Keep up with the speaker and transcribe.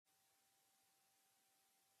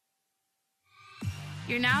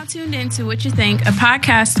You're now tuned into What You Think, a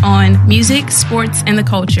podcast on music, sports, and the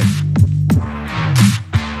culture.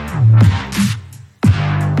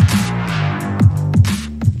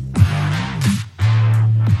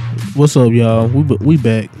 What's up, y'all? We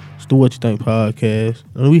back. It's the What You Think podcast,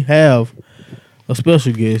 and we have a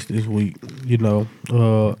special guest this week. You know,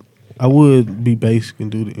 I would be basic and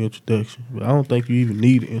do the introduction, but I don't think you even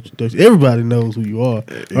need an introduction. Everybody knows who you are,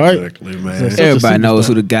 right? Exactly, man. So Everybody knows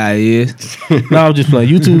who the guy is. No, I'm just playing.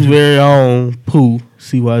 YouTube's very own Pooh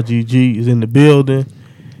CYGG is in the building,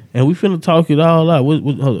 and we finna talk it all out.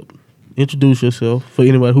 Hold up. Introduce yourself for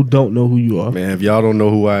anybody who don't know who you are. Man, if y'all don't know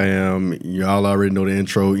who I am, y'all already know the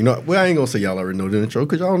intro. You know, well, I ain't gonna say y'all already know the intro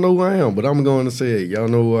because y'all know who I am, but I'm going to say it. Y'all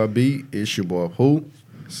know who I be. It's your boy Pooh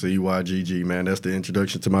CYGG, man. That's the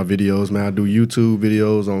introduction to my videos, man. I do YouTube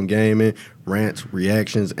videos on gaming, rants,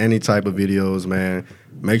 reactions, any type of videos, man.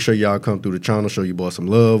 Make sure y'all come through the channel, show you boy some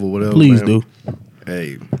love or whatever. Please man. do.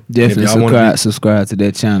 Hey, Definitely subscribe to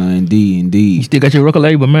that channel. Indeed. You still got your record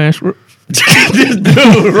label, man. this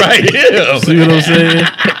dude right here. See what I'm saying?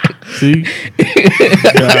 See?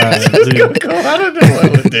 God, I don't know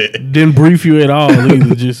what that. didn't brief you at all.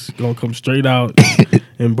 Either just gonna come straight out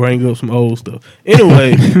and bring up some old stuff.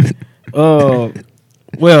 Anyway,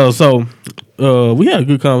 we had a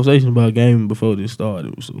good conversation about gaming before this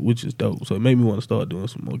started, which is dope. So it made me want to start doing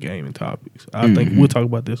some more gaming topics. I think we'll talk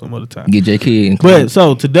about that some other time. Get JK in. But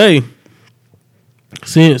so today,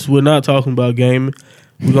 since we're not talking about gaming,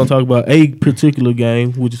 we're gonna talk about a particular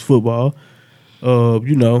game, which is football.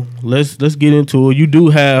 You know, let's get into it. You do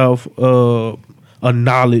have a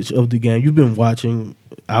knowledge of the game. You've been watching,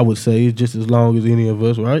 I would say, just as long as any of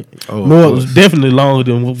us, right? Oh, more, definitely longer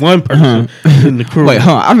than one person in the crew. Wait,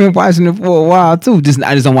 I've been watching it for a while too.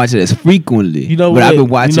 I just don't watch it as frequently. You know but what? I've been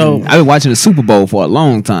watching. You know, I've been watching the Super Bowl for a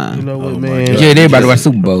long time. You know what, Oh my man? God. Yeah, everybody watch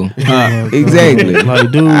Super Bowl. Exactly.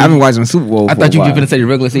 Like, dude, I've been watching the Super Bowl. I for thought a you were while. gonna say the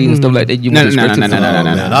regular season stuff like that. You No, went no, straight to no, the no, Super no, Bowl.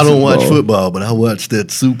 no, Man, I don't watch Super Bowl. football, but I watch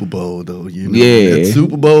that Super Bowl though. You know, Yeah. when that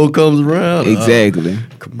Super Bowl comes around. Exactly.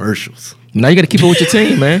 Commercials. Now you got to keep it with your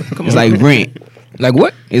team, man. Come It's on. like rent. Like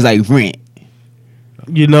what? It's like rent.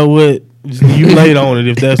 you know what? You late on it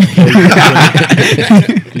if that's the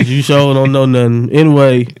case. 'Cause you sure don't know nothing.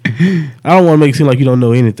 Anyway, I don't want to make it seem like you don't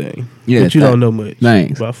know anything. Yeah, but you don't know much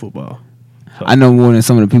thanks. about football. I know more than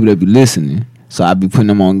some of the people that be listening, so I be putting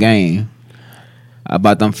them on game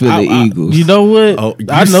about them Philly Eagles. You know what? Oh, you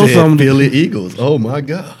I know said some of the Philly Eagles. Oh my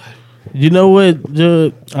God. You know what,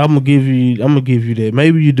 Judge? I'm gonna give you that.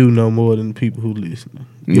 Maybe you do know more than the people who listen.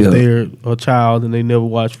 Yeah. If they're a child and they never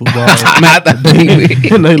watch football Not the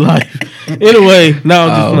in their life. Anyway, no, I'm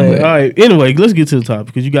just Oh, playing. man. All right. Anyway, let's get to the topic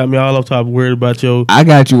because you got me all off topic, worried about your. I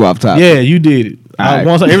got you off top. Yeah, you did it. All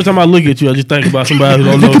right. Every time I look at you, I just think about somebody who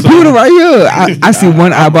don't know The computer something. right here. I see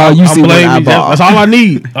one eyeball. You I'm see one blaming you. eyeball. That's all I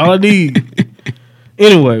need. All I need.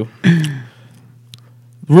 Anyway,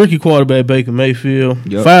 rookie quarterback Baker Mayfield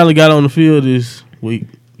Yep. finally got on the field this week.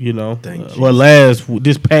 You know, Thank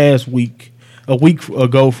this past week, a week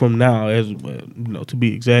ago from now, as you know, to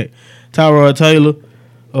be exact. Tyrod Taylor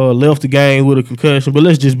left the game with a concussion, but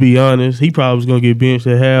let's just be honest, he probably was gonna get benched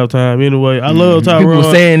at halftime anyway. I love Tyrod. People were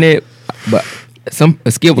saying that, but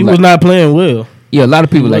a skill he was was like, not playing well. yeah, a lot of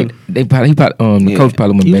people He like the coach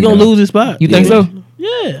probably went He was back gonna down. lose his spot. You think so?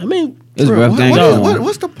 Yeah, I mean, It's a Bro, rough game.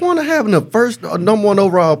 what's the point of having the first number one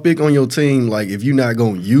overall pick on your team? Like, if you're not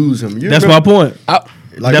gonna use him, that's my point.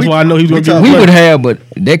 That's why I know he was gonna We play. would have, but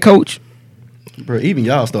that coach, Bro, even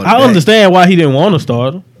y'all started. I back. understand why he didn't want to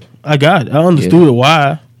start him. I got it. I understood it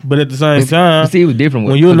why, but at the same time, see, it was different.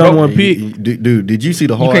 when you're number Bro, one pick, Dude, did you see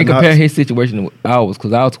the you Hard can't Knocks? compare his situation with ours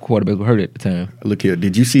because our quarterbacks were hurt at the time. Look here,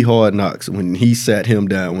 did you see Hard Knocks when he sat him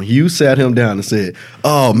down? When Hugh sat him down and said,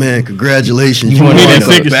 "Oh man, congratulations, you won won that a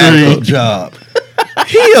second backup string." job."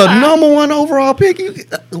 He a number one overall pick.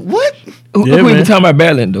 What? Who Yeah, we man. even talking about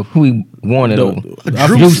battling though? Who he won it over?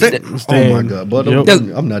 Drew Sta- Oh my God, but Yep.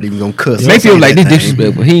 I'm not even gonna cuss. Mayfield like this That name.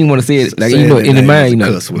 disrespectful. He didn't want to say it. Like Saying you know, that in the name mind, is you a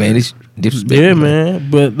know, cuss word. man, it's disrespectful. yeah, man.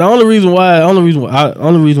 But the only reason why I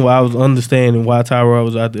was understanding why Tyrod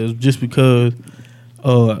was out there is just because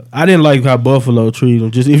I didn't like how Buffalo treated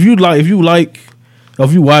him. Just if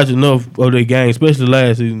you watch enough of their game, especially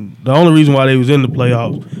last season, the only reason why they was in the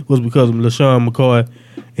playoffs was because of LaShawn McCoy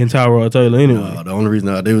and Tyrod Taylor. Anyway, No, the only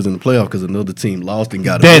reason they was in the playoff because another team lost and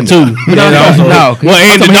got that it. too. Well,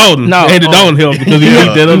 Andy Dalton. Andy Dalton helped because he beat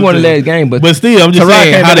that He other won the team. last game, but Still, I'm just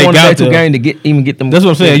saying how they got two there. game to get them. That's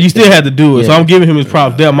what I'm saying. You still had to do it. So Yeah. I'm giving him his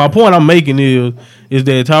props there. My point I'm making is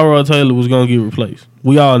that Tyrod Taylor was going to get replaced.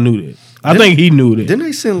 We all knew that. I think he knew that. Didn't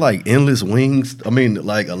they send like endless wings? I mean,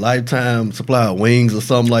 like a lifetime supply of wings or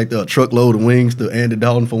something like that, a truckload of wings to Andy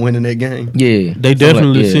Dalton for winning that game? Yeah, They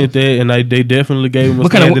definitely sent that, and they definitely gave him a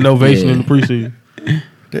What kind of- standing ovation yeah. in the preseason.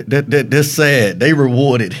 That's sad. They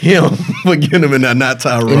rewarded him for getting him in that, not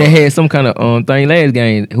Tyrod. And they had some kind of thing last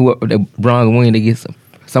game. Whoever the Browns win, they get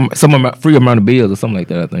some free amount of bills or something like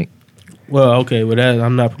that. I think. Well, okay, but that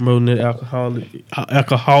I'm not promoting that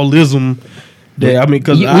alcoholism. That I mean,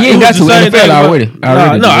 because We ain't got to NFL already.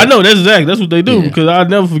 No, I know that's what they do. Yeah. Because I'll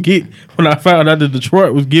never forget when I found out that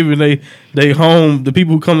Detroit was giving they home the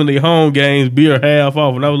people who come to their home games beer half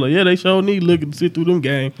off, and I was like, yeah, they sure need looking to sit through them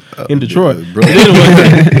games in Detroit. Bro,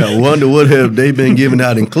 I wonder what have they been giving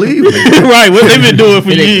out in Cleveland. Right, what they been doing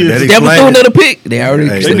for years. that They ever explain threw it. another pick? They already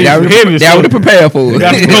Hey, they they already, they already prepared for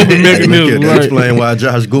Got it. some coping Hey, look mechanisms, at that. right? Explain why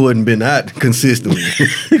Josh Gordon been out consistently.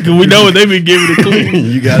 Because we know what they been giving to Cleveland.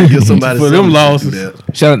 You got to give somebody For them something to do losses.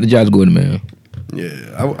 that. Shout out to Josh Gordon, man.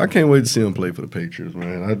 Yeah, I can't wait to see him play for the Patriots,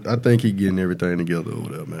 man. I think he getting everything together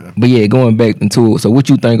over there, man. But yeah, going back into it. So, what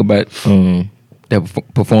you think about that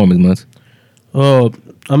performance, Muncie?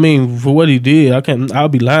 I mean, for what he did, I'll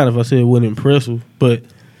be lying if I said it wasn't impressive. But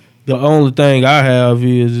the only thing I have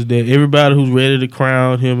is that everybody who's ready to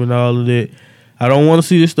crown him and all of that, I don't want to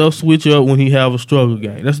see this stuff switch up when he have a struggle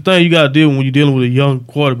game. That's the thing you got to deal with when you're dealing with a young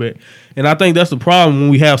quarterback. And I think that's the problem when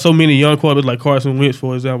we have so many young quarterbacks like Carson Wentz,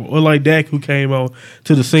 for example, or like Dak, who came on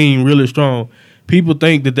to the scene really strong. People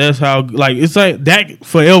think that that's how, like, it's like Dak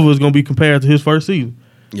forever is going to be compared to his first season.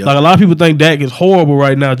 Yep. Like, a lot of people think Dak is horrible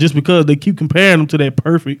right now just because they keep comparing him to that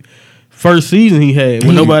perfect first season he had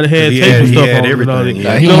when nobody had He tape and he stuff had on. everything. And all that. He Nah,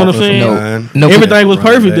 had You know what I'm offensive saying? line. No, Everything was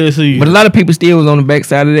running perfect back. that season. But a lot of people still was on the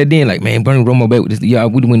backside of that. Then, like, man, bring Romo back with this. Yeah,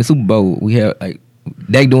 we win the Super Bowl. We have like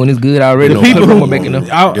Dak doing this good already. The people Put who- Romo back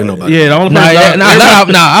enough. Didn't nobody- Yeah, the only Nah,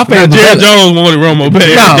 person I fans Jerry was Jones wanted Romo back.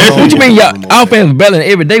 No, what you mean? Romo Our back. fans was belling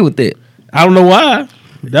every day with that. I don't know why.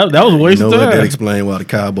 That was a You waste know of what? That time. explain why the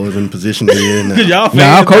Cowboys in the position they're in now. Because y'all Nah,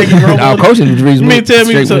 our fans coaching, thinking Romo- our coaching is the reason. You mean tell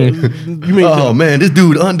me? straight So, win. you mean Oh man, this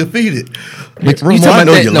dude undefeated. But you Romo, talking I about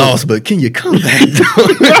know that, you no. lost, but can you come back?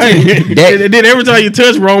 right? Dak- And then every time you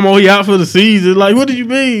touch Romo, he out for the season. Like, what did you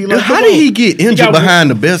mean? Like, How come did on. he get injured got-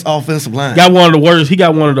 behind the best offensive line? Got one of the worst. He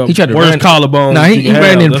got one of the He tried to worst run collarbones. Nah, he can ran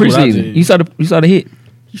have. in the That's what I preseason. did. You saw the hit.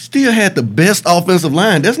 You still had the best offensive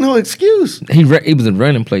line. That's no excuse. It was a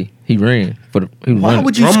running play. He ran for the. He was Why running.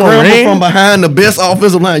 would you Romo scramble ran? from behind the best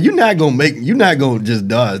offensive line? You're not gonna just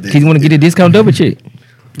dodge that. He's want to get a discount double check.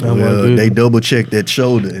 Well, they double checked that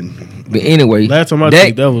shoulder and But anyway, Last time I Dak-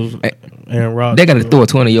 checked, that was Aaron Rodgers. they got to throw a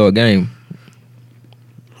 20-yard game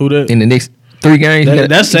Who that? in the next 3 games.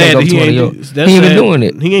 That's sad. That he ain't. He That's ain't been sad. doing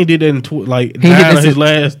it. He ain't did that in like He ain't did 9 that of his since-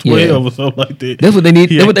 last 12 or something like that. That's what they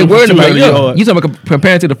need. He That's what they ain't worried threw about. 200 Yeah, yards. you talking about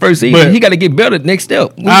comparing to the first season? But- He got to get better next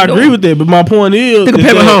step. What I you agree doing? with that, but my point is, Look at is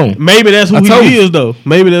Pat that Mahomes. maybe that's who I told he you. is, though.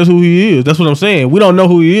 Maybe that's who he is. That's what I'm saying. We don't know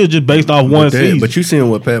who he is just based off one season. but you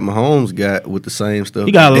seeing what Pat Mahomes got with the same stuff.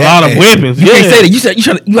 He got a that lot of had. weapons. You can't Yeah. say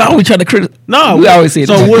that. You always try to criticize. No, we always say.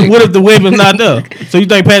 So that. what if the weapons not there? So you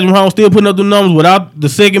think Patrick Mahomes still putting up the numbers without the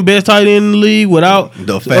second best tight end in the league, without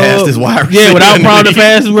The fastest wide receiver Yeah, without in the probably the league.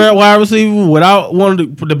 fastest wide receiver, without one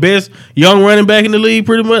of the best young running back in the league,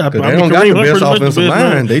 pretty much. They don't got the best offensive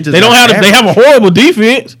line. They just don't got have. They have a horrible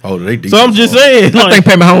defense. Oh, they So I'm just saying. I think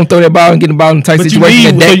Pat Mahomes throw that ball and get the ball in tight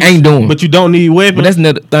situation that Dak ain't doing. But you don't need weapons. But that's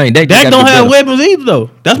another thing. Dak don't have weapons either, though.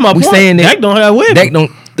 That's my We point. saying that Dak don't have weapons. Dak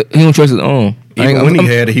don't. He don't trust his own. Even when he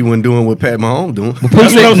had it, he wasn't doing what Pat Mahomes doing. That's what I'm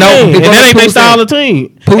saying. And that ain't their style of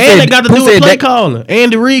team. Pooh And said- they got to Pooh do with said play that- calling.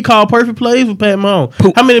 Andy Reid called perfect plays for Pat Mahomes.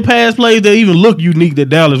 Pooh- How many pass plays that even look unique that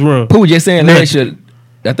Dallas run? Pooh was just saying Man. last year.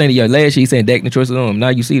 I think last year he saying Dak didn't trust his own. Now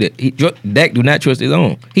you see that Dak do not trust his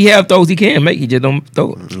own. He have throws he can make. He just don't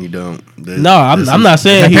throw it. He don't. No, I'm not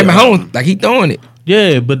saying Like he. Pat Mahomes, like he throwing it.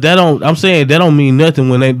 Yeah, but that don't. I'm saying that don't mean nothing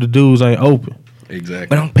when the dudes ain't open. Exactly.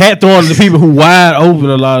 But I'm Pat throwing to people who wide open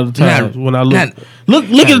a lot of the times. when I look at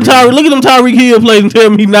them Tyreek Hill plays and tell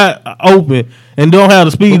me he not open and don't have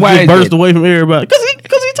the speed to But why just is burst that? away from everybody. Because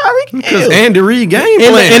he Tyreek Because Hill. Andy Reid game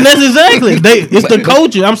And, plan. and that's exactly it's the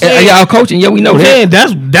coaching. I'm saying y'all coaching. Yeah, we know I'm that. saying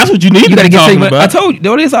that's what you need You to got to be get talking Tavon. I about. told you, that's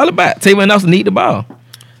what it's all about. Tavon Nelson need the ball.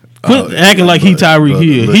 Quit acting like he Tyreek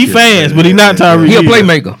Hill. look He at fast, that. but he not Tyreek He a Hill.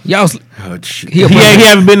 playmaker. Y'all, Oh, shit. he a He playmaker.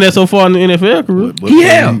 haven't been there so far in the NFL career. What He play-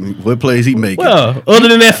 have. What plays he making? Well, other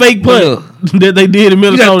than that fake punt that they did in You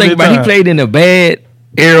got Minnesota, to think that about. He time. played in a bad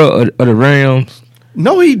era of the Rams.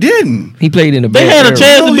 No, he didn't. He played in a They bad had a era.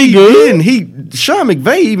 chance No, to be he good. didn't. Sean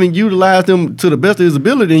McVay even utilized him to the best of his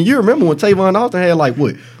ability. And you remember when Tavon Austin had like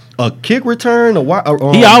what a kick return, he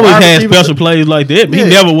always had special plays like that. But He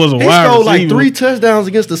never was a wide receiver. He scored like 3 touchdowns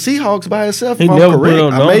against the Seahawks by himself. If I'm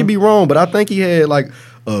correct, I may be wrong, but I think he had like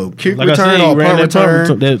a kick return or punt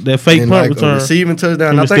return, that fake punt return, a receiving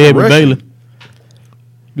touchdown. I think rushing.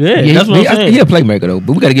 Yeah, that's what I'm saying. He's a playmaker though,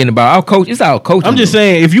 but we got to get him about our coach. It's our coach. I'm just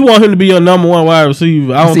saying, if you want him to be your number one wide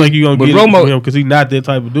receiver, I don't think you're gonna get him because he's not that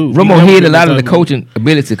type of dude. Romo hid a lot of the coaching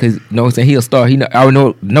ability because you know what I'm saying, he'll start. I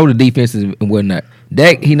already know the defenses and whatnot.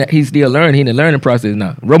 Dak, he's still learning. He in the learning process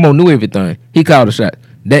now. Romo knew everything. He called a shot.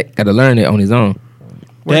 Dak got to learn it on his own.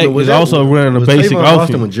 Dak was also running a basic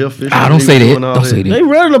offense. Don't say that. Don't say that. They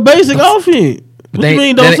running a basic offense. What you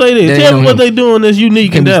mean? Don't say that. Tell me what they doing that's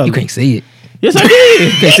unique in Dallas. You can't say it. Yes, I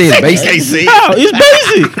did. You can't say it's basic. No, it's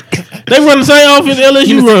basic. They run the same offense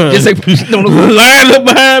LSU run. Just say line up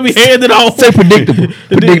behind me, hand it off. Say predictable.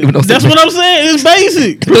 Predictable. That's what I'm saying. It's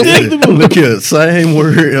basic. Predictable. Look here, same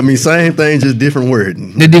word. I mean, same thing, just different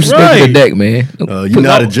wording. The disrespect to Dak, man. You're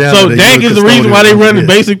not a janitor. So Dak is the reason why they run the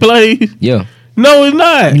basic plays. Yeah. No, it's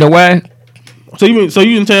not. You know why? So you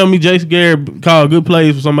can tell me Jason Garrett called good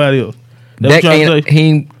plays for somebody else? Dak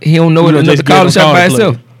he don't know it enough to call a shot by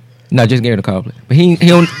himself. No, just Garrett to call play. But he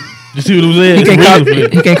don't. You see what I'm saying?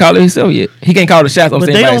 He can't call it himself yet. He can't call the shots. But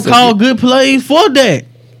they don't call good plays for that.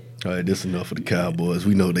 All right, this enough for the Cowboys.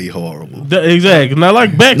 We know they horrible. Exactly. Now,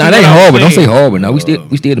 like back. Nah, they horrible. Don't say horrible. No, we still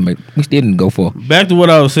didn't go for. Back to what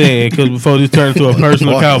I was saying, because before this turned into a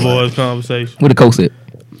personal Cowboys conversation. What the coach said.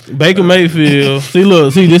 Baker Mayfield. See,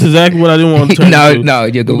 this is exactly what I didn't want to turn into. No,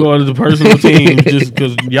 yeah, go. We're going to the personal team just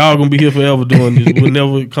because y'all gonna be here forever doing this. We'll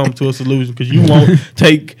never come to a solution because you won't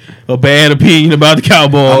take a bad opinion about the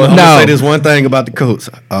Cowboys. I'm gonna say this one thing about the coach.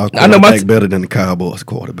 Our quarterback better than the Cowboys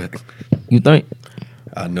quarterback. You think?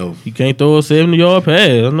 I know. You can't throw a 70-yard pass.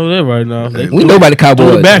 I know that right now. We know about the Cowboys.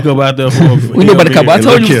 Throw the backup out there for we know about the Cowboys.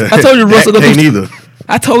 I told you Russell can't either.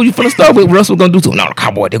 I told you from the start what Russell gonna do to him. No, the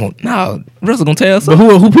Cowboy, Russell gonna tell us. But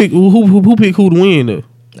who pick who to win though?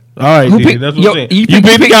 All right, that's what I'm saying. You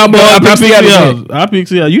pick Cowboys. I pick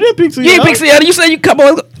Seattle. You didn't pick Seattle. You didn't pick Seattle. You said you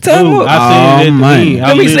Cowboys. I said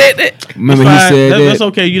that. He said that. Remember he said that. That's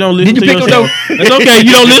okay. You don't listen to your show. That's okay.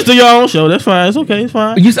 You don't listen to your own show. That's fine. It's okay. It's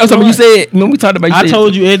fine. You said when we talked about. I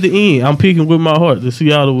told you at the end. I'm picking with my heart that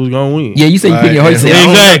Seattle was gonna win. Yeah, you said you picking your heart.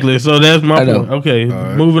 Exactly. So that's my point. Okay,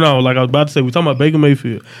 moving on. Like I was about to say, we talking about Baker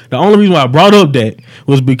Mayfield. The only reason why I brought up that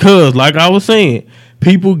was because, like I was saying,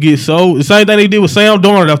 people get the same thing they did with Sam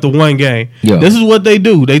Darnold after one game. Yeah. This is what they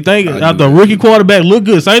do. They think after a rookie quarterback look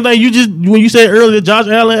good. Same thing when you said earlier, Josh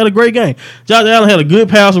Allen had a great game. Josh Allen had a good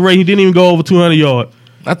passer rate. He didn't even go over 200 yards.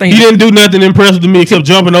 I think he didn't do nothing impressive to me except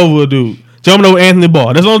jumping over a dude. Jumping over Anthony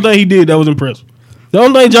Barr. That's the only thing he did that was impressive. The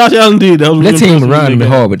only thing Josh Allen did that was impressive. That team around him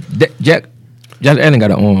hard, but Josh Allen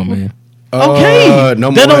got an arm, man. Okay, that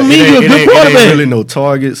don't mean you're a good quarterback. It ain't really no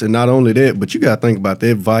targets, and not only that, but you got to think about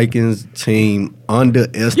that Vikings team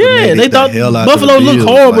underestimated they thought the hell out Buffalo of the looked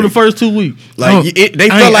horrible the first 2 weeks. Like they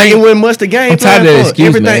felt like it wasn't much the game. I'm tired of that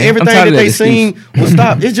excuse, everything that they seen was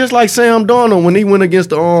stopped. It's just like Sam Darnold when he went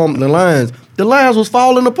against the Lions. The Lions was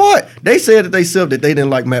falling apart. They said that they didn't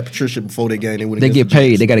like Matt Patricia before they game. They get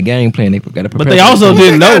paid. They got a game plan. They got to prepare. But they also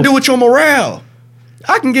didn't know. Got to do with your morale.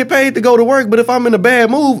 I can get paid to go to work, but if I'm in a bad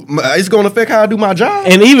mood, it's going to affect how I do my job.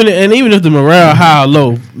 And even if the morale high or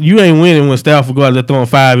low, you ain't winning when Stafford go out there throwing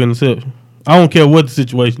 5 interceptions. I don't care what the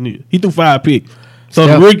situation is. He threw 5 picks. So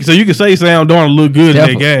you can say Sam Darnold looked good in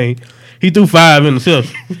that game. He threw 5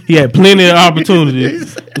 interceptions. He had plenty of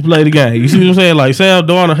opportunities to play the game. You see what I'm saying? Like Sam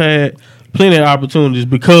Darnold had plenty of opportunities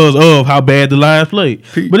because of how bad the Lions played.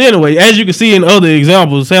 But anyway, as you can see in other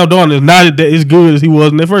examples, Sam Darnold is not as good as he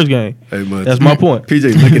was in that first game. Hey, man, that's my point.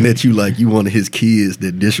 PJ looking at you like you one of his kids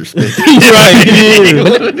that disrespect. Right,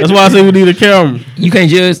 yeah. That's why I say we need a camera. You can't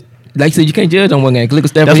judge. Like you said, you can't judge on one game. Look at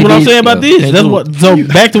Stafford. That's what I'm saying about this. That's what. So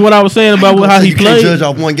back to what I was saying about how he played. You can't judge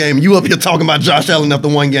off one game. You up here talking about Josh Allen after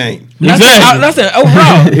one game. Exactly. I said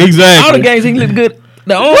overall. Exactly. All the games he looked good.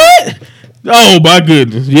 What? Oh my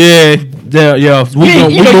goodness! Yeah. We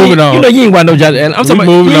moving on. You know you ain't want no Josh Allen. I'm talking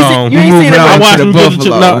moving on. You ain't seen I that. watched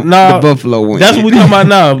the Buffalo win. That's what we talking about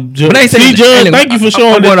now. See, Judge, thank you for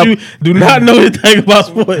showing that you do not know anything about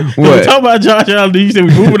sports. We talking about Josh Allen. You said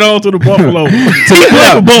we moving on to the Buffalo.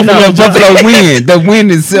 Buffalo win. The win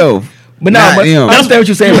itself. But I understand what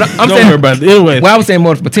you're saying. But I'm saying about it. Anyway, well, I was saying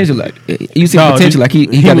more the potential. Like you see potential. Like he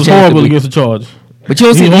got was a chance horrible against the Chargers. But you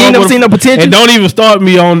ain't never seen no potential. And don't even start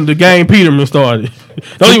me on the game Peterman started.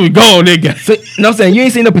 Don't even go on that guy. So, I'm saying you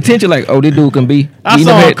ain't seen no potential like, oh, this dude can be. I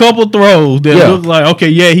saw a couple throws that looked like, okay,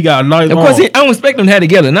 yeah, he got a nice arm. Of course, I don't expect them to have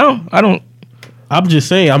together. No, I don't. I'm just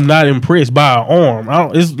saying, I'm not impressed by an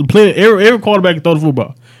arm. It's plenty. Every quarterback can throw the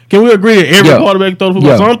football. Can we agree that every Yeah. quarterback throw the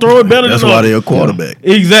football? Yeah. Some throw it better That's than why others. they're a quarterback.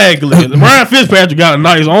 Exactly. Ryan Fitzpatrick got a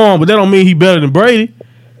nice arm, but that don't mean he better than Brady.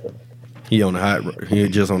 He on the hot. He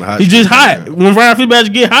just on the hot. He just streak right hot. now. When Ryan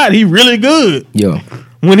Fitzpatrick get hot, he really good. Yeah.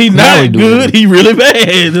 When he always not do good, that. he really bad.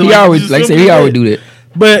 He always, like I said, he always do that.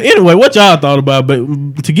 But anyway, what y'all thought about?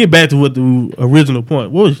 But to get back to what the original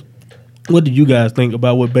point was, what did you guys think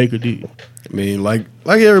about what Baker did? I mean, like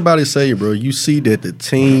everybody say, bro. You see that the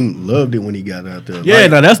team loved it when he got out there. Yeah,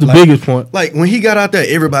 Like- now that's the biggest point. Like when he got out there,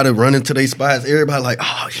 everybody running to their spots. Everybody like,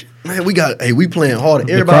 oh shit, man, we playing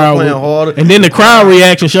harder. Everybody playing harder. And then the crowd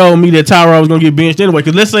reaction showed me that Tyrod was gonna get benched anyway.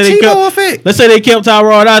 Because let's say they Tebow kept, effect. let's say they kept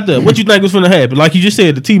Tyrod out there. What you think was gonna happen? Like you just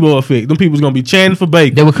said, the Tebow effect. Them people's gonna be chanting for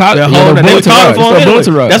Baker. They were call- They're yeah, holding- they they were were calling Tyrod. for him They were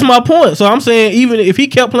anyway. Tyrod. That's my point. So I'm saying even if he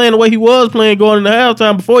kept playing the way he was playing going into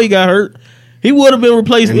halftime before he got hurt, he would have been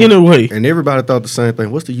replaced anyway. And everybody thought the same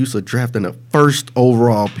thing. What's the use of drafting a first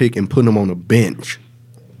overall pick and putting him on the bench?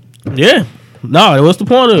 Yeah. No, what's the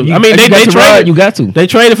point of it? You- I mean, if they you got Tyrod, traded. you got to. They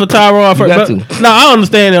traded for Tyrod first. got but- to. No, I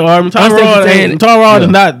understand that, Armin. I understand what you're saying. Tyrod Yeah. is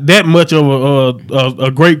not that much of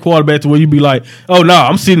a great quarterback to where you be like, oh no,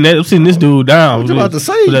 I'm sitting this dude down. What you about to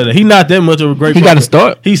say? He not that much of a great. He got to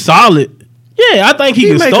quarterback. start. He's solid. Yeah, I think he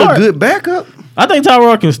can make start. a good backup. I think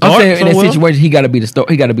Tyrod can I'm start. saying in that somewhere. situation, he got to be the start.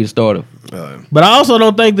 He got to be the starter. But I also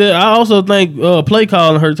don't think that. I also think play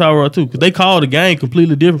calling hurt Tyrod too, because they called the game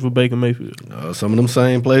completely different for Baker Mayfield. Some of them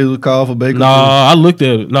same plays were called for Baker. No, I looked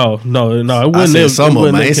at it. No, it I wasn't. said that- some it of them.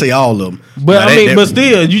 wasn't I that ain't say all of them. But Now, I mean, that- but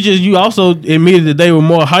still, you also admitted that they were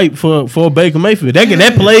more hyped for Baker Mayfield.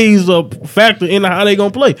 That plays a factor in how they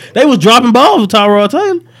gonna play. They was dropping balls with Tyrod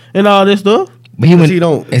Taylor and all this stuff. But he went. he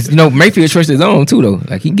don't- Mayfield trusts his own too, though.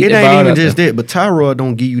 Like he can get It that ain't ball even out just there. that, but Tyrod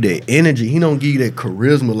don't give you that energy. He don't give you that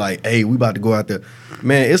charisma. Like, hey, we about to go out there,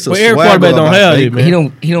 man. It's a But every swagger quarterback don't about have Baker. it,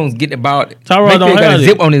 man. He don't get the ball. Tyrod Mayfield don't got have a it.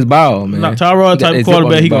 zip on his ball, man. Now, He Tyrod got type that of zip on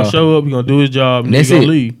quarterback, his he gonna ball. show up, he gonna do his job, and That's he gonna it.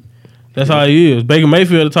 leave. That's how he is. Baker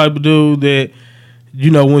Mayfield the type of dude that,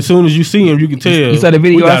 when soon as you see him, you can tell. You saw the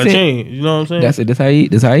video we I gotta sent? change. You know what I'm saying? That's it.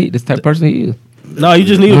 That's the type of person he is. No, you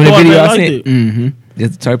just need a Remember the video quarterback I like sent? that. Mm-hmm.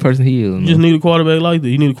 That's the type of person he is. You just need a quarterback like that.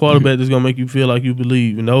 You need a quarterback that's gonna make you feel like you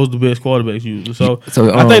believe, and those the best quarterbacks usually. So,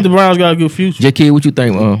 So, I think the Browns got a good future. J. Kid, what you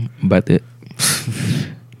think about that?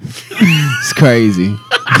 It's crazy. All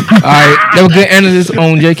right, that was good analysis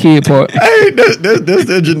on J. Kid part. Hey, that's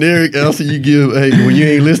the generic answer you give. Hey, when you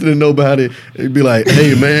ain't listening to nobody, it'd be like,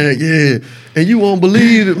 hey, man, yeah, and you won't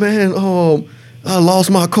believe it, man. I lost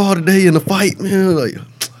my car today in the fight, man. Like,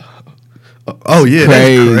 oh yeah,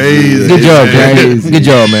 Crazy. that's crazy. Good job, man. Crazy. Good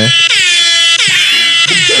job, man.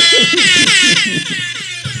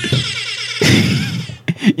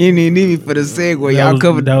 You didn't even need me for the segue. That Y'all was-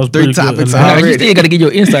 covered that was 3 pretty good. topics Nah, Nah, you already. still got to get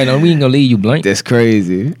your insight on. We ain't gonna leave you blank. That's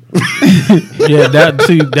crazy. Yeah,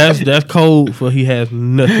 that's code for he has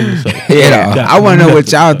nothing to say. Yeah, Got I want to know what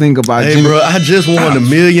nothing. y'all think about Hey, Jimmy. bro, I just won $1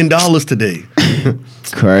 million today.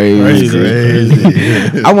 Crazy.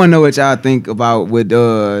 Crazy. I want to know what y'all think about with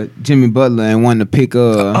Jimmy Butler and wanting to pick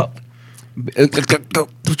Don't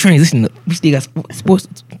transition. We still got sports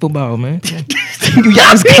football, man. you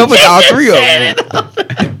guys covered all 3 of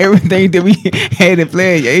them. Everything that we had in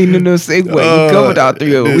play, ain't no segue. We covered all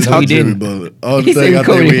 3 of them. This No, we is Jimmy didn't. Butler. All He the said thing we I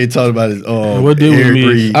covered think we it. ain't talking about is What did we Eric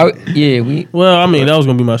miss? Reed. Yeah, we. Well, I mean, that was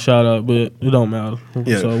gonna be my shout out, but it don't matter.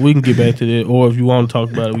 Yeah. So we can get back to that, or if you want to talk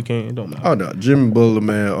about it, we can. It don't matter. Oh no, Jimmy Butler,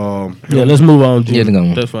 man. Yeah, let's move on. Yeah, Jimmy. go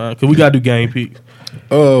on. That's fine, cause we gotta do game picks.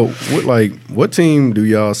 What team do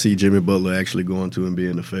y'all see Jimmy Butler actually going to and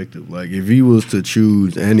being effective? Like, if he was to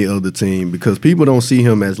choose any other team, because people don't see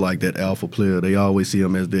him as like that alpha player. They always see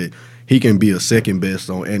him as that he can be a second best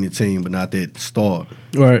on any team, but not that star.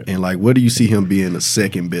 Right. And like, where do you see him being the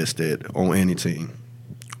second best at on any team?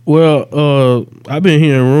 Well, I've been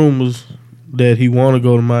hearing rumors that he want to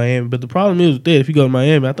go to Miami, but the problem is that if he go to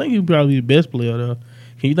Miami, I think he'd probably be the best player there.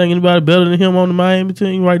 Can you think anybody better than him on the Miami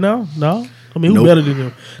team right now? No. I mean, who Nope. better than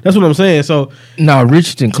him? That's what I'm saying. So No,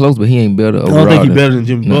 Richardson close, but he ain't better I overall. don't think he's than- better than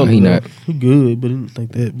Jimmy No, Butler. he though. not. He good, but I didn't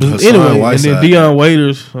think that. But Hassan anyway, and Whiteside. then Deion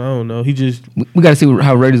Waiters, I don't know. He just We got to see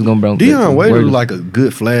how Raiders gonna bounce. Deion Waiters was like a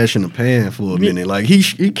good flash in the pan for a minute. Like he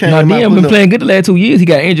came. No, out Deion putting been up- playing good the last 2 years. He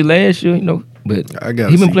got injured last year, but I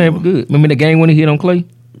gotta he been see playing more. good. Remember the game when he hit on Clay?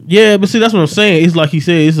 yeah, but see that's what I'm saying. It's like he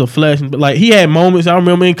said, it's a flash. But like he had moments. I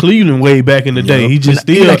remember in Cleveland way back in the day. He just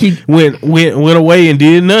He still like he- went away and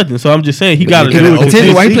did nothing. So I'm just saying he got to he do got it. a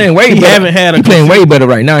Continue, why he playing way He better. haven't had a he playing way consistent- better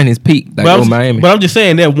right now in his peak, like But on Miami. But I'm just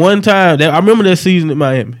saying that one time that I remember that season at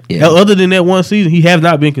Miami. Yeah. Other than that one season, he has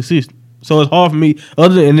not been consistent. So it's hard for me.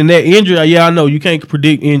 And then that injury, yeah, I know you can't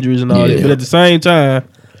predict injuries and all that, Yeah. but at the same time,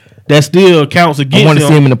 that still counts I against want to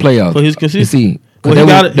see him in the playoffs for his to consistency. see. Well,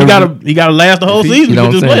 he got to last the whole season You know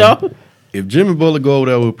with this what I'm playoff. If Jimmy Butler go over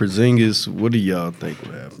there with Porzingis, what do y'all think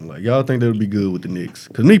would happen? Like, y'all think that would be good with the Knicks?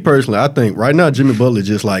 Because me personally, I think right now Jimmy Butler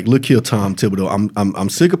just like, look here, Tom Thibodeau. I'm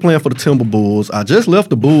sick of playing for the Timberwolves. I just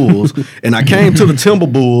left the Bulls and I came to the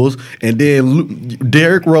Timberwolves, and then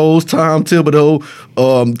Derrick Rose, Tom Thibodeau,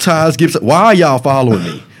 Tyus Gibson. Why are y'all following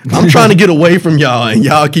me? I'm trying to get away from y'all, and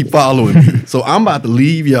y'all keep following me. So I'm about to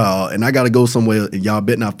leave y'all, and I got to go somewhere, and y'all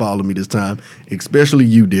better not follow me this time, especially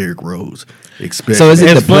you, Derrick Rose. So is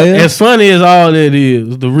it the player? As funny as all that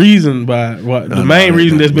is, the reason the main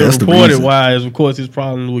reason that's been reported why is, of course, his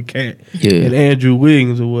problems with Cat and Andrew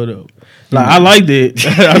Wiggins or whatever. Like, I like that.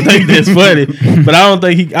 I think that's funny, but I don't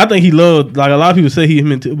think I think he loved. Like, a lot of people say him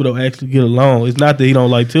and Thibodeau actually get along. It's not that he don't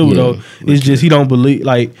like Thibodeau. Yeah, it's just he don't believe.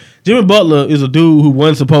 Like, Jimmy Butler is a dude who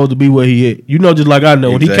wasn't supposed to be where he at. You know, just like I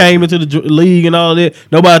know. When he came into the league and all that,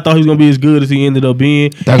 nobody thought he was gonna be as good as he ended up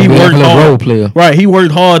being. He worked hard. Role player. Right, he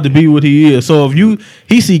worked hard to be what he is. So if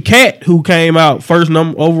he see Cat, who came out first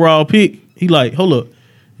overall pick, he like, hold up,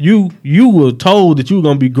 you were told that you were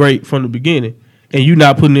gonna be great from the beginning, and you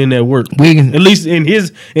not putting in that work. Wiggins. At least in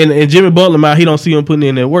Jimmy Butler mouth, he don't see him putting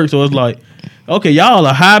in that work. So it's like, okay, y'all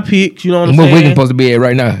are high picks. You know what I'm saying? What Wiggins supposed to be at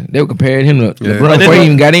right now? They were comparing him to LeBron before he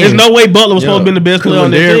even got in. There's no way Butler was supposed to be the best player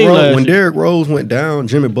on that team. When Derrick Rose went down,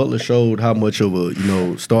 Jimmy Butler showed how much of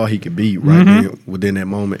a star he could be there within that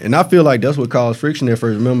moment. And I feel like that's what caused friction at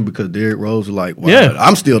first. Remember, because Derrick Rose was like, wow,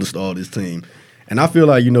 I'm still the star of this team. And I feel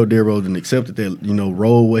like Derrick Rose didn't accept that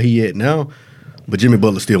role where he at now. But Jimmy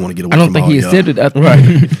Butler still want to get away from I don't think he accepted that.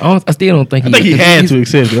 Right. I still don't think I think he had to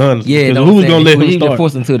accept it, honestly. Yeah, who was going to let him start? He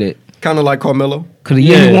forced him to that. Kind of like Carmelo. Because the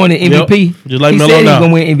year he won an MVP, just like he Melo said he now. was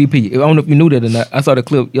going to win MVP. I don't know if you knew that or not. I saw the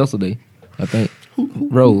clip yesterday, I think.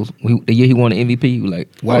 Rose, the year he won the MVP, he was like,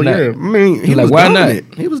 why not? Yeah. I mean, he was why dominant.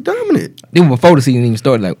 not? He was dominant. Even before the season even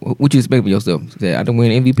started, like, what you expect for yourself? He said, I done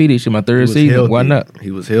win MVP this year, my third season. Healthy. Why not?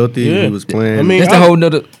 He was healthy. Yeah. He was playing. I mean, that's a whole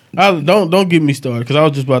nother. Don't get me started, because I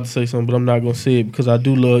was just about to say something, but I'm not gonna say it because I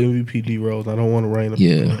do love MVP D Rose. I don't want to rain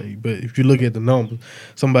him. But if you look at the numbers,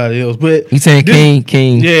 somebody else. But he's saying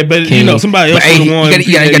King. Yeah, but King. Somebody else would have won.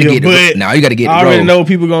 You gotta get it. Now you gotta get it. I already know what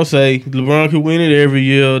people gonna say. LeBron could win it every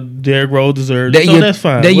year. Derrick Rose deserved it. So that's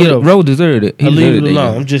fine. That year, Rose deserved it. I leave it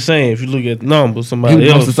alone. I'm just saying, if you look at the numbers, somebody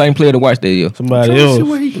else. He was the same player to watch that year. Somebody else.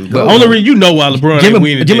 But only reason you know why LeBron ain't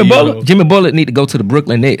winning. Jimmy Butler need to go to the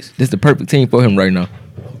Brooklyn Nets. This is the perfect team for him right now.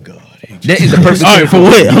 That is the perfect. All right, for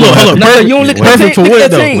what? Hold on. No, you don't look perfect for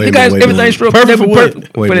what though? You guys, everything's perfect for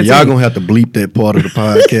what? Wait, y'all gonna have to bleep that part of the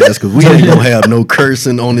podcast because we ain't gonna have no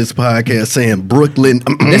cursing on this podcast saying Brooklyn.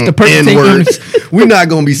 That's the perfect team. We're not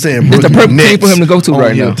gonna be saying Brooklyn. That's the perfect team for him to go to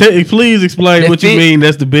right now. Please explain what you mean.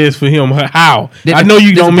 That's the best for him. How? I know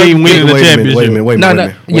you don't mean winning the championship. Wait a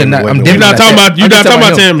minute. You're not talking about. You're not talking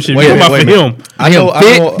about championship. You're talking about for him. I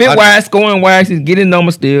know. Fit wise, scoring wise, he's getting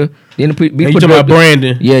numbers still. Then you talking about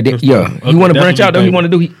Brandon? Yeah. He want to branch out though. He want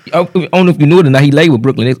to do. I don't know if you knew it or not. He laid with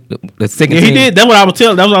Brooklyn. The second. Yeah, he did. That's what I was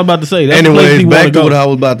telling. That's what I was about to say. Anyways, back to what I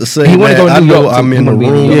was about to say. He want to go to New York. I'm in the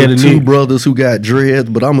room with two brothers who got dreads,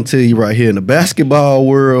 but I'm gonna tell you right here in the basketball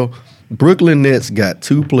world, Brooklyn Nets got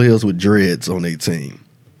two players with dreads on their team.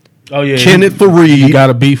 Oh yeah, Kenneth Faried. You got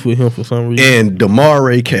a beef with him for some reason. And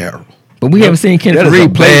DeMar Carroll. But we haven't seen Kenneth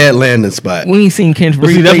Faried play. Bad landing spot. We ain't seen Kenneth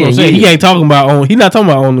Faried play. That's what I'm saying. He ain't talking about on. He's not talking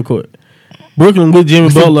about on the court. Brooklyn with Jimmy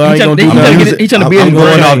Butler, I ain't gonna do nothing. He's trying to be I'm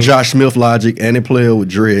going off Josh Smith logic. Any player with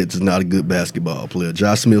dreads is not a good basketball player.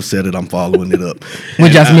 Josh Smith said it. I'm following it up. Where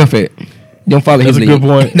Josh Smith at? Don't follow his lead. That's a good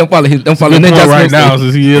point. Don't follow his. Don't follow his Josh right Smith now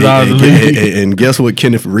since he is out of the league. And guess what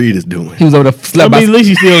Kenneth Faried is doing? He was over there slapped by. At least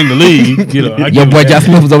he's still in the league. Your boy Josh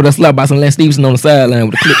Smith was over there slapped by some Lance Stevenson on the sideline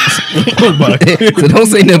with the Clippers. So don't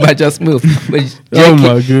say nothing about Josh Smith. But oh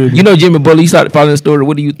my goodness! You know Jimmy Butler. You started following the story.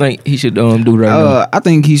 What do you think he should do right now? I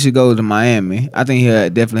think he should go to Miami. I think he'll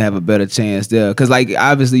definitely have a better chance there. Because like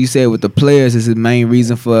obviously you said with the players is his main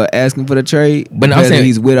reason for asking for the trade. But I'm saying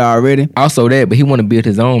he's with already. Also that, but he want to build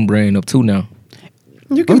his own brand up too now.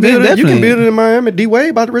 You can build it. You can build it in Miami. D Wade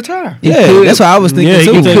about to retire. Yeah, that's what I was thinking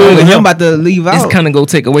too. He could. Him about to leave out. It's kind of go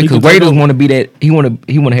take away because Wade doesn't want to be that. He want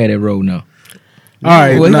to have that role now. All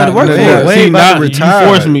right, well, he got to work for it. Wade about to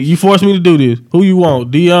retire. You forced me to do this. Who you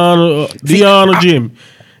want, Dion or Jimmy?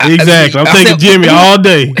 Exactly. I'm taking Jimmy all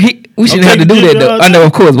day. We shouldn't have to do that though. I know,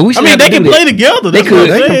 of course, but we should. I mean, they can play together. They could.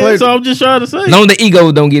 They can play. So I'm just trying to say. Long the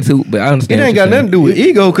ego don't get too, but I understand. It ain't got nothing to do with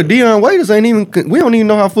ego. Cause Dion Waiters ain't even. We don't even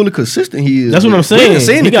know how fully consistent he is. That's what I'm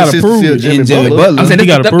saying. He got to prove it. Jimmy Butler. I'm saying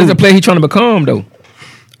that's a player he's trying to become though.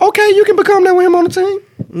 Okay, you can become that with him on the team.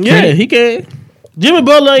 Yeah, he can. Jimmy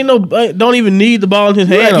Butler don't even need the ball in his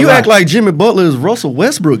hand. You act like Jimmy Butler is Russell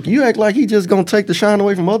Westbrook. You act like he just gonna take the shine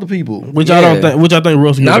away from other people. Which I don't think. Which I think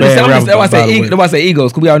Russell No, gets a bad rap. that's why I say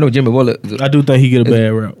egos, because we all know Jimmy Butler. I do think he get a bad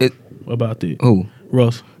rap about that. Who?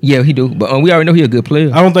 Russ. Yeah, he do. But we already know he a good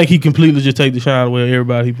player. I don't think he completely just take the shine away of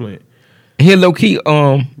everybody he playing. He a low key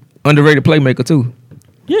underrated playmaker too.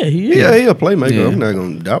 Yeah, he is. Yeah, he a playmaker. Yeah. I'm not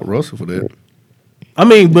gonna doubt Russell for that. I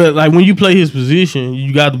mean, but like when you play his position,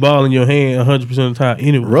 you got the ball in your hand 100% of the time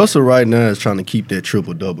anyway. Russell right now is trying to keep that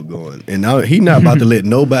triple double going, and now he not about to let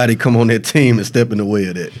nobody come on that team and step in the way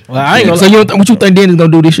of that. Well, I ain't gonna So what you think Dennis gonna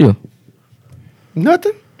do this year?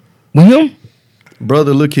 Nothing, With him?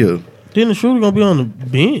 brother. Look here. Dennis Schroeder gonna be on the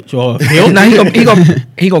bench or help. Nah,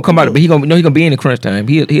 he gonna come out, but he gonna be in the crunch time.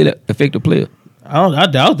 He an effective player. I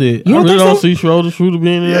doubt that. You I don't really think don't so? see Schroeder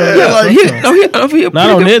being there. Yeah, like, He Not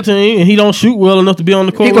on that team, and he don't shoot well enough to be on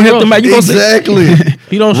the court. He gonna with help them Russell. out. You gonna see? Exactly.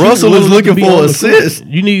 He don't. shoot Russell well is enough looking to be for on the court. assists.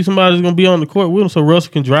 You need somebody that's gonna be on the court with him, so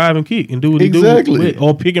Russell can drive and kick and do what he Exactly. do,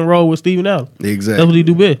 or pick and roll with Steven Allen. Exactly. That's what he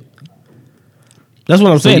do best. That's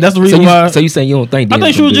what I'm saying. That's the reason why. So you saying you don't think? I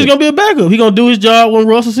think Schroeder just gonna be a backup. He gonna do his job when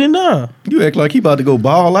Russell's sitting down. You act like he about to go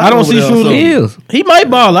ball out. I don't over see there or Schroeder. something. He is. He might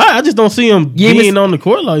ball out. I just don't see him Yeah, being on the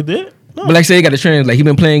court like that. No. But like I said, he got the trends. Like he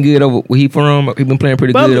been playing good over where he from. He been playing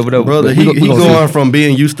pretty good over there. Brother, But he we gonna going see. from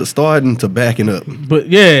being used to starting to backing up. But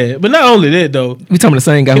yeah, but not only that though. We talking about the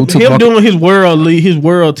same guy who took Him Marcus. doing his world league, his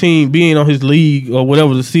world team, being on his league or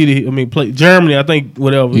whatever the city. I mean, play Germany. I think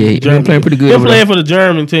whatever. Yeah, he been Germany. playing pretty good Him over playing there. for the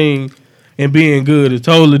German team and being good is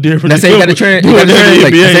totally different. I said he got the trend.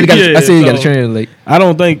 I said he got the trend. Like, I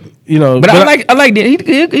don't think but I like that. He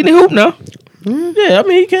can hoop now. Yeah, I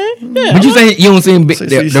mean he can. Yeah, But you say you don't see him. See,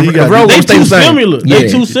 The you road got- gonna they stay too the same. similar. Yeah. They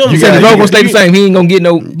too similar. You said the gotta road do gonna stay the same. He ain't gonna get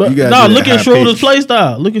no. But You gotta no, do look that at high Schroeder's pitch. play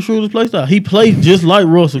style. Look at Schroeder's play style. He plays just like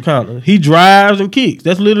Russell kind of. He drives and kicks.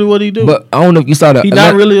 That's literally what he do. But I don't know if you saw the. He's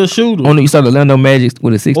not really a shooter. I don't know if you saw the Orlando Magic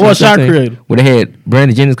with a 16 Or a shot creator. where they had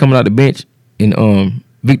Brandon Jennings coming out the bench and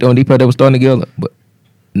Victor Oladipo they were starting together. But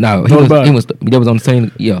no, he was on the same.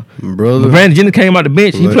 Yeah, Brother. but Brandon Jennings came out the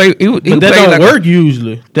bench. He But- played. He But that played don't like work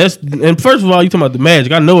usually. And first of all, you talking about the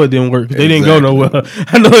Magic. I know it didn't work 'cause they didn't go Exactly. nowhere.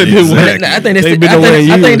 I know it didn't work. Exactly. I think that's. They I been nowhere in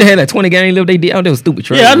think years. they had like 20 games left. They did. That was stupid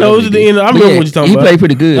trade. Yeah, I know. It was at the end. I remember Yeah, what you're talking he about. played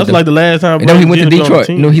pretty good, That's though. like the last time. And then he went to Brandon Jennings was on the Detroit.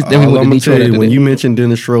 team. You know, he's All definitely I'm went gonna to tell Detroit. you, after when that. you mention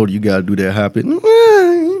Dennis Schroeder, you gotta do that high pitch.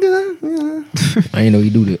 I ain't know he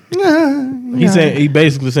do that. He's saying he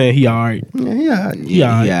basically saying he all right. Yeah, He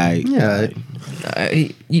all right. yeah.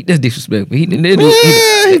 That's disrespectful. He Yeah,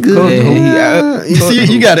 he good. Close to home. Yeah. You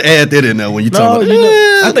see, you got to add that in there when you talk about. you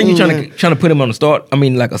know, I think you're trying to put him on the start. I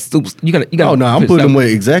mean, like a super. You got. Oh no, I'm putting him where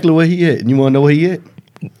exactly where he at. You want to know where he at?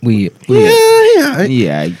 Weird. Yeah.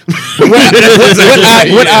 Yeah.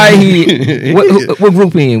 What eye he? What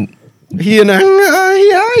group he in? He in there.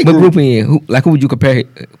 What group he in? Who would you compare?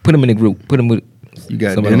 Put him in a group. Put him with. You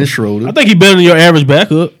got somebody Dennis else. Schroeder. I think he better than your average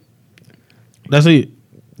backup. That's it.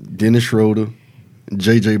 Dennis Schroeder,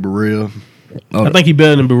 JJ Barrell. Oh, I think he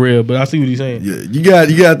better than Burrell, but I see what he's saying. Yeah, you got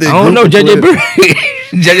that. I don't know. group of JJ players. Burrell.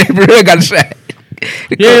 JJ Burrell got a shot.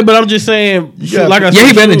 Yeah, but I'm just saying, got- like I Yeah, said,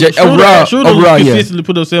 he better than J- overall, yeah. consistently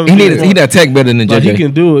put up 7. He need to attack better than Like, he JJ.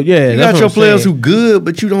 can do it. Yeah, You that's got what your I'm players saying. who good,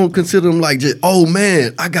 but you don't consider them like just, oh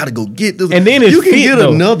man, I gotta go get this. And then it's you can fit, get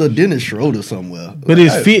though. another Dennis Schroeder somewhere. But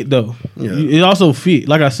it's fit though. Yeah. It also fit.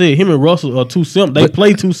 Like I said, him and Russell are too similar. They But-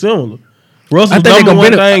 play too similar. I Russell's think they number gonna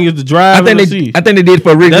one benefit- thing is the drive and the assist. I think they did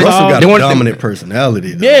for a reason. That's Russell all- got They a want dominant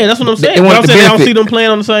personality. Though. Yeah, that's what I'm saying. They But want I'm the saying I don't benefit. see them playing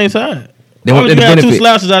on the same side. They Why want would the you have two benefit.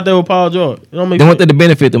 slouches out there with Paul George? It don't make They want sense. that to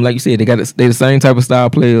benefit them, like you said. They the same type of style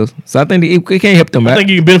players. So I think it can't help them I out. think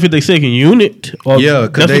you can benefit their second unit. Or Yeah,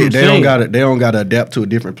 because that's what I'm they saying. don't got to adapt to a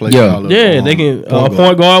different play. Yeah. style of, Yeah, they can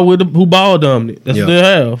point guard with who ball dominant. That's Yeah. what they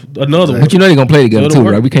have. Another one. But you know they're gonna play together It'll too,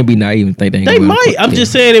 work. right? We can't be naive and think they ain't They gonna might. win. I'm Yeah.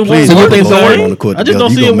 just saying it won't Please work you the think so? same. on the court I just together.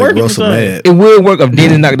 don't You see it gonna make working the Russell same. mad. It would work if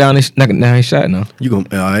Dennis knock down his shot now. You gonna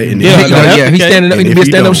all right? And Yeah, if he no, don't, that's Yeah, he's okay. standing up. And He if be he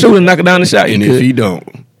standing up don't- shooting, knocking down the shot. and He if could. he don't,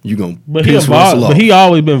 you gonna But he piss Russell off.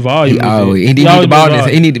 always been volume. He need the ball in his-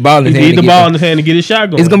 he need the ball in his He hand need to the get ball that. in his hand to get his shot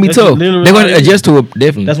going. It's gonna be That's tough. literally They're how gonna it is. adjust to it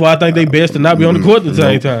definitely. That's why I think they best to not be on the court at the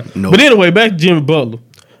same time. Nope. But anyway, back to Jimmy Butler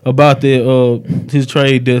about his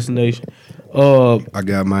trade destination. I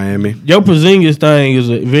got Miami. Your Porzingis thing is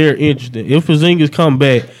very interesting. If Porzingis come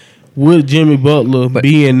back, would Jimmy Butler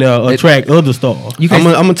be in attract other stars? You I'm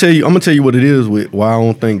can gonna tell you what it is with why I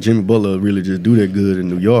don't think Jimmy Butler really just do that good in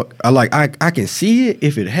New York. I can see it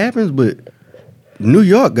if it happens, but New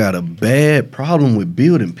York got a bad problem with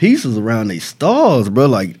building pieces around their stars, bro.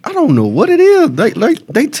 Like I don't know what it is.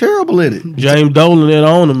 They terrible at it. James Dolan, that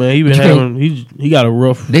owner, man, he been You having he got a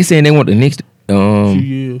rough They saying they want the next. few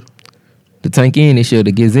years. to tank in this year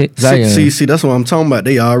to get Zion. See, that's what I'm talking about.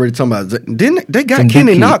 They already talking about. Didn't they got Some good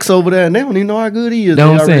Kenny kid. Knox over there, and they don't even know how good he is. Know They what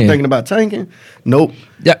I'm already saying? thinking about tanking. Nope.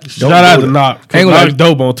 Yeah, Shout out to Knox. Ain't gonna Knox lie.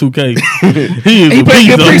 dope on 2K. he is He a played beast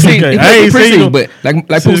good on preseason. 2K. He I played ain't good seen preseason, him. but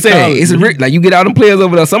like Pooh since said, college. it's like you get all them players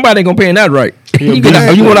over there. Somebody gonna pay in that right.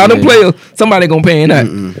 You want all them players. Somebody gonna pay in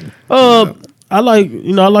that. I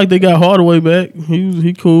like they got Hardaway back.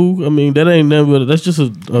 He cool. I mean, that ain't never. That's just a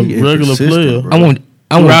He regular inconsistent, player. bro.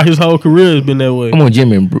 Throughout his whole career has been that way. I want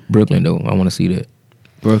Jimmy in Brooklyn though. I want to see that.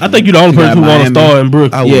 I think you're the only person who want to start in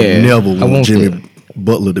Brooklyn. I would Yeah. never I want want Jimmy that.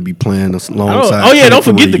 Butler to be playing alongside. Oh yeah, don't Kenneth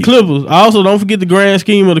forget the Faried. Clippers. I also don't forget the grand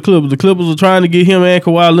scheme of the Clippers. The Clippers are trying to get him and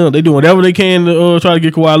Kawhi Leonard. They doing whatever they can to try to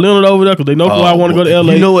get Kawhi Leonard over there because they know Kawhi want to go to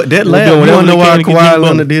LA. You know what? That They're laugh. doing You whatever want to know they why can to get Kawhi Jimmy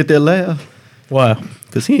Leonard did that laugh? Why?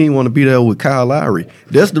 Because he didn't want to be there with Kyle Lowry.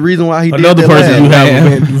 That's the reason why he Another did that person laugh. you have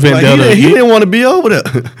a Like, vendetta. he didn't want to be over there.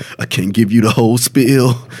 I can't give you the whole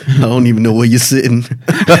spill. I don't even know where you're sitting.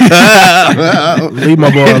 Leave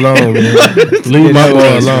my boy alone, man. Leave my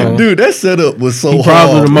boy alone. Dude, that setup was so He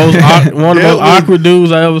probably hard. the most one of the That most was- awkward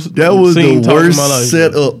dudes I ever That was seen the talk in worst my life.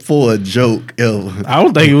 setup for a joke ever. I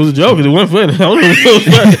don't think it was a joke. 'Cause it wasn't funny. I don't know if it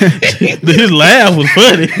was funny. His laugh was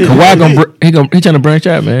funny. Kawhi he trying to branch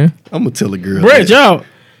out, man. I'm gonna tell a girl. Branch that. out.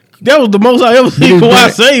 That was the most I ever seen Dude, Kawhi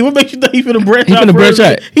branch- say. What makes you think he finna branch He out? finna branch first?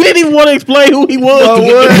 out. He didn't even want to explain who he was. No, to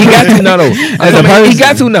get what? there. He got to now though. a person. He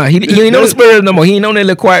got to now. He ain't know the Spurs no more. He ain't on that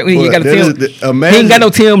little quiet. He ain't got That to is Tim. the- He imagine- ain't got no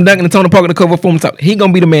Tim Duncan and Tony Parker to cover for him. Talk. He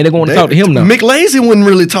gonna be the man. They're going to talk to him now. Mick Lazy wasn't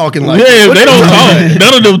really talking like Yeah, that. they don't talk.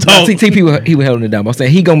 None of them Now, talk. TP he was holding it down. I'm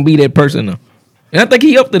saying he gonna be that person now. And I think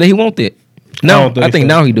he up to that. He want that. No, I think so.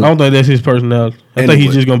 now he do. I don't think that's his personality. I think Anyway.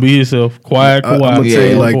 he's just gonna be himself. Quiet, I'm Kawhi. gonna tell you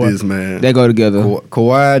Yeah. like Kawhi. this, man. They go together.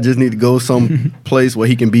 Kawhi just need to go some place where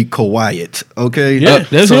he can be quiet. Okay, Yeah,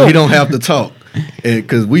 that's so him. he don't have to talk. And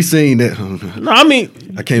because we seen that. No, I mean,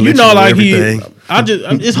 I can't you let know, you know like everything.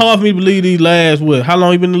 it's hard for me to believe these last how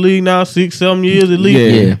long he been in the league now? 6-7 years at least.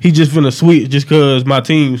 Yeah. He just finna switch just cause my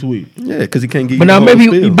team switch. Yeah, because he can't get. But now you the maybe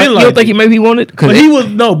whole he spiel. been you like don't think he it. maybe he wanted.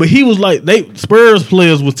 But he was like Spurs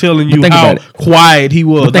players was telling you think how about it. quiet he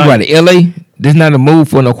was. But think Like, about it. LA, this not a move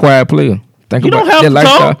for no quiet player. Think You about don't have that to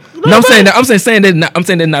lifestyle. talk. No, I'm saying that. I'm saying that. I'm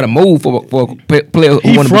saying that's not a move for a player who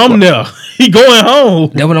He want to be from quiet. there. He going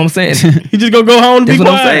home. That's what I'm saying. He just gonna go home and That's be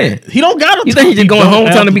what I'm quiet. saying. He don't gotta. You think he just going home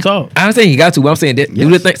trying to be? talk. I'm saying he got to. But I'm saying that. Do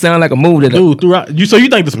Yes. that sound like a move that? Dude, throughout you. So you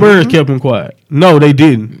think the Spurs kept him quiet? No, they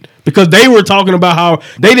didn't. Because they were talking about how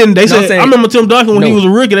they didn't. They No, I'm said, saying- I remember Tim Duncan when he No. was a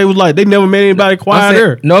rookie. They was like, they never made anybody quiet I'm there.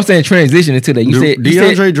 saying, no, I'm saying transition into that. You said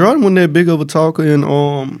DeAndre Jordan wasn't that big of a talker in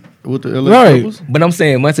with the LA Right. Clippers. But I'm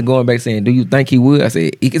saying once going back saying, do you think he would? I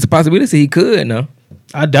said it's a possibility he could. No,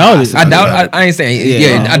 I doubt it. I doubt. I ain't saying.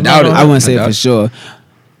 Yeah, I no, doubt no, it. I wouldn't say it doubt for it. sure.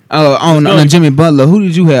 On Jimmy Butler, who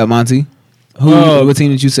did you have, Monty? What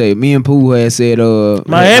team did you say? Me and Pooh had said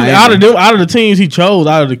Miami, out of the teams he chose,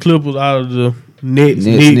 out of the Clippers, out of the Knicks,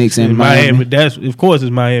 Knicks, and Miami. That's of course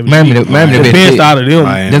it's Miami. Miami, the Miami the best best out of them.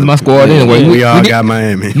 Miami. That's my squad anyway. We all did- got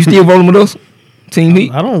Miami. You still rolling with us? Team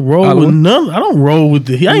Heat? I don't roll Oliver? with none. I don't roll with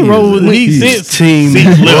the. I ain't roll with the Heat He's since team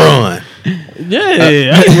 6 level. run. Yeah,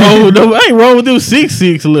 I ain't roll with them. I ain't roll with them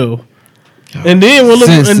 6 level. And then when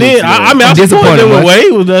Since and then 6 level. I mean I I'm supported disappointed, them when Muncie.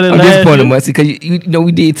 Wade was there. I'm disappointed, Muncie, because you know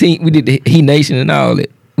we did the Heat Nation and all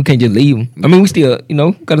that. We can't just leave them. I mean, we still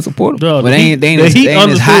gotta support them. But they ain't the as- Heat they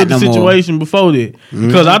ain't as hot understood the no more. situation before that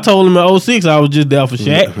because I told him in 06 I was just there for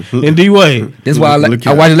Shaq and D Wade. That's why Look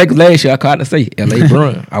I out. watched the Lakers last year. I caught to say LA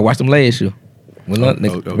Brun. I watched them last year.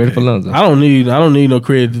 okay. Ready for Lonzo. I don't need no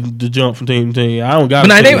credit to jump from team to team. I don't got.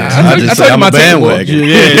 But nah, they- I just say told you I'm my a team, bandwagon.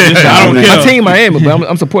 I don't care. My team Miami, but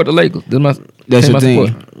I'm support the Lakers. That's team your I team.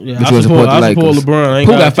 support. Yeah, But I you would support support the Lakers. LeBron. I ain't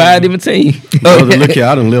Who got got a 5 team. different teams? Brother, look here,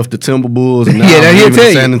 I done left the Timberwolves and now Yeah, I'm that he'll leaving tell the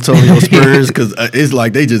you. San Antonio Spurs because it's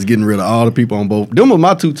like they just getting rid of all the people on both. Them were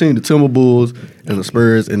my two teams, the Timberwolves and the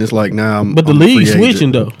Spurs, and it's like now I'm. But the I'm a league free switching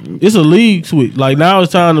agent. though. It's a league switch. Like now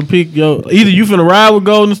it's time to pick either you finna ride with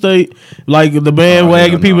Golden State, like the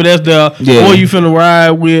bandwagon hell no. people that's there, Yeah. or you finna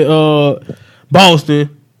ride with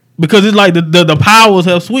Boston. Because it's like the powers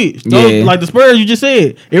have switched. Those, Yeah. like the Spurs you just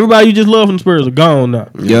said. Everybody you just love from the Spurs are gone now.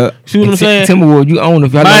 Yeah. See what I'm saying? Timberwolves, you own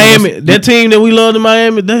if y'all Miami, that team that we loved in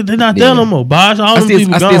Miami, they're not there Yeah. no more. Bosh, all I them still,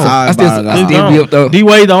 people I gone. still be up though. D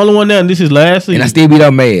Wade the only one there, and this is last season. And I still be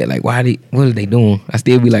that mad. Like, what are they doing? I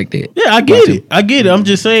still be like that. Yeah, I get it. I get it. I'm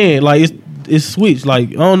just saying, like it's switched. Like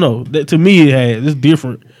I don't know. That, to me, it's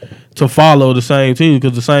different to follow the same team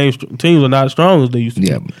because the same teams are not as strong as they used to.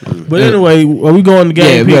 Yeah. But anyway, are we going to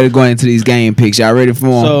game? Yeah, we gotta go into these game picks. Y'all ready for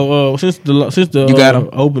them? So since the You got 'em?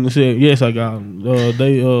 opening segment, yes, I got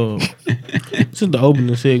them. Since the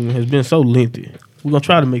opening segment has been so lengthy, we're gonna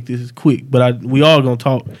try to make this quick, but we are gonna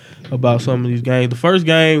talk about some of these games. The first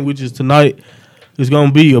game, which is tonight, is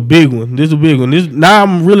gonna be a big one. This is a big one. Now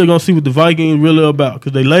I'm really gonna see what the Vikings really about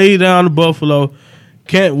because they laid down to Buffalo.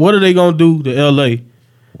 What are they gonna do to LA?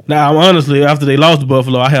 Now, honestly, after they lost to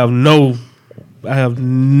Buffalo, I have no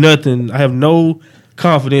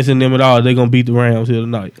confidence in them at all. They're gonna beat the Rams here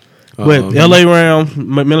tonight. But LA Rams,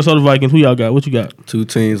 Minnesota Vikings, who y'all got? What you got? Two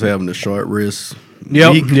teams having a short wrist.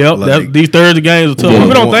 Yep. Like, These Thursday games are tough. Yeah.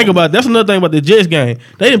 We don't think about it. That's another thing about the Jets game.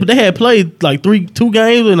 They had played like 2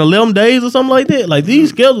 games in 11 days or something like that. Like these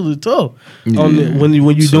schedules are tough when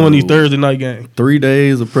you're doing these Thursday night games. 3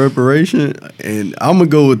 days of preparation, and I'm gonna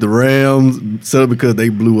go with the Rams simply because they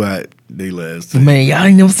blew out their last team. Man, y'all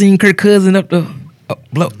ain't never seen Kirk Cousins up the a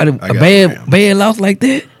bad loss like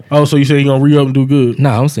that. Oh, so you say you're gonna re-up and do good?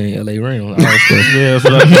 Nah, I'm saying LA Rams. Yeah, that's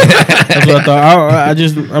what I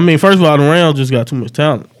thought. I mean, first of all, the Rams just got too much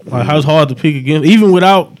talent. Like, how it's hard to pick against, even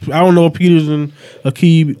without. I don't know if Peters and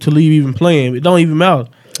Akeem Talib even playing. It don't even matter.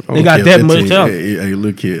 They got that much talent. Hey,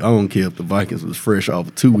 look here. I don't care if the Vikings was fresh off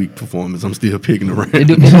a 2-week performance. I'm still picking the Rams. They're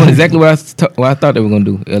doing exactly what I thought they were gonna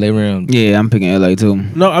do. LA Rams. Yeah, I'm picking LA too.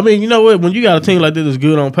 No, I mean, you know what? When you got a team like this that's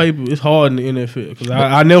good on paper, it's hard in the NFL. Because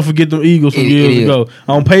I never forget them Eagles from years ago.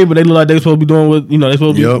 On paper, they look like they supposed to be doing what, they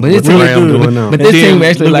supposed to be But this really team, good. but this team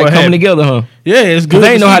actually like coming together, huh? Yeah, it's good.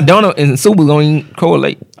 They ain't know how Donald and Super gonna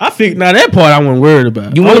correlate. I think now that part I wasn't worried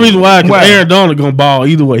about. The only reason why, because Aaron Donald gonna ball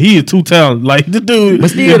either way. He is too talented. Like the dude,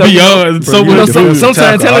 but still, beyond so much.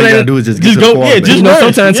 Sometimes talent ain't do is just go. Yeah, just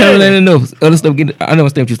sometimes talent ain't enough. Other stuff get. I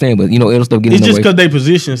understand what you're saying, but other stuff getting. It's just because they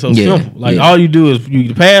position so simple. Like all you do is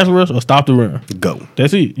you pass rush or stop the run. Go.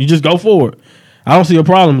 That's it. You just go forward. I don't see a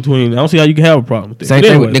problem between. I don't see how you can have a problem with that. Same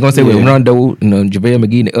thing. They're gonna say with Rondo, JaVale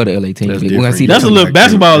McGee, and the other LA teams. We're gonna see that's a little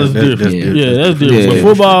basketball is different. That's different. Yeah, that's different. But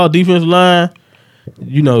football, defensive line,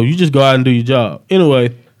 you just go out and do your job.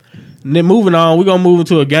 Anyway, then moving on, we're gonna move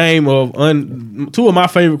into a game of two of my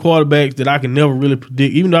favorite quarterbacks that I can never really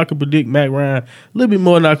predict. Even though I can predict Matt Ryan a little bit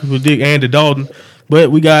more than I can predict Andy Dalton. But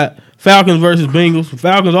we got Falcons versus Bengals.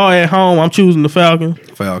 Falcons are at home. I'm choosing the Falcons.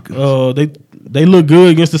 They look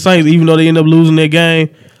good against the Saints, even though they end up losing that game.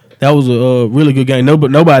 That was a really good game.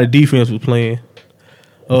 Nobody defense was playing.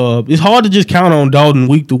 It's hard to just count on Dalton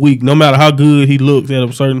week to week, no matter how good he looks at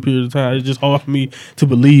a certain period of time. It's just hard for me to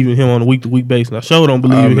believe in him on a week to week basis. I sure don't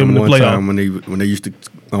believe in him in the playoffs. Time when they used to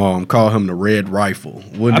call him the Red Rifle.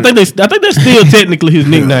 I think that's still technically his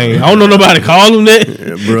nickname. I don't know nobody call him that.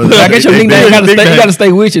 Yeah, brother. I guess your nickname you gotta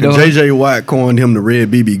stay with you though. JJ Watt coined him the Red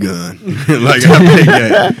BB gun. Like after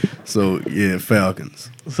that game. So yeah, Falcons.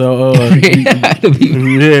 So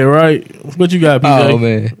yeah, right. What you got, PJ? Oh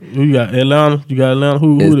man, who you got? Atlanta. You got Atlanta.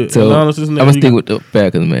 Who Atlanta? I'm gonna stick with the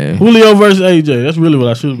Falcons, man. Julio versus AJ. That's really what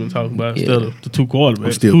I should have been talking about instead of the two quarterbacks.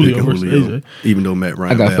 I'm still Julio picking versus Julio, AJ. even though Matt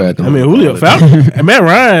Ryan. I got Falcons. I mean Julio Falcons. And Matt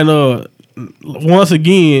Ryan. Once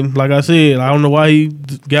again, like I said, I don't know why he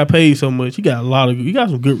got paid so much. He got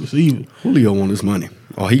some good receivers. Julio want his money,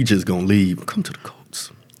 or he just gonna leave. Come to the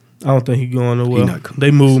Colts. I don't think he's going nowhere.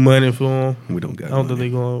 They move money for him. We don't got. I don't think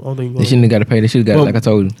they going. They shouldn't have got to pay. They should have got, like I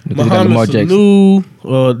told you, they got Lamar Jackson.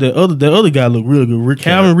 The other guy looked real good.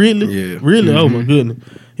 Calvin Ridley. Yeah. Really. Oh my goodness,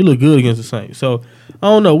 he looked good against the Saints. So I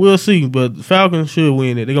don't know. We'll see. But the Falcons should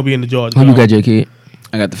win it. They're gonna be in the Georgia. Who you got, J-Kid?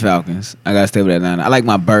 I got the Falcons. I got to stay with Atlanta. I like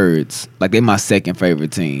my Birds. Like, they're my second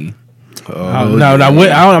favorite team. I'm not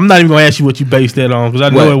even gonna ask you what you based that on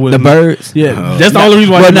because I know it was the Birds. Yeah, that's the only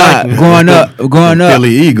reason why. Growing up,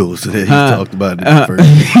 Philly Eagles. He talked about it first.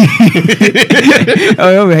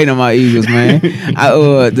 I'm hating on my Eagles, man. I've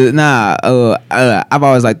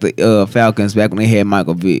always liked the Falcons back when they had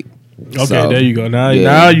Michael Vick. Okay, there you go. Now you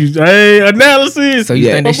analysis. So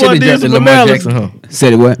you think they should have drafted Lamar Jackson, huh?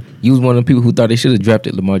 Said it what? You was one of the people who thought they should have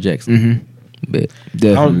drafted Lamar Jackson. Mm-hmm. But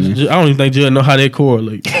definitely. I don't even think Judd know how they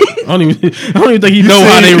correlate. I don't even think he know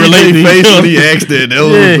how they relate to each other. He asked that.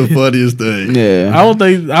 That was the funniest thing. Yeah. I don't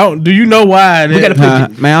think. Do you know why? We gotta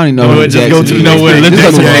put man, I don't even know. Just go to He was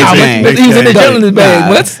in the jail in his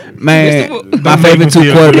bag. What? Man, my favorite two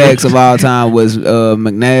quarterbacks of all time was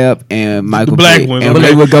McNabb and Michael Vick. And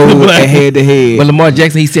they would go head to head. But Lamar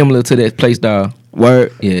Jackson, he's similar to that play style.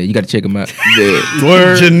 Word. Yeah, you got to check him out.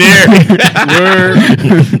 Word. Generic. Word.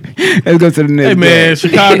 Let's go to the next. Hey man,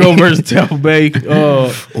 Chicago versus Tampa Bay.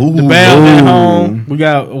 The Bears at home. We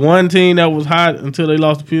got one team that was hot until they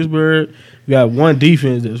lost to Pittsburgh. We got one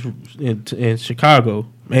defense that's in Chicago.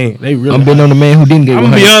 Man, they really. I'm betting on the man who didn't get. I'm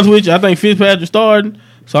gonna be honest with you. I think Fitzpatrick starting.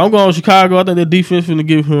 So I'm going to Chicago. I think their defense finna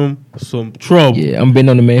give him some trouble. Yeah, I'm betting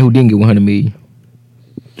on the man who didn't get 100 million.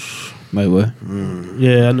 Wait, what?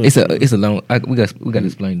 Yeah, I know. It's a long. We got to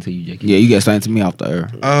explain it to you, Jackie. Yeah, you got to explain it to me off the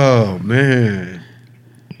air. Oh man,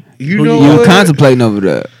 You Who know You what? contemplating over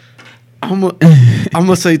there. I'm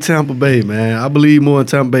gonna say Tampa Bay, man. I believe more in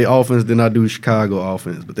Tampa Bay offense than I do Chicago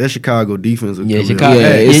offense. But that Chicago defense, Yeah, is Chicago- Yeah,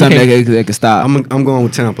 Hey, it's you something can't- that can stop. I'm going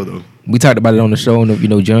with Tampa though. We talked about it on the show. And,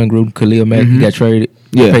 John Gruden, Khalil Mack, he got traded.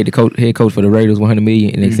 Yeah. They paid the head coach for the Raiders $100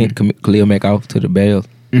 million, and they sent Khalil Mack off to the Bears.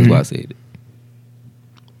 That's why I said it.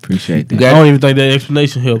 Appreciate You that. I got- don't even think that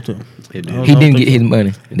explanation helped him. It I don't He know didn't if get they- his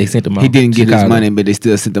money. They sent him out. He didn't get his Chicago. money, but they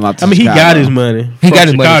still sent him out to I mean, he Chicago. got his money. He from got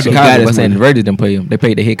his money in He got Chicago. his I'm saying money. the Raiders didn't pay him. They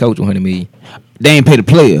paid the head coach $100 million. They ain't paid the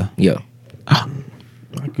player. Yeah.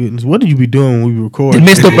 My goodness, what did you be doing when we record? It's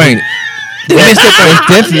messed up, ain't it? It's messed up, ain't It's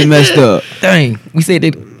definitely messed up. it? Dang. We said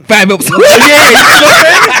that 5 episodes.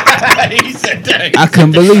 I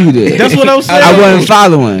couldn't believe it. That's what I'm saying. I wasn't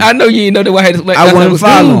following. I know you didn't know that. I wasn't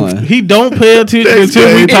following. He don't pay attention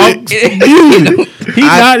until we talk. He's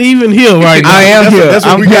not even here right now. I am here. That's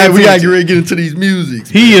what I'm we got. paying We got to attention. get ready to get into these musics.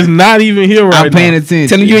 He is not even here right I'm paying now. attention.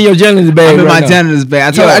 Telling you in your janitor's bag I'm in right my now. janitor's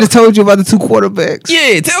bag. Yo. I just told you about the 2 quarterbacks.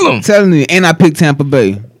 Yeah, tell him. Telling you, and I picked Tampa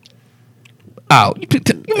Bay. Oh, you picked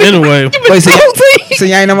Anyway, Wait, so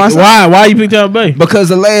y'all ain't on my side? why you picked Tampa Bay? Because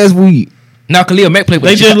of last week. Now Khalil Mack played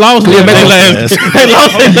with They just lost Khalil Mack last. last. They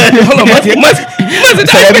lost it last. Hold on, Must.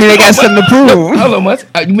 So that means they got something to prove. Hold on, Must.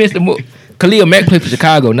 You missed the move. Khalil Mack played for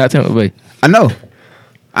Chicago, not Tampa Bay. I know.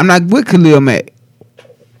 I'm not with Khalil Mack.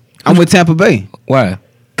 I'm with Tampa Bay. Why?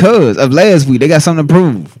 Cause of last week, they got something to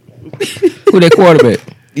prove. Who that quarterback?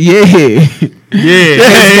 Yeah. Yeah.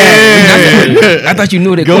 I thought you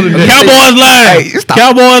knew that. Cowboys line. Hey, stop.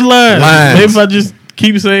 Cowboys line. Lions. Maybe if I just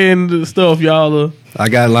keep saying the stuff, y'all. I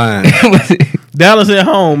got lines. Dallas at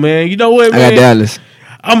home, man. You know what, I man? got Dallas.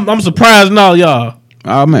 I'm surprised now, y'all.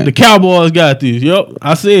 Oh man. The Cowboys got this. Yep,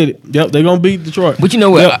 I said it. Yep, they gonna beat Detroit. But you know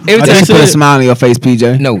what? Yep. Every I time just Put a said- smile on your face,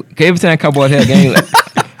 PJ. no, every time Cowboys have a game,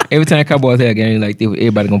 like this,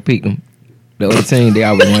 everybody gonna pick them. The other team, they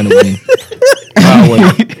always want to win.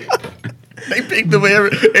 Always. They picked them.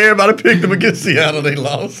 Everybody picked them against Seattle. They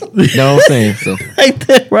lost. You know what I'm saying? So, Ain't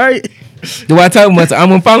that right? do I tell him?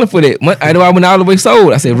 I'm falling for that. I went all the way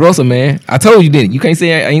sold. I said, Russell, man, I told you, didn't you? Can't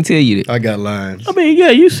say I ain't tell you that. I got lines. I mean, yeah,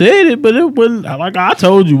 you said it, but it wasn't like I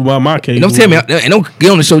told you about my case. Don't tell me, and don't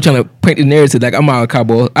get on the show trying to paint the narrative like I'm all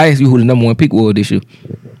Cowboys. I asked you who the number 1 pick was this year.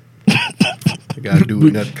 I got to do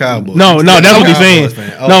with that Cowboys. No, that's what he's saying. Cowboys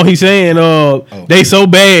fan. Oh. No, he's saying they so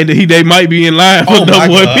bad that they might be in line for Oh, my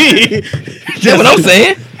number 1 God. pick. That's what I'm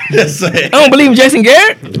saying. Just say. I don't believe in Jason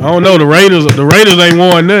Garrett. I don't know. The Raiders ain't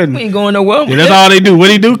won nothing. We ain't going nowhere. Yeah, that's all they do. What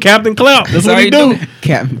he do? Captain Clap. That's what all he he do. do.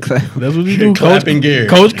 Captain Clap. That's what he do. Clapping Gary.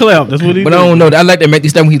 Coach Clap. That's what he But do. I don't know. I like that Matthew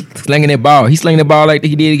Stafford when he's slinging that ball. He slinging the ball like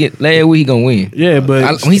he did again last week. He gonna win. Yeah,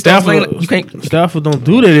 but When he starts Stafford, slinging, you can't. Stafford don't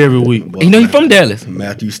do that every week. You know he from Dallas.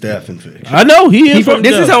 Matthew Stafford. Fish. I know he is. He from.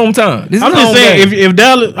 This is Dallas. hometown. This is I'm just home saying, game. if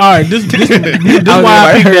Dallas, all right, this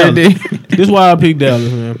why I picked Dallas. This is why I picked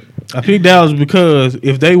Dallas, man. I picked Dallas because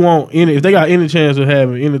if they got any chance of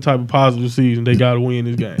having any type of positive season, they got to win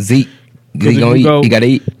this game. Zeke, if he gonna you eat. go- He gotta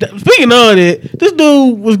eat. Speaking of that, this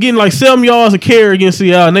dude was getting like 7 yards a carry against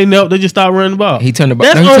Seattle, and they just stopped running the ball. He turned the ball.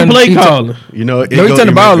 That's no, he on turned- play he turned- calling. You know, No, he turned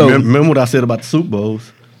the ball over. Remember what I said about the Super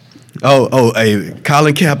Bowls? Hey,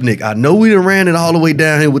 Colin Kaepernick. I know we done ran it all the way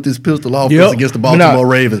down here with this pistol offense Yep. against the But Baltimore no.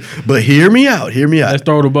 Ravens. But hear me out. Let's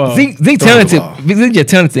throw the ball. Zeke Throw the talented. ball. Zeke just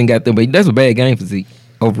talented and got them, but that's a bad game for Zeke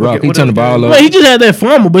overall. Okay, He what turned the else? ball over. Well, he just had that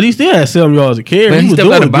fumble, but he still had 7 yards a carry. But he was stepped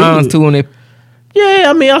out doing of bounds good. too on it. Yeah,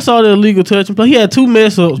 I mean, I saw the illegal touch and play. He had 2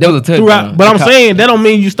 mess ups. That was a touchdown. throughout. But I'm He saying that don't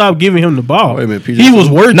mean you stop giving him the ball. Wait a minute, PJ he was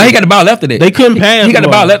Tucker. working. No, he got the ball after that. They couldn't pass. He got the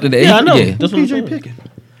ball after that. Yeah, I know. Yeah. That's what I'm PJ saying. picking.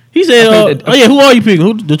 He said, I think that- "Oh yeah, who are you picking?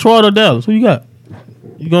 Who, Detroit or Dallas? Who you got?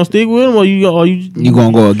 You gonna stick with him or you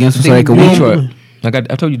gonna go against him so they can win? Detroit.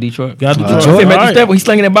 I told you Detroit. got Detroit? I said Matthew All right. Stafford, he's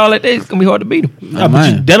slinging that ball like that. It's gonna be hard to beat him. Nah, but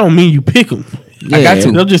man. that don't mean you pick him. I got to.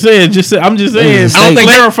 I'm just saying. I'm just saying. I don't think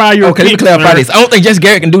clarify your. Okay, let me pick, clarify sir. this. I don't think Jess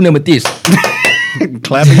Garrett can do nothing with this.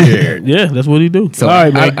 Clapping Garrett. Yeah, that's what he do. So all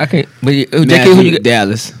right, man. I can't. But JK, who Matthew, you got?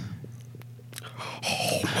 Dallas.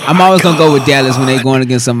 I'm always gonna go with Dallas when they going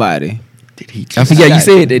against somebody. I forget you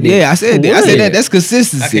said that. Yeah, I said that. I said Yeah. that. That's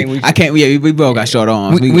consistency. I can't. Yeah, we both got short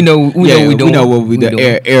arms. We know what we doing. We know what we We do.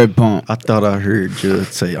 doing. Air pump. I thought I heard Judge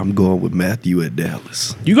say I'm going with Matthew at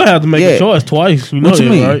Dallas. You gonna have to make Yeah. a choice twice. You know What you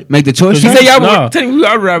that, mean? right? Make the choice? He He said y'all Nah. were telling me we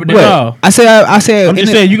already right with that. No. I said. I'm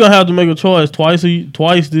just saying you gonna have to make a choice twice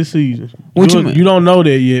this season. What you mean? You don't know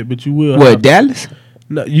that yet, but you will. What have to. Dallas?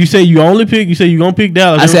 No, you say you only pick. You say you gonna pick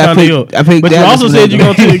Dallas. I said I every time picked- I picked But Dallas you also when said they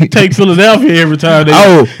you're go. gonna take Philadelphia every time.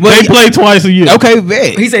 Well, they play twice a year. Okay,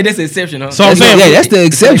 bet. He said that's the exception, huh? So I'm saying, that's the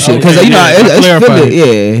exception because Okay, you know yeah, I it's clarified Philly.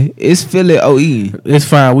 Yeah, it's Philly OE. it's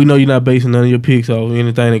fine. We know you're not basing none of your picks off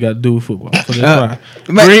anything that got to do with football. So that's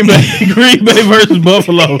fine. man- Green Bay versus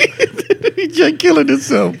Buffalo. He just killing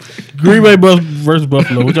himself. Green Bay versus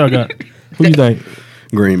Buffalo. What y'all got? Who you think?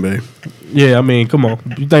 Green Bay. Yeah, I mean, come on.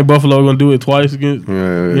 You think Buffalo gonna do it twice against?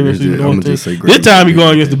 NFC I'm North gonna just team? say Green This time Bay. you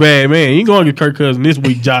going against the bad man. You going against Kirk Cousins this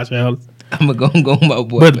week, Josh Allen. I'm gonna go with my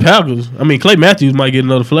boy. But the Falcons, I mean, Clay Matthews might get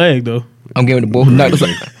another flag though. I'm giving the boy who knocked us out.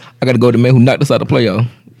 I gotta go to the man who knocked us out of the playoff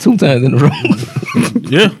 2 times in a row.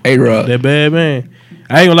 Yeah, A-Rod. that bad man.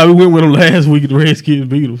 I ain't gonna lie, we went with him last week and the Redskins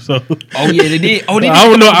beat him. So Oh yeah, they did. Oh, they did. I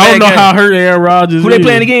don't know. I don't know Bad how game. hurt Aaron Rodgers. Who they is.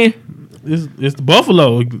 playing again? It's the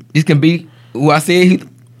Buffalo. This can be who I said.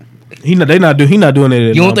 He not doing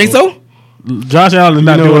that. You don't think so? Josh Allen is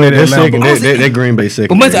not You know doing what? that. That at second, Lambeau. that Green Bay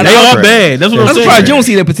second. But once I- They are bad. That's what I'm I'm saying. surprised you don't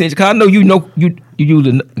see that potential. Cause I know you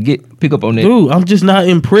usually pick up on that. Dude, I'm just not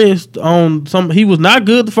impressed on some. He was not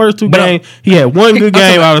good the first 2 But games. He had one good I'm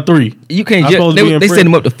game talking out of 3. You can't I'm just supposed to be they impressed. set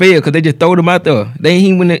him up to fail because they just throwed him out there. They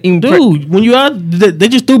ain't even Dude, when you out, they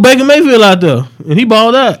just threw Baker Mayfield out there and he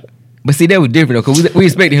balled out. But see, that was different though, because we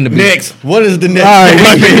expected him to be Next, what is the next? All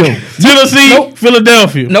right, game? Tennessee, Nope.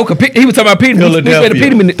 Philadelphia. No, he was talking about Peterman. We expected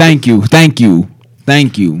Peterman. Thank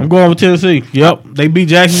you. I'm going with Tennessee. Yep, they beat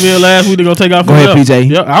Jacksonville last week. They're gonna take out. Go ahead, Philadelphia.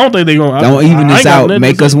 PJ. Yep, I don't think they're gonna. Don't even this out.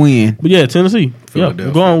 Make us win. But yeah, Tennessee. Yep, Philadelphia.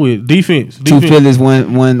 I'm going with defense. 2 Defense. Phillies,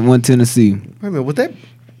 one Tennessee. Wait a minute, what that?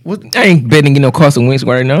 What? I ain't betting no Carson Wentz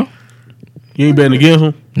right now. You ain't betting against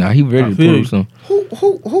them. Nah, he ready to feel you. prove something.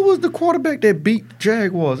 Who was the quarterback that beat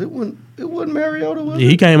Jaguars? It wasn't Mariota, was Yeah,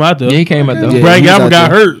 it? he came out there. Yeah, he came out there. Yeah. Brian he was Galvin out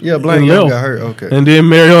got there. hurt. Yeah, Blaine and Young left. got hurt. Okay. And then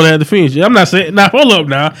Mariota had to finish. I'm not saying. Now hold up.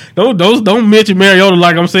 Now don't mention Mariota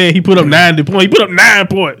like I'm saying he put up 90 points. He put up 9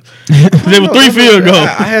 points. There were 3 field goals.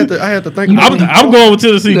 I had to think. I'm going with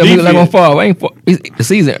Tennessee Look, like on defense. fall. I ain't it's the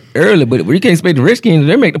season early, but we can't expect the Redskins.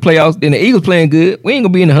 They make the playoffs. Then the Eagles playing good. We ain't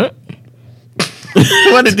gonna be in the hunt.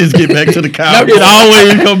 Why did this get back to the Cowboys? It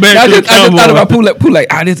always come back I to the just thought about Cowboys. Pooh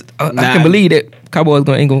like I Nah. can believe that Cowboys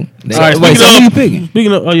ain't gonna. All right, Wait, so who you speaking picking? of,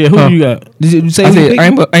 speaking of, oh yeah, who Huh. you got? Did you say I who you said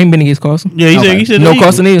picking? I ain't been against Carson. Yeah, he Okay. said he said No the Eagles.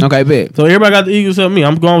 Carson is. Okay, bet. So everybody got the Eagles except me.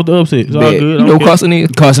 I'm going with the upset. It's all Bet. good. You know Okay. Carson is.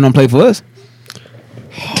 Carson don't play for us.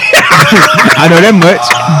 I know that much.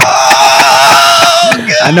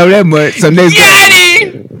 I know that much. So next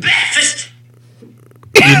game,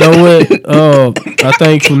 You know what? I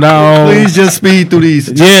think from now on. Please just speed through these.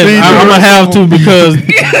 Just Yes, speed I'm through gonna them. have to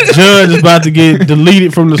because Judge is about to get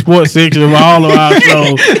deleted from the sports section of all of our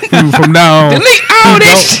shows from now on. Delete all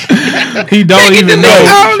this. He don't even know.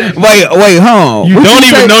 wait, hold on. You What don't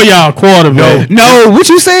say? even know y'all quarterback. No, what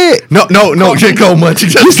you said? No, just go much.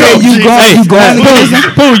 Just You said go, you G. going? You going against them?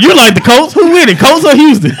 Pooh, you like the Colts? Who winning? Colts or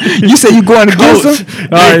Houston? You said you going against them?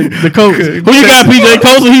 All right, the Colts. Who you got, PJ?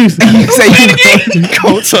 Colts or Houston? You say you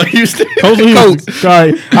Colts are Houston. Colts or Houston? All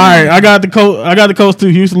right. I got the Colts. I got the Colts too.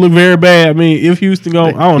 Houston look very bad. I mean, if Houston go,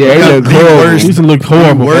 I don't know. Yeah, they look horrible. Houston look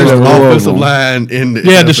horrible. Worst They look horrible. offensive line in the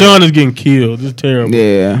Yeah, NFL. Deshaun is getting killed. It's terrible.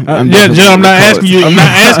 Yeah, Yeah, Judd, I'm not asking you. I'm not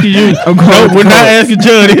asking you. I'm going No, with we're the not Colts. asking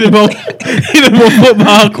Judd any more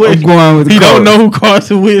football questions. going with the He don't Colts. know who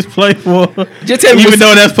Carson Wentz play for. Just tell me Even what's-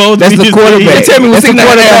 though that's supposed That's to be the his quarterback. team. Just tell me what's That's in a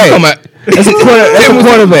that quarterback. come out. That's a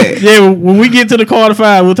quarterback. Yeah, when we get to the quarter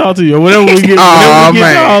five, we'll talk to you. Or whatever we get. Aw, whenever we get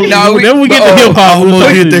man. to all- No, whenever we get to oh, hip hop, we'll Almost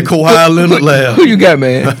talk hit to that you. Kawhi Leonard laugh. Who you got,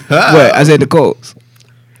 man? What? I said the Colts.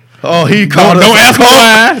 Oh, he called us. Don't ask me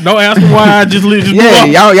why. Don't ask me why. Just move Yeah,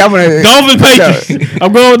 on. y'all wanna Dolphins Patriots.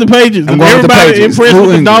 I'm going with the Patriots. I'm going with the Everybody Patriots. impressed New with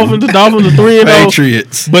the England. Dolphins. The Dolphins are 3-0.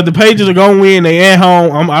 Patriots. But the Patriots are gonna win. They at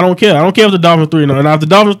home. I don't care. I don't care if the Dolphins 3-0. Now if the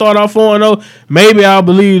Dolphins start off 4-0, maybe I'll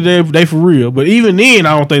believe they for real. But even then,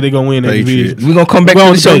 I don't think they're gonna win that Patriots. division. We gonna come back We're to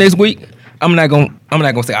on the show the next week. I'm not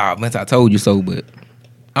gonna say, man, I told you so, but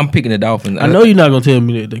I'm picking the Dolphins. I know you're not gonna tell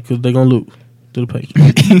me that because they're gonna lose to the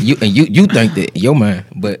Patriots. you think that in your mind,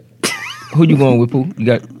 but who you going with, Pooh? You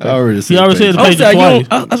got. I already said. He already said the I'm Patriots sorry,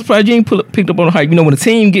 twice. I'm surprised you ain't picked up on the hype. You know when the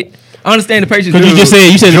team get. I understand the Patriots. Because you just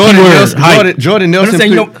said the Jordan keyword, Nelson, hype. Jordan Nelson,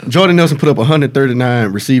 saying, put, Jordan Nelson put up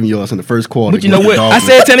 139 receiving yards in the first quarter. But you know against what? the I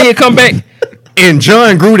Dolphins. said Tannehill come back. And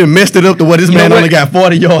John Gruden messed it up to where this You know man what? only got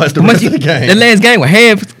 40 yards the But rest of the game. The last game was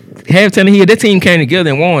half Tannehill. That team came together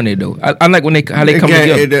and won it though. I like when how they come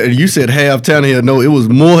together. You said half Tannehill. No, it was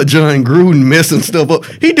more John Gruden messing stuff up.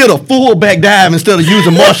 He did a fullback dive instead of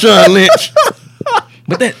using Marshawn Lynch.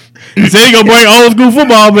 But that He said he gonna bring old school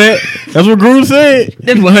football back. That's what Gruden said.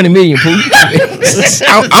 That's 100 million, Pooh.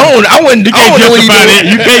 I wouldn't. I don't know what he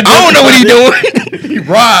doing. You can't I don't know what he doing. He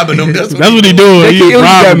robbing them. That's what he doing. He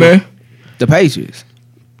robbing them. man. The Patriots.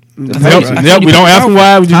 Yep, we don't ask him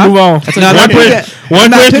why. We just move on.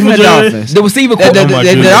 One question for Judge. The receiver core.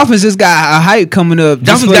 The offense just got a hype coming up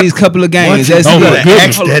just for these couple of games. That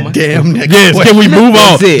Yes, damn next can we move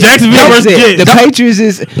on? Jacksonville versus Jets.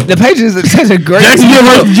 The Patriots is such a great Jacksonville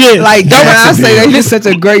versus Jets. Like when I say they just such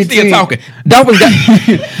a great team. Talking. Dolphins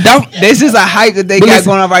got. This is a hype that they got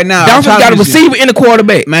going on right now. Dolphins got a receiver in the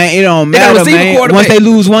quarterback. Man, it don't matter, man. Once they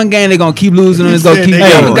lose one game, they're gonna keep losing and it's gonna keep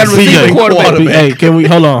going. Got a receiver quarterback. Hey, can we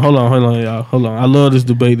hold on, y'all. Hold on. I love this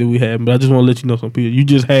debate that we had, but I just want to let you know something. You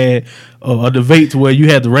just had a debate to where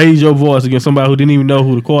you had to raise your voice against somebody who didn't even know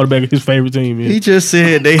who the quarterback of his favorite team is. He just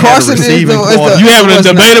said they Carson had a receiving quarterback. You having a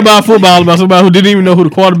debate about football about somebody who didn't even know who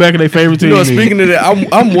the quarterback of their favorite team is. Speaking of that,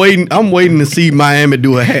 I'm waiting to see Miami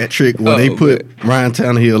do a hat trick when they put Ryan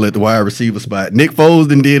Tannehill at the wide receiver spot. Nick Foles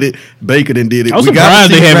did it. Baker did it. I'm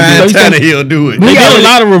surprised they haven't Ryan Tannehill do it. They got a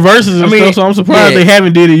lot of reverses and stuff, so I'm surprised they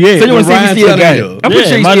haven't did it yet. So you want to see if he still got it? I'm pretty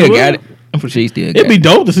sure he still got it. It'd be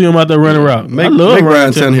dope to see him out there running around. Make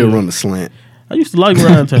Ryan Tannehill run the slant. I used to like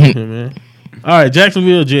Ryan Tannehill, man. All right,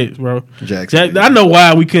 Jacksonville Jets, bro. I know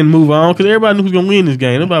why we couldn't move on because everybody knew who's gonna win this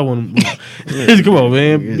game. Nobody want to. Come on,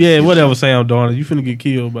 man. Yeah, whatever. Sam Darnold, you finna get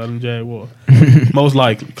killed by them Jaguars. Most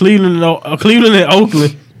likely, Cleveland and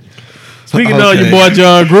Oakland. Speaking of your boy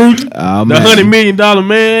John Gruden, the $100 million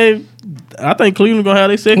man. I think Cleveland gonna have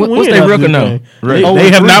their second win. What's their record now? They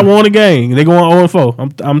have not won a game. They going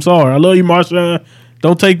 0-4. I'm sorry. I love you, Marshawn.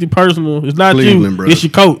 Don't take it personal. It's not Cleveland, you. bro. It's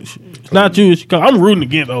your coach. It's not you. It's your coach. I'm rooting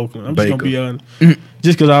against Oakland. I'm just gonna be honest.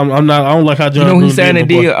 Just because I'm not. I don't like how John. You know, Gruden he signed did that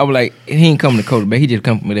deal. I was like, he ain't coming to quarterback. He just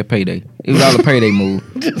come with that payday. It was all a payday move.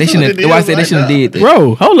 They shouldn't. Why I said they shouldn't have did that.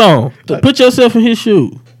 Bro, hold on. Put yourself in his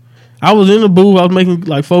shoes. I was in the booth. I was making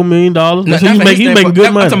like $4 million. He's making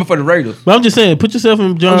good money. I'm talking for the Raiders. But I'm just saying, put yourself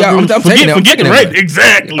in John Gruden. Forget the Raiders.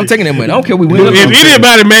 Exactly. I'm taking that money. I don't care. We win. If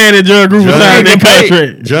anybody mad at John Gruden signing that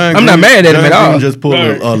contract, I'm not mad at him at all. Just pulled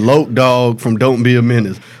a loc dog from Don't Be a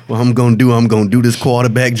Menace. What I'm gonna do this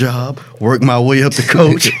quarterback job, work my way up to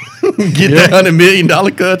coach, get that $100 million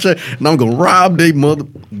contract, and I'm gonna rob they mother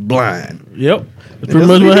blind. Yep. That's pretty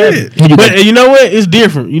much what happened. But you know what? It's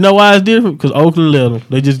different. You know why it's different? Because Oakland let them.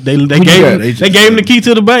 They gave him the key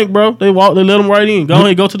to the bank, bro. They let him right in. Go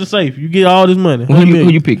ahead, go to the safe. You get all this money. Who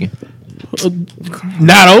you picking?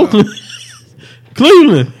 Not Oakland.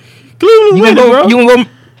 Cleveland. You winning, bro. You gonna go?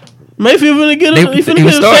 Mayfield finna get a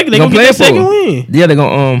second. They gonna get a second win. Yeah, they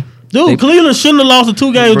gonna Dude, Cleveland shouldn't have lost the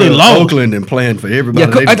 2 games they lost. Oakland and playing for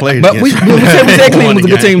everybody they played but against. we said Cleveland was a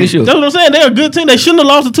good team this year. That's what I'm saying. They're a good team. They shouldn't have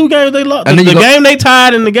lost the 2 games they lost. The game they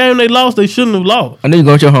tied and the game they lost, they shouldn't have lost. I know you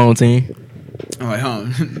going with your home team. All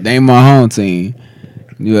right, they ain't my home team.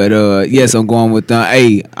 But yes, I'm going with them.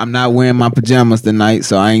 Hey, I'm not wearing my pajamas tonight,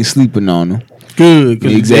 so I ain't sleeping on them. Good,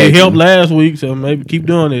 because they helped last week, so maybe keep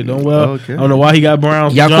doing it. I don't know why he got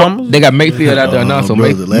Browns pajamas. They got Mayfield out there now, so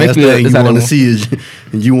brother, the last Mayfield thing you want to see is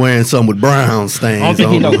you wearing something with Brown stains. I don't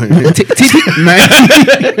think he know.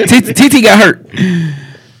 TT got hurt.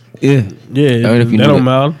 Yeah, that don't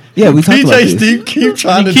matter. Yeah, we talked about this. Steve keep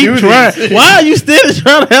trying to do this. Why are you still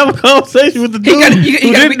trying to have a conversation with the dude? He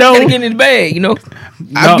got to get in the bag, you know.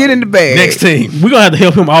 I'll get in the bag. Next team. We're going to have to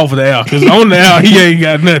help him off of the air because on the air, he ain't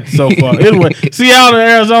got nothing so far. Anyway, Seattle and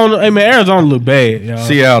Arizona. Hey, man, Arizona look bad, y'all.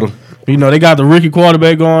 Seattle. You know, they got the rookie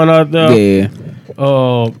quarterback going out there. Yeah.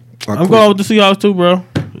 I'm going with the Seahawks too, bro.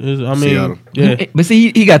 Seattle. Yeah. But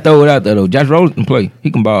see, he got thrown out there, though. Josh Rosen can play.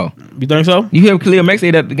 He can ball. You think so? You hear Khalil Mack say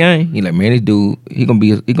that at the game? He like, man, this dude, he gonna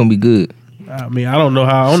be good. I mean, I don't know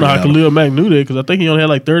how Khalil Mack knew that because I think he only had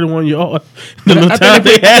like 31 yards. I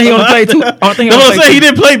think he only played 2. I think he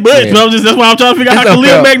didn't play much. Yeah. But that's why I'm trying to figure out how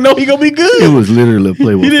Khalil Mack know he gonna be good. It was literally a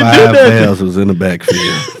play with 5 passes in the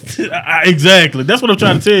backfield. Exactly. That's what I'm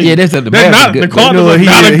trying to tell you. Yeah, that's not the Cardinals.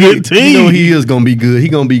 Not a good team. You know he is gonna be good. He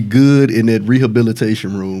gonna be good in that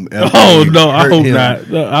rehabilitation room. Oh no, I hope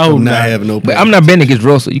not. I hope not having no. But I'm not betting against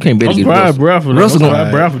Russell. You can't bet against Russell. Bradford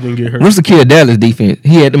didn't get hurt. Russell killed Dallas defense.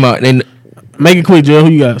 He had them out. Make it quick, Joe.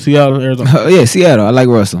 Who you got? Seattle, Arizona. Yeah, Seattle. I like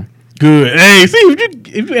Russell. Good. Hey, see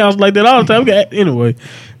if you answer like that all the time, anyway,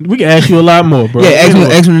 we can ask you a lot more, bro. Yeah, ask me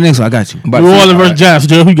the next one. I got you. New Orleans versus Giants,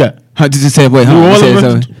 Joe. Who you got? Just say wait. New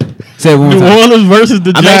Orleans versus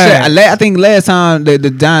the Giants. I think last time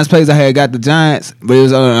the Giants plays I had got the Giants, but it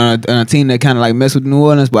was on a team that kind of like messed with New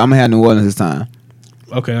Orleans. But I'm gonna have New Orleans this time.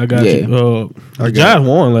 Okay, I got Yeah. you. I The got Giants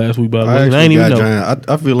won last week, by the way. I I ain't actually even got know. Giants.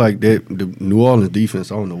 I feel like that the New Orleans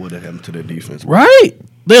defense. I don't know what happened to their defense. Right?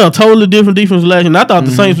 They're a totally different defense last year. And I thought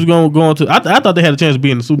the Saints was going to go into. I thought they had a chance to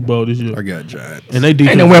be in the Super Bowl this year. I got Giants. And they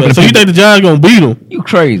defense. no way is for bad. the So you people. think the Giants going to beat them? You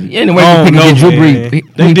crazy. Anyway, Oh, you pick no, against Drew man.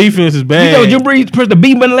 Brees. Their defense is bad. You know Drew Brees pushed the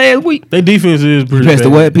B button last week. Their defense is pretty Press bad. the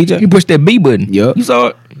what, He PJ? pushed that B button. Yup. You saw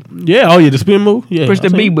it? Yeah, oh yeah, the spin move. Yeah, Push the I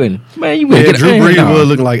seen B it. button. Man, you Yeah, get Drew Brees nah. was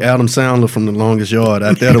looking like Adam Sandler from The Longest Yard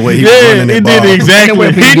out there. The way he was Yeah, running that it ball. did exactly. Ain't no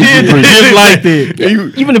way He for did Drew Brees. just like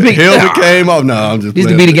that. Even the pick. Helmet came off. No, I'm just This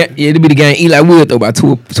to playing. be the game. Yeah, to be the game. Eli Wood throw about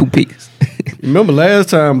two picks. Remember last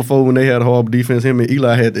time before when they had a horrible defense, him and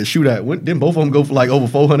Eli had that shootout. Didn't both of them go for like over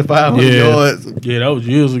 400, 500 Yeah. yards? Yeah, that was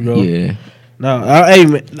years ago. Yeah. No, I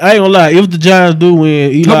ain't gonna lie. If the Giants do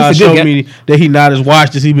win, Eli Hope it's a good showed game. me that he not as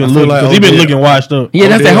washed as he been I feel looking. like Because he been Odell- looking washed up. Yeah,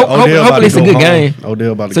 that's that. Odell about Hopefully to it's a go good home. game.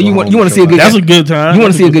 Odell about to So go you home want to see a and good show That's game? a good time. You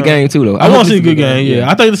want That's to see a good time. game too, though. I want to see a good game.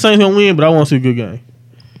 Yeah, I think the Saints gonna win, but I want to see a good game.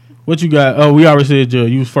 What you got? Oh, we already said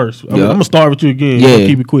you was first. I'm Yeah. gonna start with you again. Yeah. I'm gonna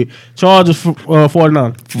keep it quick. Chargers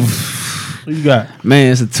 49. What you got?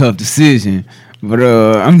 Man, it's a tough decision. But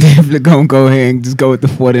I'm definitely going to go ahead and just go with the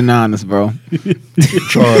 49ers, bro.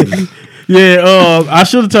 Chargers. Yeah, I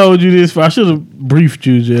should have told you this. I should have briefed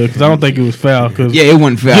you, Jay, because I don't think it was foul. Cause Yeah, it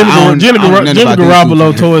wasn't fair. Jimmy Garoppolo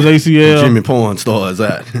told tore his ACL. Jimmy Porn stars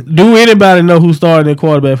that. Do anybody know who started in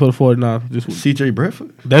quarterback for the 49ers this week? CJ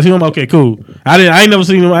Bradford. That's him. Okay, cool. I ain't never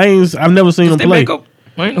seen him. I've never seen him They play. back up.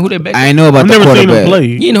 I ain't know who they back I up. ain't know about I've the never seen him quarterback. play.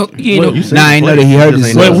 You know. Nah, I ain't know that he hurt Just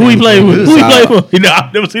his ain't Wait, know who he that played with? good. Who he Solid. played for? No,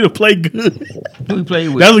 I've never seen him play good. Who he played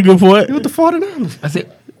with? That's a good point. With the 49ers. I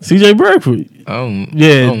said, CJ Bradford. I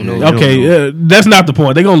Yeah. don't know. Okay. That's not the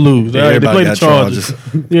point. They're gonna lose. They Everybody play the got Chargers.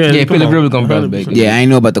 Yeah, come Phillip on. Rivers gonna bounce back. 100%. Yeah, I ain't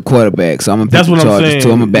know about the quarterback, so I'm going to pick That's the what I'm Chargers, saying.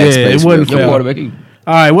 too. I'm a Yeah, backspace. it wasn't bro. Your fair. quarterback. He,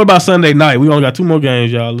 All right. What about Sunday night? We only got 2 more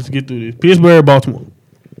games, y'all. Let's get through this. Pittsburgh, Baltimore.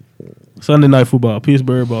 Sunday night football.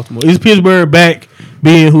 Pittsburgh, Baltimore. Is Pittsburgh back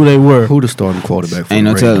being who they were? Who the starting quarterback for Ain't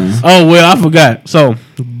the no telling. Ravens? Oh well, I forgot. So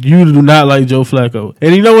you do not like Joe Flacco,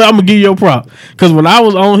 and you know what? I'm gonna give you a prop because when I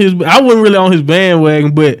was on his, I wasn't really on his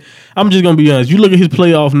bandwagon, but I'm just gonna be honest. You look at his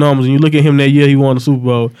playoff numbers, and you look at him that year he won the Super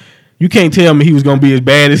Bowl. You can't tell me he was gonna be as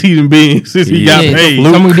bad as he done been since he got yeah, paid.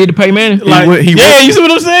 someone did the pay man. Like, he yeah, went- you see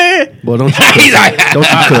what I'm saying? Boy, don't you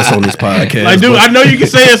cuss on this podcast. Like, dude, boy. I know you can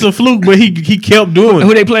say it's a fluke, but he kept doing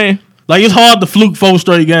Who it. they playing? Like, it's hard to fluke 4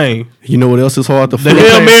 straight games. You know what else is hard to The flip?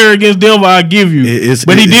 Hail Mary against Denver, I give you, It's-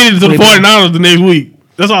 but he did it to the it- 49ers the next week.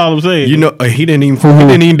 That's all I'm saying. You know, he didn't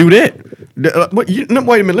even do that. Wait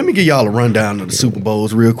a minute. Let me give y'all a rundown of the Super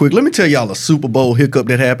Bowls real quick. Let me tell y'all a Super Bowl hiccup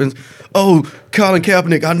that happens. Oh, Colin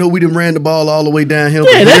Kaepernick, I know we done ran the ball all the way downhill.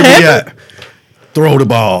 Yeah, but that here we happened. at. Throw the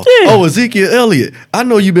ball. Yeah. Oh, Ezekiel Elliott. I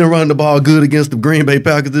know you've been running the ball good against the Green Bay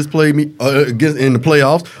Packers in the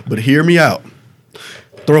playoffs, but hear me out.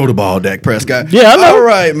 Throw the ball, Dak Prescott. Yeah, I know. All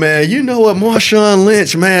right, man. You know what, Marshawn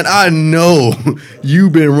Lynch, man. I know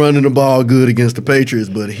you've been running the ball good against the Patriots,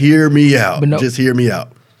 but hear me out. But no- Just hear me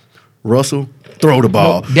out. Russell, throw the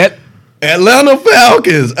ball. That Atlanta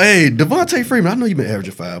Falcons. Hey, Devontae Freeman. I know you've been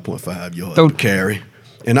averaging 5.5 yards So- per carry.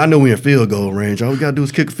 And I know we're in field goal range. All we got to do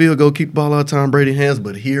is kick a field goal, keep the ball out of Tom Brady's hands,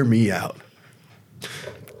 but hear me out.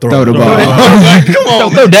 Throw the ball. Come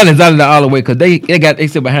on, throw Dallas out of the all the way because they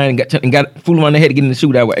sit behind and got fool around their head to get in the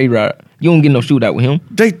shootout with A-Rod. You don't get no shootout with him.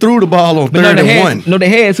 They threw the ball on But third no, they and had, one. no, they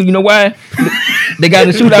had. So you know why? They got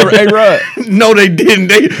in the shootout with A-Rod. No, they didn't.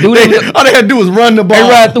 They all they had to do was run the ball.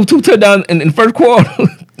 A-Rod threw 2 touchdowns in the first quarter,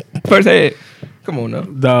 first half. Come on now.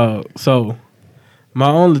 Dog. So my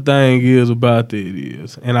only thing is about that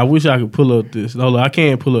is, and I wish I could pull up this. No, I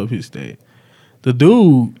can't pull up his stat. The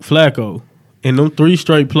dude Flacco in them 3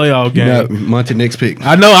 straight playoff Yeah, games. Monty next pick.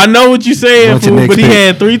 I know what you saying, What's fool, your next but he pick?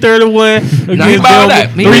 had 331 he against balled Denver, out.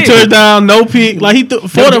 He 3 did. touchdowns, no pick. Like he threw And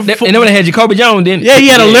then when they had Jacoby Jones, then Yeah, he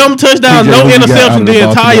had 11 touchdowns, TJ, no who you got out interceptions of the the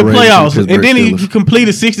entire Baltimore Ravens playoffs. and And then he Pittsburgh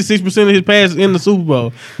completed 66% of his passes in the Super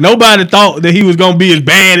Bowl. Nobody thought that he was going to be as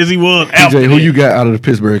bad as he was after TJ, who that. you got out of the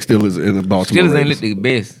Pittsburgh Steelers and the Baltimore Steelers ain't Ravens? look the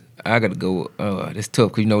best. I gotta go. That's tough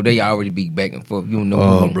because you know they already be back and forth. You don't know.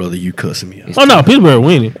 Oh, who- brother, you cussing me out. Oh, no, Pittsburgh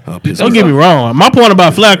winning. Pittsburgh. Don't get me wrong. My point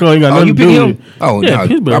about Flacco ain't got Oh, nothing you to pick do him? with it. Oh, yeah, no.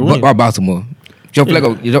 Pittsburgh winning. Why Baltimore? Joe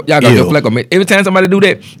Flacco. Y'all got Joe Ill. Flacco. Man. Every time somebody do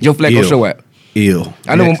that, Joe Flacco Ill. show up. Ill.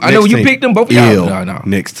 I know. Next- I know. next You team. picked them both. Of y'all. Ill. No.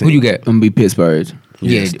 Next Who team. you got? I'm going to be Pittsburgh.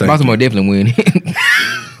 Yeah, Yes, thank Baltimore you. definitely win.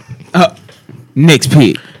 Next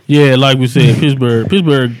pick. Yeah, like we said, Pittsburgh,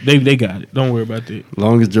 they got it. Don't worry about that.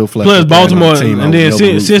 Long as Joe Flacco. Plus playing on Baltimore, the team, I and would then never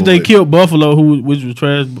root since for they it. killed Buffalo, which was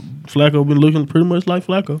trash, Flacco been looking pretty much like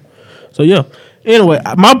Flacco. So yeah. Anyway,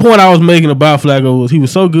 my point I was making about Flacco was he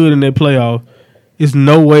was so good in that playoff. it's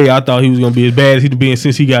no way I thought he was gonna be as bad as he's been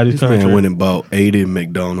since he got his This contract. man went and bought 80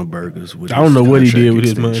 McDonald's burgers. With I don't know his what he did contract with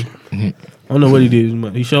his money. extension. I don't know what he did with his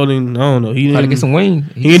money. He showed him. I don't know. He Probably didn't get some wings.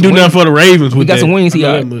 He didn't do nothing for the Ravens. He With got that. some wings. I He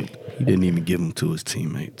know got. that much. He didn't even give them to his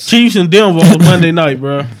teammates. Chiefs and Denver on Monday night,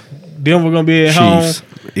 bro. Denver gonna be at Chiefs,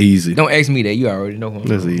 home. easy. Don't ask me that. You already know him.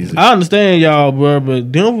 That's easy. I understand y'all, bro,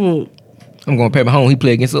 but Denver I'm going to pay my home. He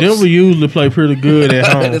play against us. Denver usually play pretty good at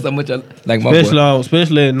home, That's how much I like my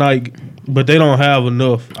especially at night. But they don't have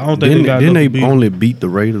enough. I don't think they got Didn't enough. they to beat. only beat the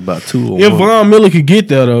Raiders by 2 or If 1? Von Miller could get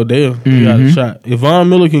there though, they got a shot. If Von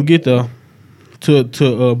Miller can get there to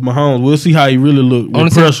Mahomes, we'll see how he really look with Only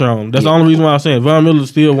pressure on him. That's the only reason why I'm saying Von Miller's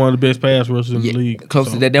still one of the best pass rushers in Yeah, the league. close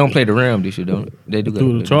to that. They don't play the Rams this year, don't they? Do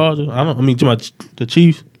To the Chargers, I mean, to the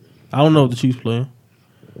Chiefs. I don't know if the Chiefs playing.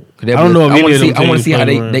 I don't know if any of them I want to teams see how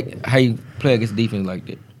play they how you play against defense like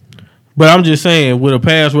that. But I'm just saying, with a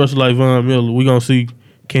pass rusher like Von Miller, we're gonna see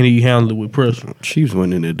can he handle it with pressure. Chiefs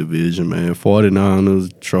winning that division, man.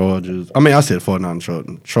 49ers, Chargers. I mean, I said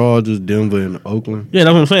 49ers, Chargers, Denver, and Oakland. Yeah,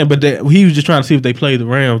 that's what I'm saying. But he was just trying to see if they play the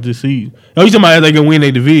Rams this season. Oh, you talking about if they can win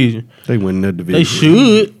their division? They win that division. They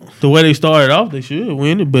should. The way they started off, they should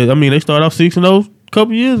win it. But I mean, they started off 6-0 a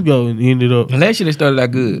couple years ago and ended up. And last year they started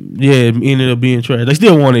out good, Yeah, it ended up being trash. They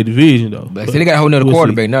still won their division though. but they got a whole nother we'll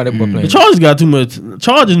quarterback see. now. They're playing. The Chargers got too much.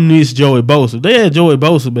 Chargers miss Joey Bosa. If they had Joey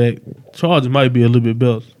Bosa back, Chargers might be a little bit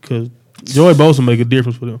better because Joey Bosa make a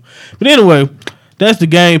difference for them. But anyway, that's the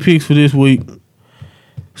game picks for this week.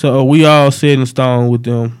 So we all set in stone with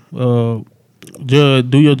them. Judd,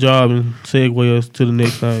 do your job and segue us to the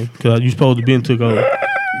next thing because you supposed to been took over.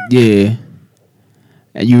 Yeah.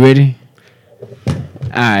 Are you ready?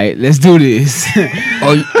 All right, let's do this.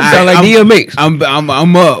 Oh, you sound like DMX.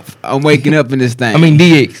 I'm up. I'm waking up in this thing. I mean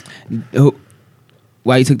DX.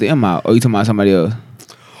 Why you took the M out? Or you talking about somebody else?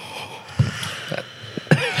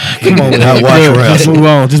 Come on, Now watch rap. just move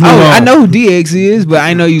on. Just move on. I know who DX is, but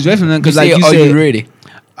I know you was wrestling because like you are said. you ready?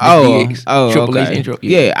 Oh, DX. Triple H okay. intro.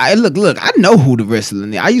 Yeah, look. I know who the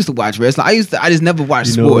wrestling is. I used to watch wrestling. I just never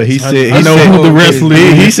watched You know what sports. he said? I He know said, who the wrestler he,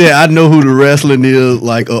 is. he said, I know who the wrestling is,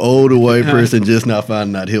 like an older white person just not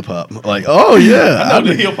finding out hip hop. Like, oh yeah. I know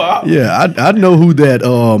the hip hop. Yeah, I know who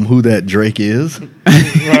that Drake is.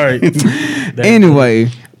 Right. Anyway,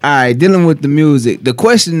 all right, dealing with the music. The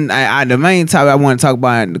question, the main topic I want to talk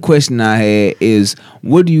about, the question I had is,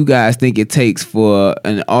 what do you guys think it takes for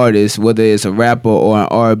an artist, whether it's a rapper or an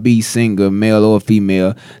R&B singer, male or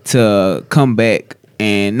female, to come back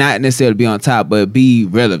and not necessarily be on top, but be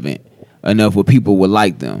relevant enough where people would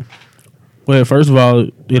like them? Well, first of all,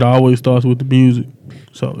 it always starts with the music.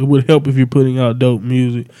 So it would help if you're putting out dope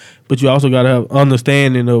music. But you also got to have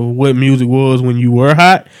understanding of what music was when you were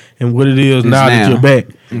hot and what it is now that you're back.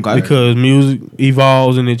 Okay. Because music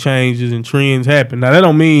evolves and it changes and trends happen. Now, that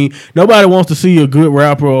don't mean nobody wants to see a good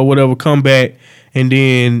rapper or whatever come back and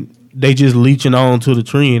then they just leeching on to the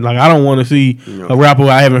trend. Like, I don't want to see a rapper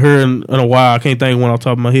I haven't heard in a while. I can't think of one off the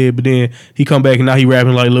top of my head. But then he come back and now he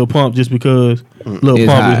rapping like Lil Pump just because Lil It's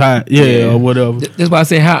Pump is hot. hot. Yeah, or whatever. That's why I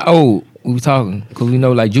said how old we talking because we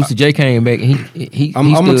know like Juicy J came back and he.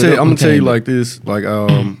 I'm gonna stood up tell and you came back. like this, like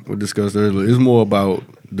we discussed earlier. It's more about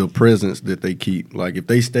the presence that they keep. Like if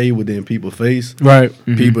they stay within people's face, Right.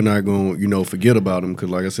 people not gonna forget about them. Cause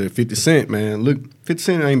like I said, 50 Cent, man, look, 50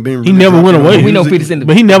 Cent ain't been. He never went away. We know music. 50 Cent,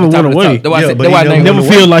 But he never top went of the away. top. That's why I Yeah, said- but that's he why I never named Never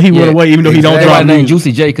him feel like he went Yeah. away, even though he don't That's why I drop named music.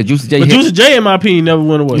 Juicy J because Juicy J. But hit- Juicy J, in my opinion, never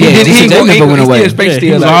went away. Yeah, he Juicy J go- never went he away. still space Yeah, he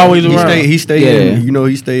still was like- always He around. stay in, Yeah.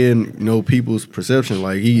 he stay in, people's perception.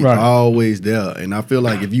 Like he Right. always there. And I feel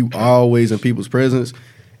like if you always in people's presence,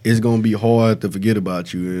 it's gonna be hard to forget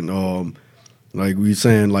about you. And like we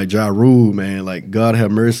saying, like Ja Rule, man, like God have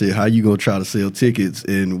mercy, how you gonna try to sell tickets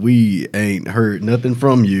and we ain't heard nothing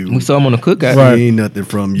from you. We saw him on the cookout. Right. We ain't nothing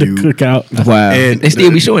from The you. cookout. Wow. And They still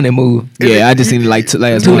be showing that move. Yeah, I just seen it like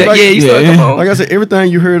last Do week. that. Yeah, you saw it. Come on. Like I said, everything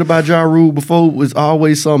you heard about Ja Rule before was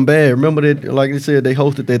always something bad. Remember that, like they said, they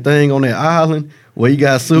hosted that thing on that island where he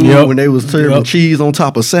got sued Yep. when they was serving Yep. cheese on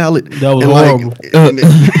top of salad. That was And horrible.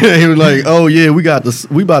 he was like, "Oh yeah, we about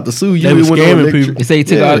to sue you." They was It went on scamming lecture- people. They say he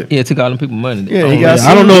took Yeah. took all them people money. Yeah, he Oh, got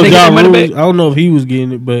I don't know Did if they get Ja their money Rule. back? I don't know if he was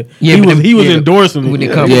getting it, but Yeah, he but was them- he was yeah, endorsing when it.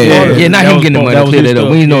 they come. Yeah. Yeah, not That him was getting the fun. money. That was Clear his that up.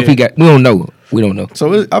 stuff. We don't know if he Yeah. got. We don't know. We don't know.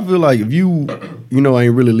 So I feel like if you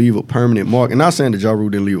ain't really leave a permanent mark, and not saying that Ja Rule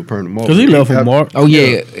didn't leave a permanent mark, Because he but left a mark. Oh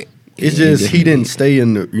yeah. It's just he didn't stay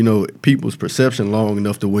in the people's perception long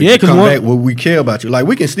enough to when Yeah, you 'cause come one- back where we care about you. Like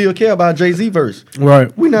we can still care about Jay-Z verse. Right.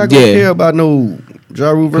 We not gonna Yeah. care about no Ja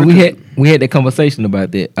Rule verse. We had that conversation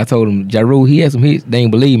about that. I told him Ja Rule, he had some hits. They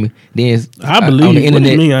ain't believe me. Then I believe on the you. What do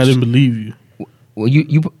you internet. mean I didn't believe you? Well, you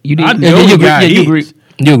did. I yeah, know you he agree. got Yeah, you hits. agree.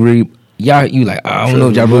 You agree. y'all, you like, I don't know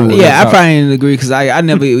if Ja Rule. was Yeah, I top. probably didn't agree because I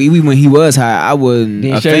never even when he was high, I wasn't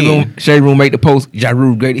Then a fan. Shade Room make the post. Ja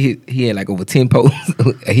Rule great hit. He had like over 10 posts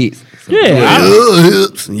hits. So, Yeah, Your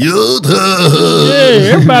hips, your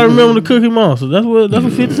yeah. Everybody remember the Cookie Monster. That's what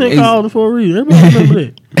 50 Cent called it for a reason. Everybody remember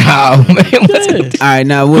that. Oh man, Yeah. All right,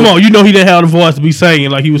 now Come on, you know he didn't have the voice to be singing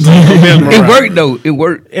like he was singing. it worked though. It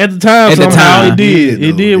worked. At the time. At the Somehow time. it did.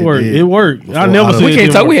 It did It work. did. It worked. I Before never I- said We it can't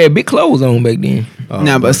didn't talk. We work. had big clothes on back then.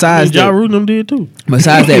 now besides Ja that, Rule and them did too.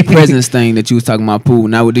 besides that presence thing that you was talking about, Pooh.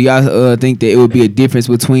 Now, do y'all think that it would be a difference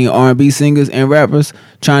between R&B singers and rappers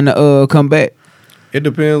trying to come back? It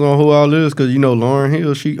depends on who all is, because you know Lauryn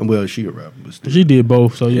Hill, she a rapper, but still. She did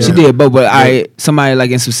both. So yeah. She did both, but somebody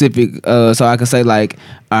like in specific, so I can say like,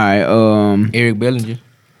 all right, Eric Bellinger.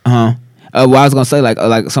 well, I was gonna say like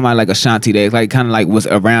somebody like Ashanti that like kind of like was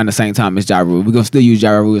around the same time as Ja Rule. We're gonna still use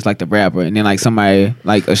Ja Rule as like the rapper, and then like somebody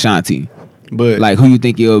like Ashanti. But Like, who you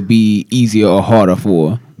think it'll be easier or harder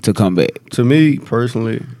for to come back? to me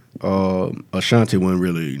personally, Ashanti wasn't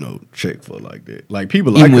really check for like that. Like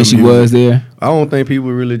people Even like when her she music. was there. I don't think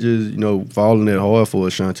people really just falling that hard for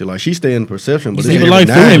Ashanti. Like she stay in perception, but You it's people every like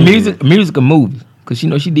now and food. then. Music or movies. Cause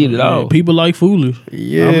she did it all. People like Foolish.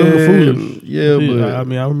 Yeah, I remember Foolish. yeah, but I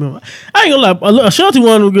mean, I remember. I ain't gonna lie. Ashanti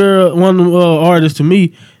one of them artists to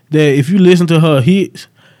me that if you listen to her hits,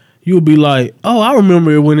 you'll be like, oh, I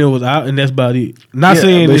remember it when it was out, and that's about it. Not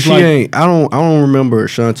saying but it's she like ain't. I don't remember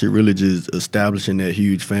Ashanti really just establishing that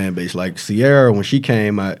huge fan base. Like Ciara, when she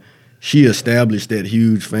came out, she established that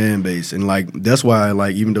huge fan base, and like that's why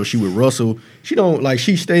like even though she with Russell, she don't like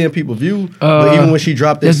she stay in people's view. But even when she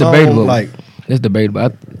dropped that That's song, debatable. like That's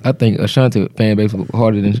debatable. I think Ashanti fan base was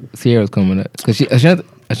harder than Sierra's coming up. Cause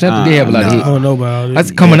Ashanti did have a lot of I hits. don't know about all That's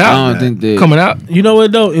this. coming I out. don't think that. Coming out. You know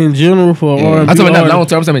what though? In general, for Yeah. R&B I'm talking about artists, long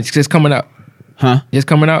term. I'm talking just coming out. Huh? Just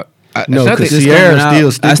coming out. no, Ashanti- because just Ciara coming out, still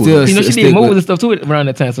I stick still- with she her. did stick movies with- and stuff too around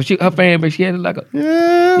that time. So her fan base, she had like a.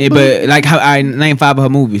 Yeah, but like how I name 5 of her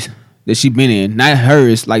movies that she been in. Not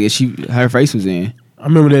hers, like her face was in. I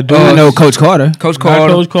remember that dude. I know Coach Carter. Coach Not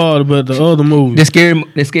Carter. Coach Carter, but the other movie. The scary.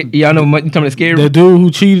 Y'all know you talking about the scary. That dude who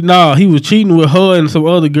cheated. Nah, he was cheating with her and some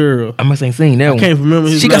other girl. I must ain't seen that I one. can't remember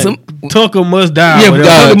his She name. got some. Tucker Must Die. Yeah, whatever.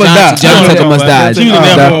 Tucker Must Die. John Tucker Must Die. She was in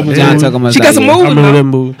that horrible John movie. Tucker Must She Die. got some yeah. I movies. remember now. that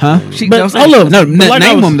movie. Huh? She, But I'm saying- hold up, No, like I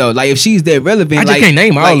name was- them though. Like if she's that relevant, I just like can't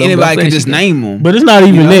name all like of them, but anybody I'm can saying just she- name them. But it's not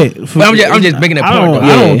even that. But I'm just making that I point, don't, though.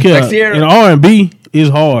 I don't Yeah. care. Like Sierra- In R&B, it's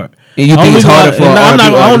hard. And you think Only it's harder why- for and I'm R&B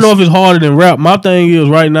not- I don't know if artists? it's harder than rap. My thing is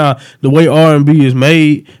right now the way R&B is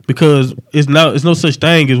made, because it's no such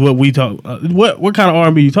thing as what we talk. What kind of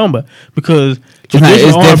R&B you talking about? Because It's not- it's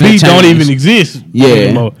traditional R&B definitely don't changed. even exist Yeah.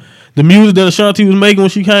 anymore. The music that Ashanti was making when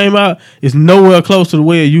she came out is nowhere close to the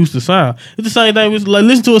way it used to sound. It's the same thing. It's like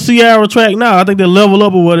listen to a Ciara track now. I think they Level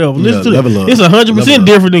Up or whatever. Listen to Level it. Up. It's 100% Level Up.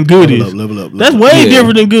 different than Goodies. Level up. That's way Yeah.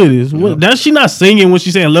 different than Goodies. That's she not singing when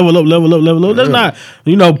she's saying level up, level up, level up. That's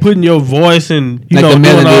not putting your voice and Like the doing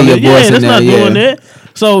melody all of your that. voice Yeah, in that's not there, doing yeah. that.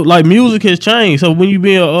 So like music has changed. So when you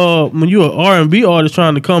be when you're an R&B artist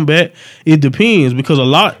trying to come back, it depends because a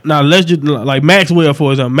lot now. Let's just like Maxwell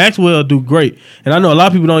for example. Maxwell do great, and I know a lot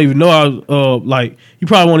of people don't even know. Like you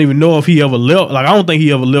probably won't even know if he ever left. Like I don't think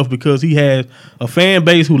he ever left because he has a fan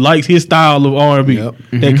base who likes his style of R&B, Yep.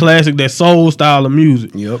 that classic, that soul style of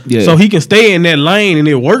music. Yep. Yeah. So he can stay in that lane and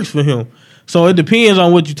it works for him. So it depends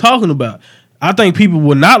on what you're talking about. I think people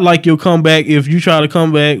will not like your comeback if you try to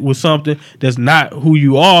come back with something that's not who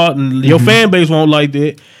you are, and your fan base won't like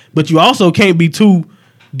that. But you also can't be too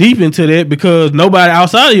deep into that because nobody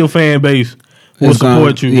outside of your fan base will It's gonna-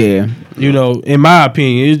 support you. Yeah. You know, in my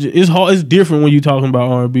opinion, it's hard. It's different when you're talking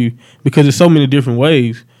about R&B because there's so many different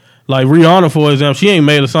ways. Like Rihanna, for example, she ain't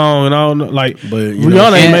made a song, and I don't know. Like But, you Rihanna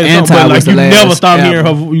know, ain't made a song, Anti but was like the you never last stop hearing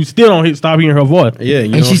album. her. You still don't stop hearing her voice. Yeah, you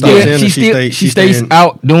And don't she stop still, saying she that. still, she stay stays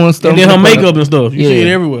out doing stuff. And then her makeup and stuff. You see Yeah. it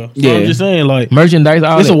everywhere. So Yeah. I'm just saying, like, merchandise.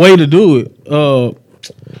 All it's a that. way to do it.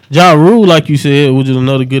 Ja Rule, like you said, which is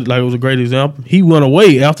another good, like it was a great example. He went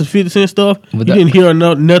away after 50 Cent stuff. But You that- didn't hear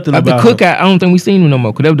nothing After about him. Cookout, I don't think we seen him no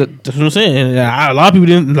more. Cause that was the, That's what I'm saying. And a lot of people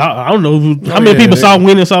didn't. I don't know how many yeah, people they- saw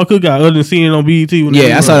Winning saw Cookout other than seeing it on BET. when they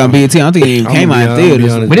Yeah, I was saw it around. on BET. I don't think it even I'm came gonna out in be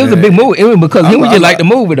theaters. honest, but it was a man. big movie. It was because he I was like- just like the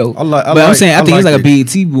movie though. But I'm saying I think it's like a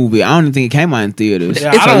BET movie. I don't even think it came out in theaters. Yeah,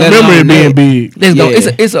 It's I a don't let remember it alone being that. big. Let's go.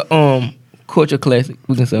 Yeah. It's a culture classic.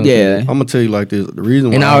 We can say. Yeah. I'm gonna tell you like this. The reason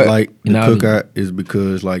why In I our- like in the our- Cookout is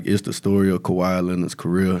because like it's the story of Kawhi Leonard's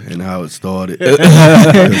career and how it started.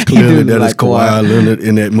 Because clearly look that is like Kawhi Kawhi. Leonard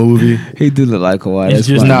in that movie. He do look like Kawhi. It's That's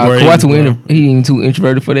just funny. not- Nah, Brady, Kawhi too bro. he ain't too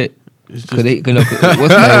introverted for that. Cause they, what's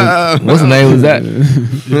the name? What's the name was that?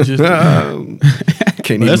 It's just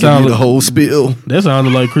Can't Well, even that give sound you the like- whole spill. That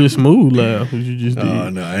sounded like Chris Smooth laugh. What you just did. Oh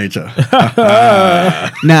no, I ain't y'all.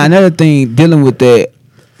 Now another thing dealing with that.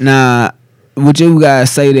 Now, would you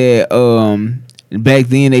guys say that back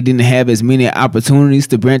then they didn't have as many opportunities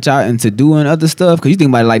to branch out into doing other stuff? Because you think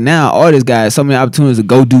about it, like now, artists got so many opportunities to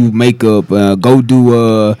go do makeup, go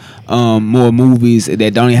do more movies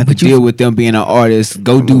that don't even have to deal with them being an artist.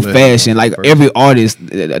 Go do let fashion. you Like first. every artist,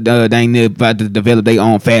 they ain't about to develop their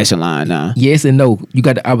own fashion line now. Yes and no. You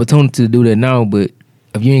got the opportunity to do that now, but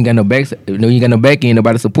if you ain't got no back, you ain't got no back end,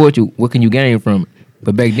 nobody support you. What can you gain from it?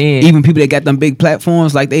 But back then, Even people that got them big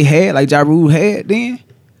platforms like they had, like Ja Rule had then.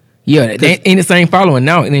 yeah, they ain't the same following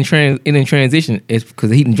now. And in transition, it's because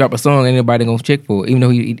he didn't drop a song, ain't nobody gonna check for it. Even though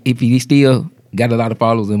if he still got a lot of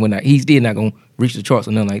followers and whatnot, he's still not gonna reach the charts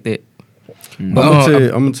or nothing like that. But I'm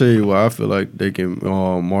gonna tell you why I feel like they can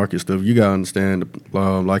market stuff. You gotta understand,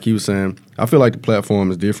 like he was saying, I feel like the platform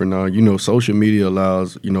is different now. You know, social media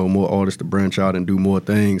allows more artists to branch out and do more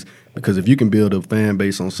things because if you can build a fan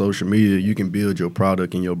base on social media, you can build your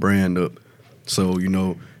product and your brand up. So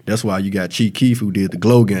that's why you got Chief Keef who did the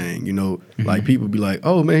Glow Gang. Like people be like,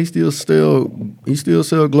 oh man, he still sell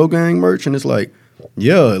Glow Gang merch, and it's like.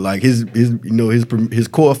 Yeah, like his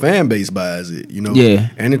core fan base buys it. Yeah.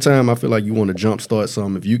 Anytime I feel like you want to jumpstart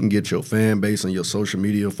something, if you can get your fan base and your social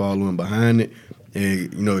media following behind it,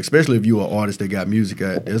 and especially if you're an artist that got music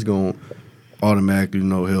out, that's gonna automatically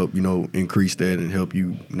help increase that and help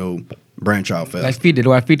you branch out fast. like 50,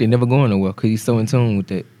 though, 50 never going nowhere because he's so in tune with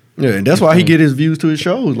that. Yeah, and that's why he get his views to his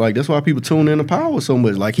shows. Like that's why people tune in to Power so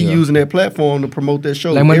much. Like he using that platform to promote that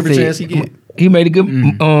show Like Money every said, chance he get. He made a good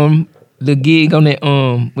the gig on that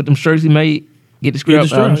with them shirts he made. Get the Get the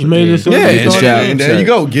scrap. strap. He made it so Yeah, he and, started- and there you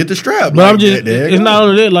go. Get the strap. But Like, I'm just, there you it's go. not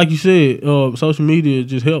only that, like you said, social media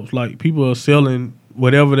just helps. Like people are selling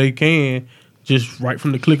whatever they can just right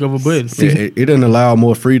from the click of a button. Yeah, it didn't allow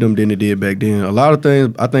more freedom than it did back then. A lot of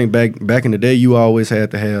things, I think back in the day, you always had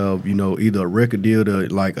to have, either a record deal to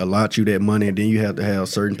like allot you that money, and then you have to have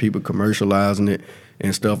certain people commercializing it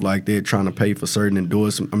and stuff like that, trying to pay for certain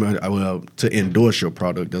endorsement. To endorse your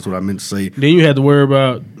product. That's what I meant to say. Then you had to worry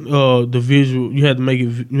about the visual. You had to make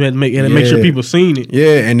it. You had to make sure Yeah. people seen it.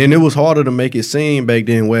 Yeah, and then it was harder to make it seen back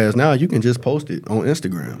then. Whereas now you can just post it on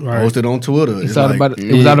Instagram, Right. post it on Twitter. It was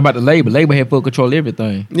all about the label. Label had full control of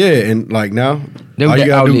everything. Yeah, and like now, They all were you that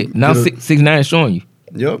gotta outlet. do- Now get a- 6ix9ine showing you.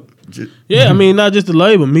 Yep. Yeah, I mean, not just the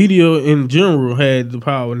label. Media in general had the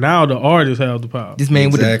power. Now the artists have the power. This man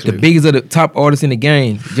Exactly. with the biggest of the top artists in the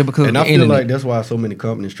game, just because And of I the feel internet. like that's why so many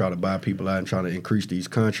companies try to buy people out and try to increase these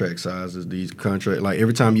contract sizes. Like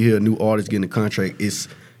every time you hear a new artist getting a contract, it's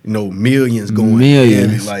millions going.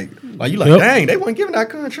 Millions. in. Like you like, Yep. dang, they weren't giving out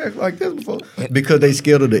contracts like this before because they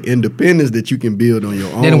scared of the independence that you can build on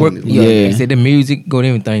your own. Then it work. It's Yeah, like- they said the music, go to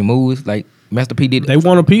everything, moves like Master P did. They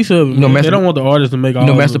want a piece of it. know, man. Master- They don't want the artists to make all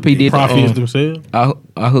Master the P did the, profits themselves.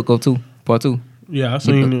 I hook up too, part 2. Yeah, I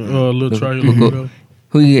seen a little trailer. Hook video. up.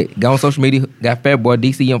 Who he got on social media? Got Fat Boy,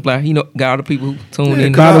 DC Young Fly. Got all the people who tune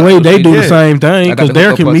in. By the way, they do the same thing I got because the they're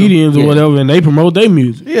hook up comedians also. or whatever, and they promote their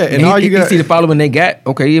music. Yeah, and And all he, you he got. see the following they got.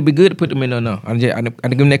 Okay, it'd be good to put them in there now. I give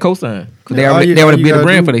them that cosign because they all already you built a gotta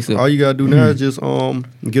brand do- for themselves. All you gotta do now is just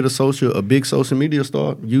get a big social media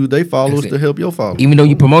star. Use they followers That's it. to help your followers. Even though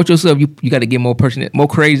you promote yourself, you got to get more more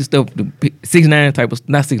crazy stuff. 6ix9ine type of,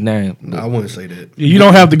 not 6ix9ine. I wouldn't say that. You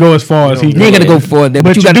don't have to go as far as he. You ain't got to go for that,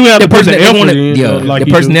 But you got do have to put the they effort wanna- in, Yeah, like the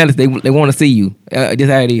you do. personalities they want to see you. Just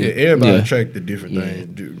how it is. Yeah, everybody Yeah. attract to different Yeah.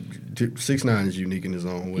 things. 6ix9ine is unique in his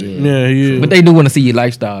own way. Yeah, he is. But they do want to see your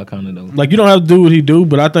lifestyle, kind of though. Like you don't have to do what he do,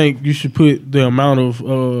 but I think you should put the amount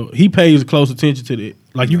of he pays close attention to that.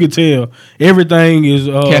 Like you can tell everything is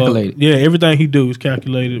Calculated. Yeah, everything he do is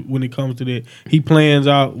calculated when it comes to that. He plans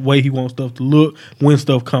out way he wants stuff to look, when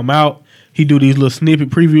stuff come out. He do these little snippet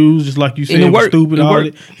previews, just like you said, And it with work. stupid. It All work.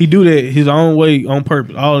 that. He do that his own way, on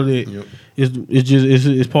purpose. All of that Yep.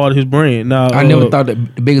 it's part of his brand. Now I never thought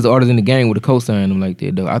that the biggest artists in the game would have co-signed them like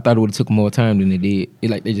that though. I thought it would have took more time than they did. It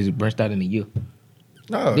like they just branched out in a year.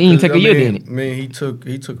 No, They didn't 'cause, take a year, did it? Man, he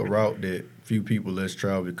took a route that few people less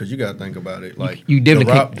travel because you got to think about it. Like You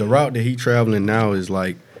definitely the route that he traveling now is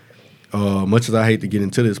like. Much as I hate to get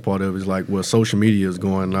into this part of it, is like where social media is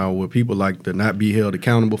going now, where people like to not be held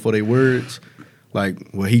accountable for their words. Like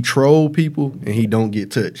where he troll people and he don't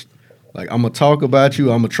get touched. Like I'm gonna talk about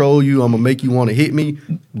you, I'm gonna troll you, I'm gonna make you want to hit me,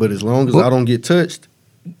 but as long as I don't get touched,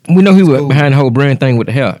 We know he was cool. behind the whole brand thing with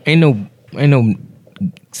the hair. Ain't no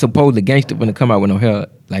supposed gangster gonna come out with no hair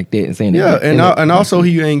like that and saying Yeah, that. and also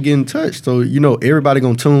he ain't getting touched. So everybody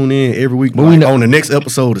gonna tune in every week. But we know- on the next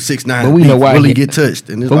episode of 6ix9ine. But we know why really he- get touched.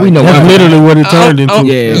 And it's but like, we know That's why. literally what it turned into.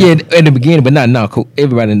 Yeah, in the beginning, but not now.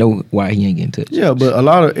 Everybody know why he ain't getting touched. Yeah, but a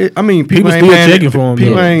lot of people People ain't still paying, checking for him,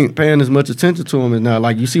 People yeah. ain't paying as much attention to him as now.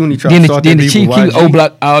 Like you see when he tried Then to the, start then that the beef Chief with Keef, YG.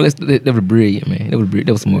 O-Block, all that was brilliant, man.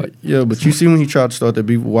 That was smart. Yeah, but you see when he tried to start that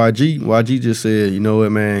beef with YG just said, you know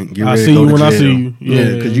what, man, get I ready see to go you to when I jail. see you.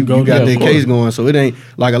 Yeah, because you go- got yeah, that of course. case going. So it ain't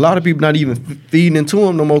like a lot of people not even feeding into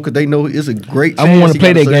him no more because they know it's a great. I want chance to he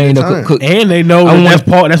play gotta that serve game that though. time. Cook. And they know I that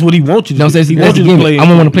wanna- that's what he wants you to No, I'm do. saying He wants you to play.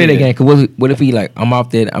 I want to play that Yeah. game because what if he like I'm off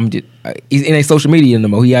that I'm just it ain't social media no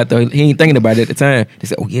more. He out there he ain't thinking about it at the time. They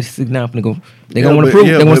said, oh yeah, this is now I'm finna go. They gonna want to prove.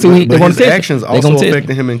 They want to see. They But want his to test. actions They also gonna test.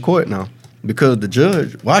 affecting him in court now. Because the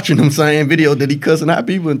judge watching him saying video that he cussing out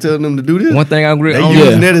people and telling them to do this. One thing I agree. They on-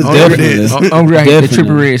 using that as evidence. I'm agree. The Definitely.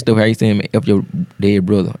 triple red stuff. How you saying if your dead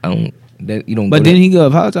brother? I don't. That you don't. But go then there. he go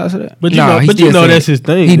apologize for that. But you Nah, know, he but you still know saying- that's his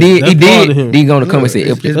thing. He did. That's He part of did. him. He gonna come and say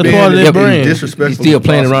It's if being- That's part of that brand. it's He's disrespectful. still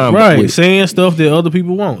playing around. Right, with- saying stuff that other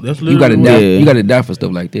people want. That's You gotta literally die. what- Yeah. You gotta die for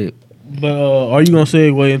stuff like that. But are you gonna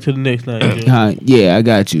segue into the next thing? Jay? Yeah, I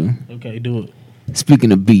got you. Okay, do it.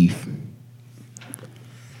 Speaking of beef,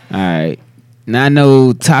 all right. Now I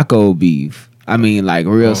know taco beef. I mean, like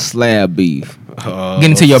real slab beef. Get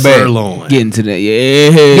into your bag. Sirloin. Get into that, yeah.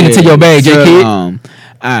 Get into your bag, J. Kid. All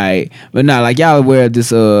right, but not like y'all aware of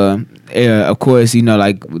this. Of course, you know,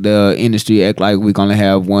 like the industry act like we gonna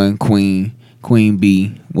have one queen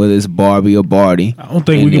bee, whether it's Barbie or Barty. I don't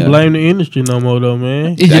think we can blame the industry no more, though,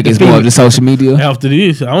 man. It's Like just it's the more of female. the social media. After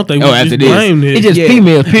this, I don't think we Oh, can after just this. blame this. It's just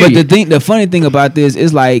female. Period. But the funny thing about this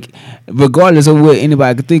is like, regardless of what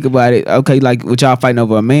anybody could think about it, okay, like what y'all fighting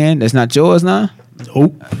over a man that's not yours now.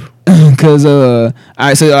 Nope. Cause all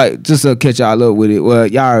right, so just to catch y'all up with it. Well,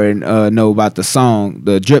 y'all already know about the song,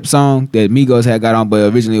 the Drip song that Migos had got on,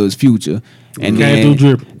 but originally it was Future, and Came then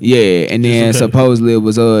through Drip. yeah, and then okay. supposedly it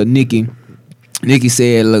was Nicki. Nicki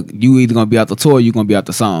said, "Look, you either gonna be out the tour, or you gonna be out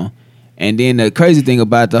the song." And then the crazy thing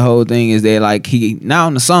about the whole thing is that like he not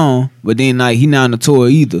on the song, but then like he not on the tour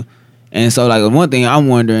either. And so like one thing I'm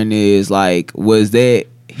wondering is like, was that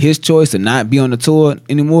his choice to not be on the tour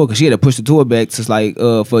anymore? Because she had to push the tour back to like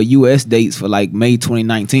for U.S. dates for like May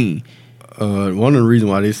 2019. One of the reasons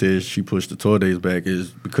why they said she pushed the tour days back is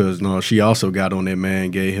because she also got on that man,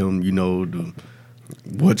 gave him, the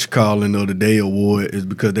what you calling of the day award is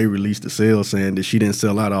because they released the sales saying that she didn't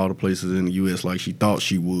sell out all the places in the U.S. like she thought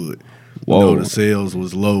she would. Whoa. The sales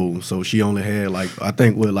was low, so she only had like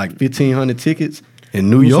 1,500 tickets in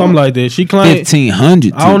New York. Something like that. She claimed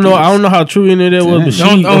 1,500. I don't know how true any of that was, but she,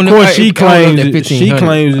 I don't of know- course, I she don't know claims that it. She 1,500.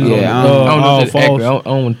 claims it. Yeah, I don't know all if that's accurate. false. I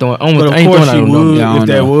don't But I of ain't course throwing she out no would. numbers. Yeah, I If don't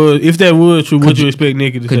that know. was, if that was true, what you expect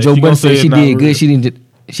Nicki to say? Because Joe gonna Budden say said it's she not did real. good.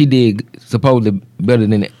 She did supposedly better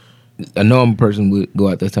than a normal person would go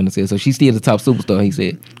out there trying to say. So she's still the top superstar. He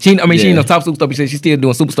said. She ain't Yeah. no top superstar. But he said she's still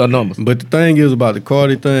doing superstar numbers. But the thing is about the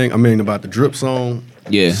Cardi thing, about the Drip song.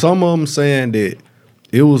 Yeah. Some of them saying that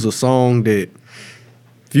it was a song that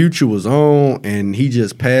Future was on and he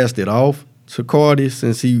just passed it off to Cardi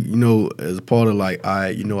since he, as a part of like,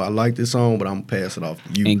 I like this song, but I'm gonna pass it off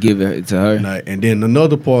to you. and give it to her. And then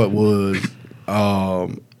another part was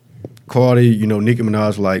Cardi, Nicki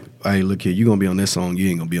Minaj like, hey, look here, you gonna be on this song, you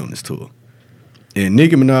ain't gonna be on this tour. And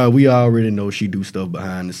Nicki Minaj, we already know she do stuff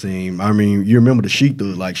behind the scene. You remember the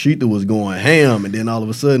Sheetha, like Sheetha was going ham, and then all of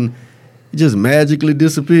a sudden, it just magically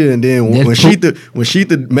disappeared. And then when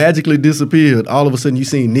Sheetha magically disappeared, all of a sudden you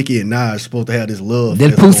seen Nicki and Naj supposed to have this love. That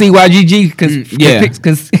festival. Pussy YGG, yeah.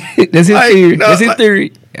 because that's his Like, theory. no, That's his like-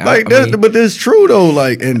 theory. But that's true though.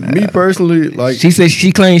 Like, and me personally, like, She said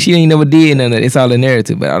she claims she ain't never did none of that. It's all a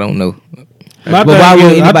narrative, but I don't know. My But why thing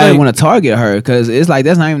would is, I anybody think- want to target her? Because it's like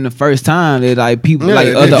that's not even the first time that like people Yeah, like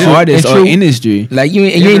it's other true. artists It's or true. industry. Like you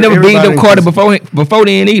ain't never bigged up everybody Carter just- before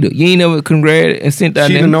then either. You ain't never congratulated and sent that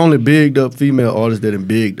she name. the only bigged up female artist that done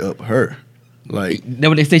bigged up her. Like,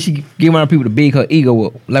 Then when they say she give around people to big her ego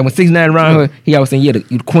up. Like when 6ix9ine around her, he always saying, "Yeah,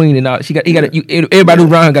 you the queen and all." Everybody who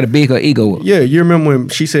around her got to big her ego up. yeah, you remember when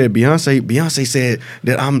she said Beyonce said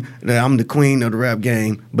that I'm the queen of the rap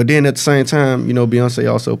game, but then at the same time, Beyonce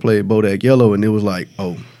also played Bodak Yellow, and it was like,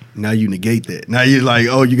 oh, now you negate that. Now you're like,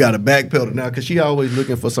 oh, you got to backpedal now because she always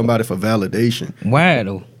looking for somebody for validation. Why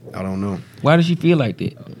though? I don't know. Why does she feel like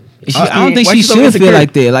that? Is I don't think why she so should insecure? feel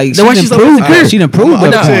like that. Like Then why she she so done proved insecure? it. She done proved I'm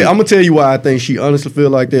it. gonna tell you why I think she honestly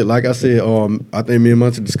feel like that. Like I said, I think me and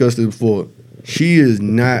Muncie discussed it before. She is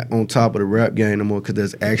not on top of the rap game no more because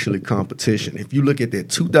there's actually competition. If you look at that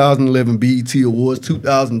 2011 BET Awards,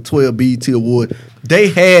 2012 BET Award, they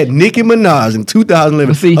had Nicki Minaj in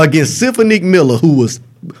 2011 See. against Symphonic Miller, who was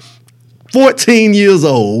 14 years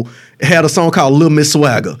old. Had a song called Little Miss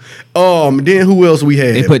Swagger. Then who else we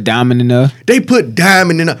had? They put Diamond in there. They put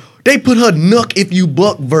Diamond in there. They put her Nuck If You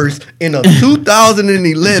Buck verse in a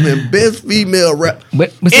 2011 Best Female Rap.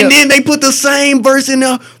 But And then they put the same verse in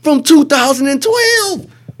there from 2012.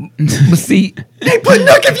 But see, They put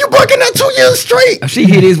Nuck If You Buck in there 2 years straight. if she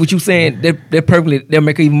hear this, what you saying, that perfectly, they'll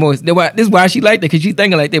make her even more. This is why she like that, because she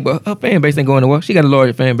thinking like that, but her fan base ain't going nowhere. She got a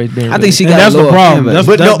large fan base. I think she And got that's a the lower problem. fan base.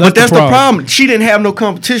 But that's the problem. problem. She didn't have no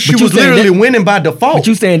competition. But She you was saying literally that- winning by default. But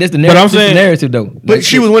you saying that's the But I'm narrative, saying- narrative though. But Like,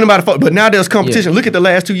 she was winning by default. But now there's competition. Look at the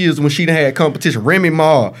last 2 years when she done had competition. Remy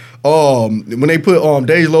Ma, when they put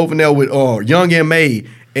Dej Loaf in there with Young M.A.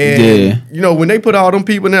 And when they put all them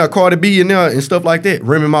people in there, Cardi B in there and stuff like that,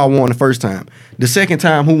 Remy Ma won the first time. The second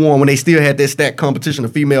time, who won when they still had that stacked competition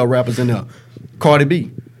of female rappers in there? Cardi B.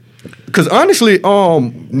 Because honestly,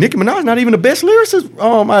 Nicki Minaj not even the best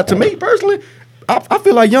lyricist. To me personally, I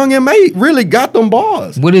feel like Young M.A. really got them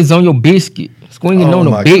bars. what is on your biscuit? Swinging on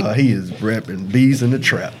my the big. God, he is rapping bees in the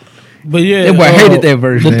trap. But yeah, That boy hated that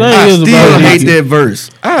verse. The man. thing I is still about hate Nicki- that verse.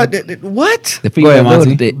 What? The Go female ahead, loved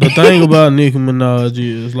Monty. that. The thing about Nicki Minaj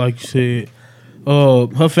is, like you said,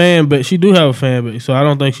 her fan base. She do have a fan base, so I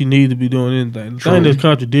don't think she needs to be doing anything. The thing that's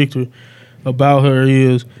contradictory about her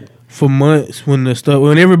is, for months when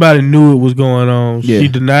everybody knew it was going on, Yeah. she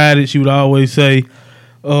denied it. She would always say,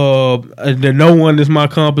 "That no one is my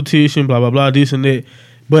competition." Blah blah blah. This and that.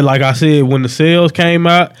 But like I said, when the sales came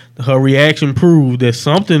out, her reaction proved that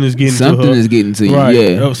something is getting to her. Something is getting to you. Right.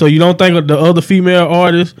 Yeah. So you don't think of the other female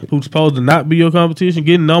artist who's supposed to not be your competition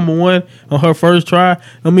getting number one on her first try?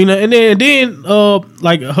 I mean, and then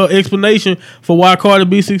like her explanation for why Cardi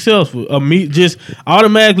B successful, me just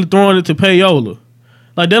automatically throwing it to payola.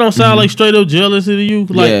 Like that don't sound like straight up jealousy to you.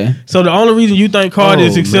 Like, Yeah. So the only reason you think Cardi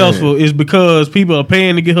is Oh, successful is because people are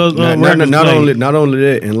paying to get her records Not played. only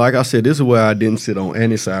that, and like I said, this is where I didn't sit on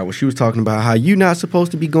Annie's side when she was talking about how you not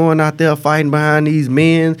supposed to be going out there fighting behind these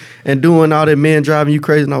men and doing all that men driving you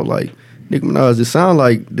crazy. And I was like, Nicki Minaj, it sound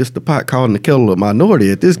like this the pot calling the kettle a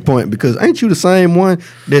minority at this point, because ain't you the same one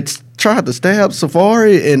that's tried to stab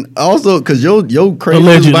Safari, and also because your crazy was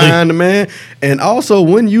Allegedly. behind the man, and also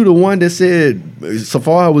when you the one that said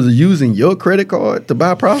Safari was using your credit card to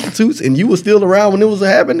buy prostitutes, and you were still around when it was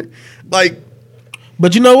happening, like.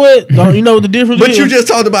 But you know what? You know what the difference But is? you just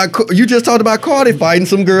talked about Cardi fighting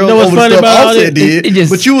some girl You know what's over the funny stuff about all Offset that? did. It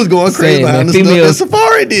just But you was going crazy saying, behind man, the stuff that females-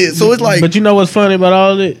 Safari did. So it's like, But you know what's funny about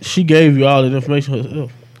all that? She gave you all that information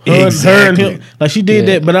herself. Her and Exactly. him, like she did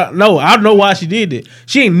Yeah. that, but I know why she did that.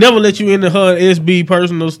 She ain't never let you into her SB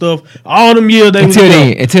personal stuff all them years they was Until together.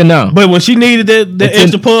 then, until now. But when she needed that Until-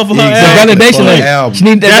 extra puff for her Exactly. album, validation. For her Like, album. she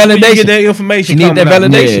need that's that when you get validation. that information. She need that coming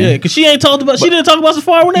out. validation. Yeah, because she ain't talked about. She didn't talk about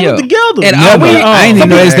Safari when they Yeah. was together. And Never. I ain't even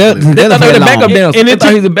know Exactly. they They thought they were the backup down. dancers. And They it thought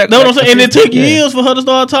he was a took, backup know what I'm saying? And it took Yeah. years for her to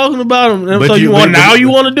start talking about him. And but so you want now you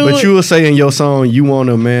want to do But it. you were saying in your song, you want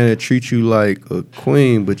a man that treats you like a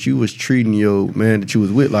queen, but you was treating your man that you was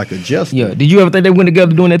with like a jester. Yeah. Did you ever think they went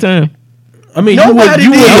together during that time? I mean, Nobody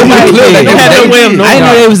you did. had Nobody did. no way of I knowing. didn't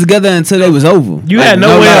know they was together until they was over. You had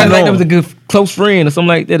no way Like of that knowing. was a good close friend or something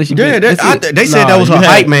like that. Or she Yeah, that's it. they said that was her you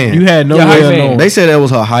hype had- man. You had no Yeah, way hype of man. knowing. They said that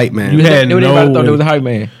was her hype man. You had They no thought way. they was a hype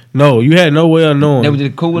man. No, you had no way of knowing. They were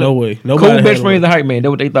just cool. No way. Cool Nobody best had friends no and hype man. That's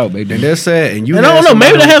what they thought back and then. that's sad. And you And I had don't know. Maybe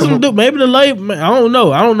somebody that has come something to up- do. Maybe the label. I don't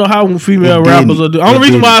know. I don't know how female It rappers didn't. are doing. Only It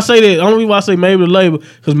reason why I didn't. say that. Only reason why I say maybe the label,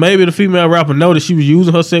 because maybe the female rapper know that she was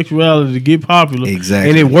using her sexuality to get popular. Exactly.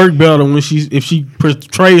 And it worked better when if she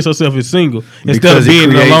portrays herself as single instead Because of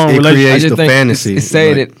being in a long it relationship. creates I just the think fantasy. It's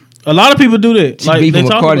sad Like- that A lot of people do that. she's Like beefing they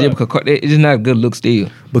with talk Cardi about. because it's just not a good look still.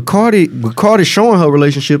 But Cardi showing her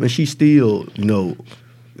relationship, and she still, people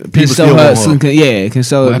Can still show want her, her. can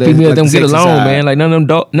show Like, the- people like don't the get sexy along, side. man. Like none of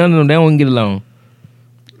them, they don't get along.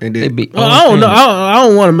 And They then, be. Well, I don't know. I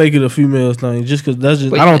don't want to make it a females thing just because that's just.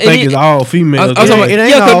 But I don't think it- it's all females. I'm talking about- it ain't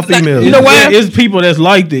yeah, 'cause, all like, females. you know why? It's people that's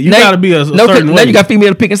like that. You Now- got to be a no, certain now way. you got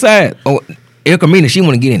female picking sides. Oh, Erica Mena, she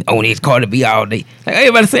want to get in. Oh, it's Cardi B all day. Like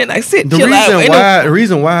everybody saying, like sit, the chill out.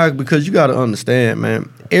 reason Ain't why, because you got to understand, man.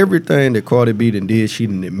 Everything that Cardi B done did, she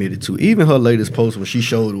didn't admit it to. Even her latest post when she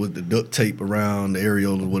showed with the duct tape around the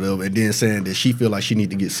areola or whatever, and then saying that she feel like she need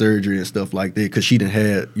to get surgery and stuff like that because she done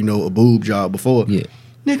had a boob job before. Yeah.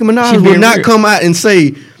 Nicki Minaj She will being not real. come out and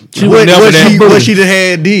say She was never that what boob. she done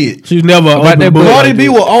had did. She's never About open that book book. Cardi like B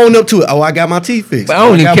that. will own up to it. Oh, I got my teeth fixed. But I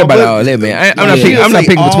don't Oh, even got care my about butt- all that, man. I'm Yeah. not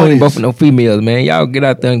picking All between this. both of no females, man. Y'all get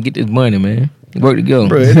out there and get this money, man. Work together.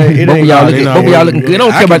 Bro, it ain't- both of all- y'all they looking, not both of y'all working. looking good. I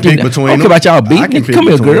don't I care about can you. pick I between don't care them. about y'all I beat. can pick Come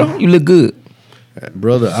here, between girl. them. You look good.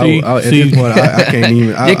 Brother, See, at this point, I can't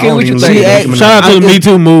even. I Nicky, don't what you even think? look at See, Nicki Shout out to Minaj. the Me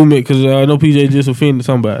Too movement because I know PJ just offended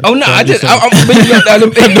somebody. Oh no, So I just saying.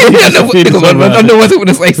 I know what's going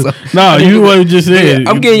to say so. Nah, you what you just said.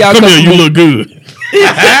 I'm getting y'all Come here, customer- you look good.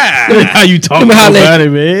 How you talking Let me holler about at it,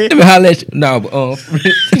 man? Let me holler at you. No, but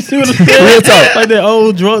You see what I'm saying? Real talk. Like that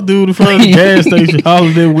old drunk dude in front of the gas station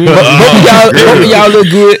hollering that weird. both of y'all look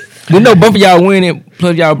good. We know both of y'all winning.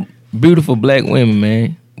 Plus y'all beautiful black women,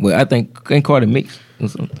 man. Well, I think ain't Cardi mixed or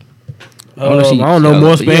something. I don't know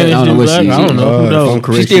more Spanish I don't know than what black. she I don't is. know. Who If I'm knows?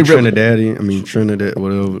 correct, still she rep- Trinidadian. I mean Trinidad,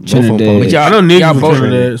 whatever. Both of them Trinidad. probably- But y'all- I know niggas y'all from both-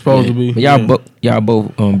 Trinidad supposed to be. But y'all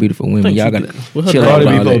both beautiful women. Y'all gotta What her chill daughter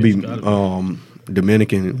out. Cardi B with all supposed that. to be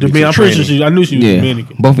Dominican. I'm pretty sure I knew she was Yeah.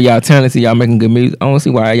 Dominican. Both of y'all talented. Y'all making good music. I don't see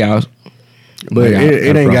why y'all. But y'all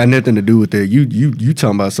it ain't from. got nothing to do with that. You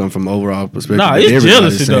talking about something from overall perspective. Nah, that it's everybody's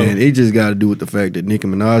jealousy, saying. though. It just got to do with the fact that Nicki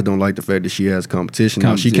Minaj don't like the fact that she has competition.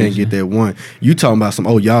 Now she can't Competition. get that one. You talking about some,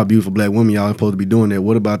 y'all beautiful black women, y'all supposed to be doing that.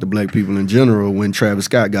 What about the black people in general when Travis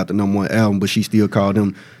Scott got the #1 album, but she still called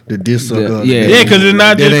him the diss sucker? Yeah. Yeah, 'cause it's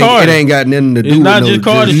not That just ain't- Cardi. It ain't got nothing to do It's with not no just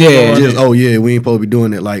Cardi. Just, she yeah, doing just, it. we ain't supposed to be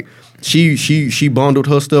doing it. Like she bundled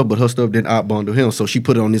her stuff, but her stuff didn't out bundle him, so she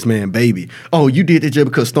put it on this man Baby. Oh, you did it just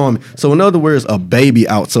because Stormy. So in other words, a baby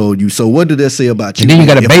outsold you. So what did that say about you? And then you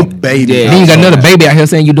got a If baby. Yeah. Then you got outsold another baby out here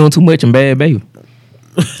saying you doing too much and bad baby.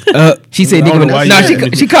 She said, I don't Nicki know why Minaj. you Nah,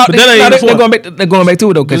 saying it. she called. But that ain't Nah, the they're point. going back to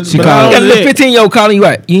it though, because she But called. not Got a only little that- 15-year-old calling you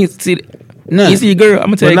out. You ain't see it. Nah. You ain't see your girl. I'm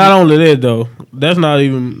gonna tell But you. not only that though, that's not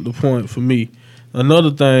even the point for me.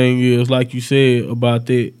 Another thing is, like you said about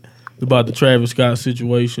the Travis Scott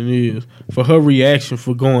situation is for her reaction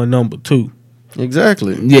for going #2.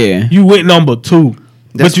 Exactly. Yeah. You went #2.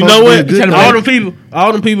 That's But you know supposed to what? be a good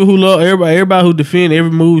All them people who love everybody who defend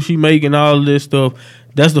every move she make and all of this stuff.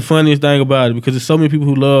 That's the funniest thing about it because there's so many people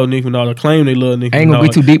who love Nicki Minaj or claim they love Nicki Minaj. I ain't gonna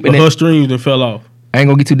get too deep in but that. her streams then fell off. I ain't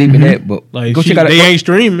gonna get too deep in that, but Like go check out. they ain't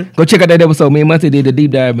streaming. Go check out that episode. Me and Monty did a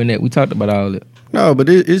deep dive in that. We talked about all that. No, but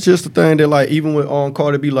it's just the thing that like even with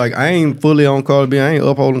Cardi B, like I ain't fully on Cardi B. I ain't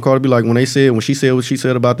upholding Cardi B. Like when she said what she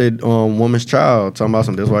said about that woman's child, talking about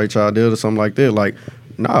something that's why your child did or something like that. Like,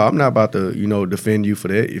 no, I'm not about to defend you for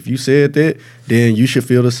that. If you said that, then you should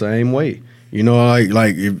feel the same way. You know,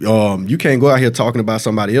 like if you can't go out here talking about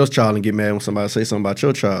somebody else's child and get mad when somebody say something about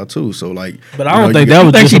your child too. So like, But I don't think that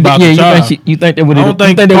was think just she- about yeah, the child. you think that would? I don't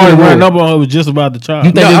think that Cardi would've ran worked? up on her was just about the child.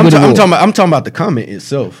 You think no, that I'm would've talking about the comment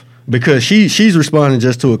itself. Because she's responding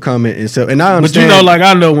just to a comment itself, and I But understand. you know, like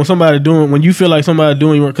I know when you feel like somebody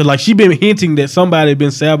doing because like she been hinting that somebody had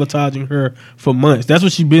been sabotaging her for months. That's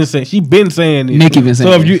what she been saying. She been saying it. Nicki been saying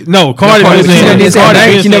So if you Cardi Cardi been saying didn't it. say her Cardi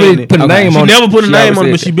name. been She never saying it. put a name She on it. never put a She name always on it,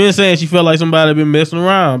 said but she that. been saying she felt like somebody had been messing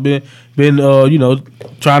around, been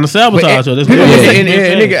trying to sabotage her. That's people what been she saying- been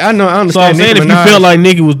and saying. nigga, I know, I understand. So I'm saying Nicki if you Minaj- felt like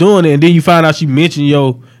Nicki was doing it, and then you find out she mentioned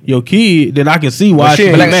your kid, then I can see why But she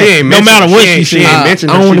ain't- mad. she ain't No mentioned- matter what she she ain't said.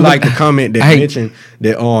 mentioned I that don't she wanna- liked the comment that I hate- mentioned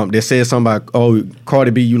that said something about, oh,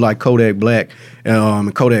 Cardi B, you like Kodak Black,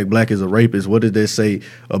 and Kodak Black is a rapist. What did they say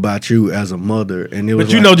about you as a mother? And it was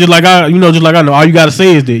But you know, just like I know, all you gotta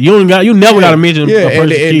say is that you never gotta mention yeah, a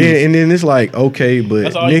person's kids. and then it's like, okay, but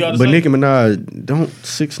That's all you gotta say. Nicki Minaj, don't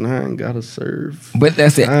 6ix9ine gotta serve? But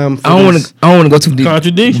that's it. Time for I don't want this. to. I don't want to go too deep.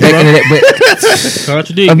 Contradiction, Back bro. into that,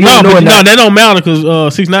 Contradict. If you No, don't know but it now- that don't matter because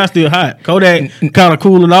 6ix9ine still hot. Kodak kind of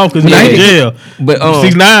cooling off because he's Yeah. in jail. But,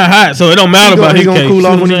 6ix9ine hot, so it don't matter about He's his gonna case. cool See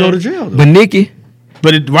off what when I'm he go to saying? jail. Though. but Nicki,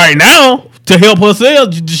 But right now, to help herself,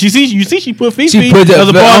 you see she put Fifi She put it as a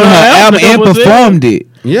on part her of her album to and help herself. performed it.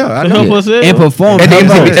 Yeah, I To know. help herself. And performed at the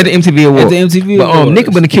it. MTV Award. At the MTV But Awards.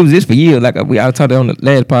 Nicki been accused of this for years. Like I talked on the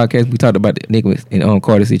last podcast, we talked about the Nicki and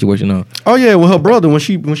Cardi situation. Oh yeah, well her brother when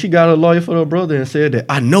she got a lawyer for her brother and said that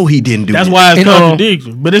I know he didn't do That's it. why it's And,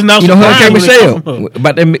 contradiction. But it's not You know her and K surprising when it Michelle come from her.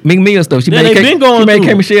 about that Meek Mill stuff. She Yeah, made they K, been going she made through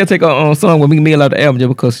K it. Michelle take her song with Meek Mill out the album just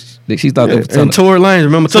because she thought that was and something. Tory Lanez,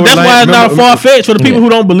 remember? So Tory that's Lanez, why it's not remember- far fetched for the people who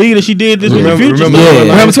don't believe that she did this in the Remember, future. remember, Yeah. Tory Lanez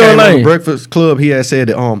Remember Tory came on Lanez? the Breakfast Club. He had said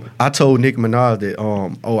that I told Nicki Minaj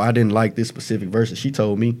that I didn't like this specific verse. And she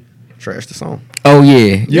told me trash the song. Oh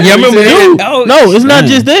yeah, Yeah, I remember he said- that. Oh, No, it's not Man.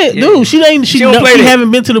 just that, dude. She don't play that.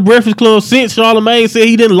 haven't been to the Breakfast Club since Charlamagne said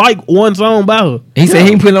he didn't like one song by her. He said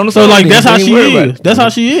he ain't put it on the So song. like then, that's how he ain't she worried about is. it. That's how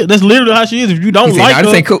she is. That's literally how she is. If you don't He said, like "I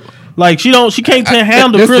just her, ain't cool." like she can't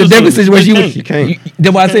handle That's the criticism. devil situation. She She can't.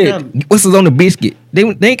 That's why I Can't said handle what's on the biscuit. They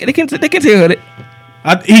can tell her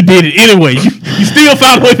that. He did it anyway. You still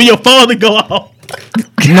found a way for your phone to go off.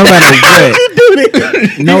 No matter what. You do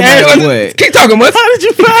that. No matter what. Keep talking, Mus. How did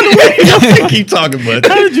you find a way? For your, Keep talking, bud.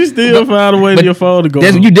 how did you still find a way for your phone to go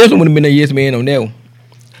That's off? you definitely would have been a yes man on that one.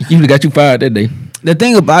 You would have got you fired that day. The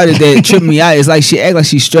thing about it that tripped me out is like she act like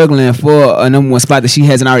she's struggling for a number one spot that she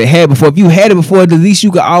hasn't already had before. If you had it before, the least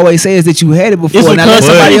you could always say is that you had it before. It's a Now let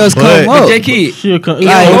somebody else come But up. J Kid, She'll come.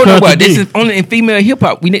 hold on, what? This is only in female hip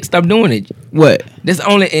hop. We need to stop doing it. What? That's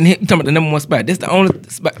only in hip. You talking about the number one spot? That's the only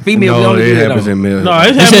spot. Female. we No, only it do that happens on. in male. No, it's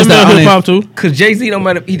It's happening just the in only- hip hop too. Cause Jay Z don't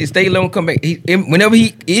matter. He just stay low and come back. Whenever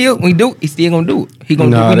he ill, when he do, he still gonna do it. He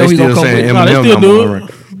gonna Nah, do. We they know he still gonna come saying back. No, they Eminem still number do one.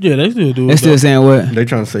 it. Yeah, they still do it. They still saying what? They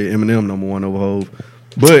trying to say Eminem number one over Hov.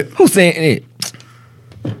 But Who's saying it?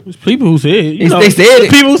 It's people who said it. You It's- know, they said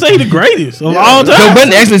it. People who say he the greatest of all Joe time.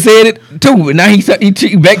 Budden actually said it too, but now he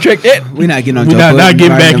backtracked that. We're not getting on We Joe not Budden.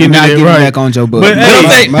 getting right? back We're into not that, getting right. back on Joe But, Budden. hey, I'm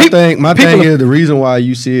saying, my people- thing is the reason why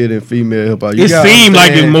you see it in female hip hop. It seemed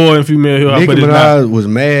like it's more in female hip hop, Nicki but it's not. Minaj was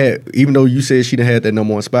mad, even though you said she done had that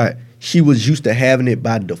number one spot. She was used to having it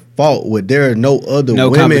by default, where there are no other No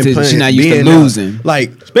women competition. playing. She not used to being out. losing. Like,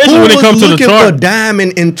 Especially who when it was comes to the looking chart. for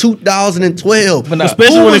Diamond in 2012? But now-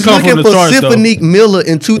 Especially who when it was comes from looking the for charts, though. Symphonique Miller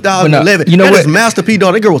in 2011? you know that what? is Master P.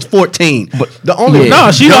 Dog. That girl was 14. But- the only Yeah.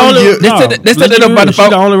 No, she the young only. year- They No, said that let's by be the real, default. she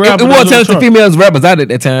the only rapper It that's was on talented the chart. females rappers out at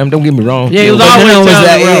that time. Don't get me wrong. Yeah, it was But always then it was talented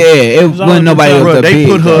like, rappers. yeah, it It was wasn't always nobody talented. else Bro, that they big.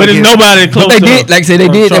 put her- But it's nobody close. But they to did, like I said, they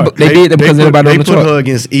on the did chart. that. They did that because put, everybody they on the put chart. her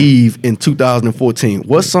against Eve in 2014.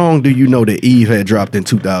 What song do you know that Eve had dropped in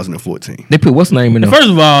 2014? They put what's name in there? First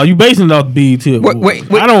of all, you basing it off BET Awards. Wait.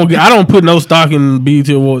 I don't put no stock in BET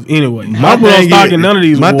Awards anyway. I don't put no stock in none of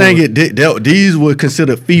these My awards. thing is, these were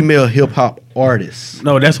considered female hip hop artists.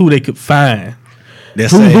 No, that's who they could find.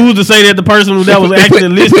 That's Who's to say that the person that was actually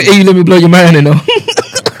They put listening, "Hey, let me blow your mind in there.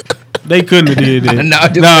 they couldn't have did that. No,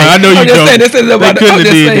 I'm just Nah, saying. I know you I'm just don't. saying, this is They about- couldn't I'm have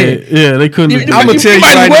just did saying. that. Yeah, they couldn't have You- did I'm that. gonna tell you might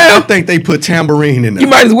as right now. well. I think they put tambourine in there. You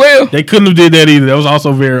might as well. They couldn't have did that either. That was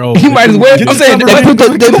also very old. You might as well. Get I'm the saying they tambourine. put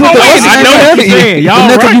the. I know what you're saying. Y'all The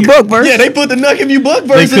Nook right. of You Buck verse. Yeah, they put the Nuck If You Buck They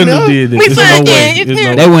verse in couldn't there. have did that. We There's no fucking- way. you There's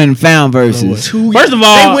can't- no They way. went found verses. First of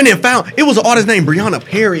all, they went and found it was an artist named Brianna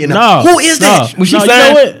Perry. And No, who is that? Was she no, you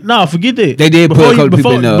signed? know what? No, forget that. They did put a couple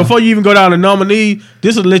people in there. Before you even go down to nominee,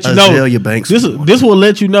 this will let you know. Azalea Banks. This will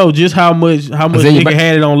let you know just how much Azalea nigga Banks.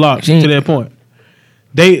 had it on lock She ain't- to that point.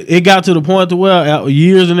 It got to the point to where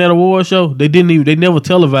years in that award show, they never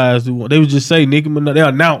televised it. They would just say Nicki Minaj. They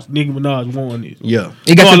announced Nicki Minaj won this. Yeah.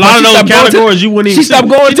 It got So to a the lot of point she those stopped going to- categories you wouldn't even. She stopped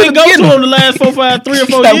going She to didn't go get to them. them the last 3 or 4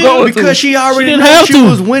 stopped years. going to Because she already didn't knew have she to.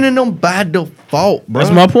 was winning them by default, bro.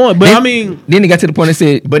 That's my point. But Then- I mean, Then it got to the point they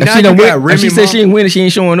said, But if now she you don't got win, Remy if she Ma. said she ain't winning, she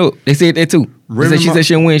ain't showing up. They said that too. Remy She Ma- said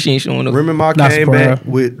she ain't win, she ain't showing up. Remy Ma Not came surprised. back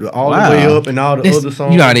with all Wow. the way up and all the That's- other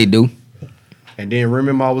songs. you know how they do. And then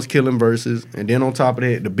Remy Ma was killing verses. And then on top of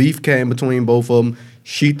that, the beef came between both of them.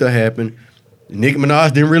 Sheetha happened. Nicki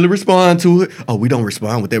Minaj didn't really respond to it. Oh, we don't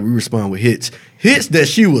respond with that. We respond with hits. Hits that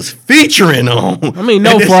she was featuring on. I mean,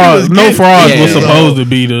 no And that she frauds. was No getting- frauds Yeah. was supposed to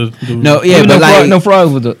be the No, yeah, Even but no fraud, like no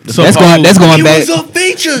fraud with the. So- that's going It back. was a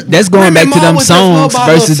feature. That's going Remy back to Ma them was just all songs by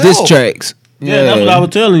versus diss herself. tracks. Yeah, that's what I was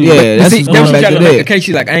telling you. Yeah, that's See, going she back tried to to make a that. case.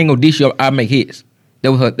 She's like, I ain't gonna dish you. I make hits.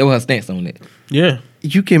 That was her stance on it. Yeah.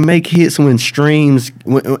 You can make hits when streams,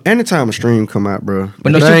 anytime a stream come out, bro. But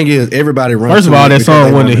But no, the she- thing is, everybody runs. First of to all, it that because song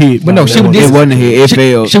they wasn't a want hit. But no, she was It dissing. wasn't a hit. It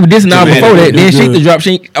failed. She was dissing all Yeah, before that. it Then was she good. dropped.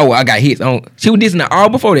 I got hits on. She was dissing all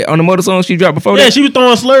before that on the mother song she dropped before Yeah, that. she was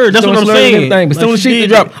throwing slurs. That's Throwing what I'm slurs and saying. everything, but soon as she did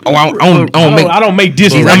drop, that. oh, I don't make. I don't make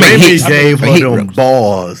disses. She's I like, make Remy hits. gave her hit them reps.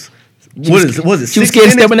 bars. Was it? she was 6 scared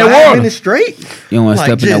to step minutes, in that 5 water. minutes straight. You don't want to Like,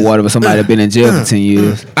 step in that just- water with somebody that been in jail for 10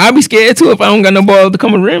 years. I'd be scared too if I don't got no balls to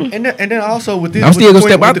come and rim. And then also with this, I'm still with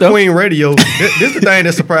gonna step out the though. Queen Radio. This is the thing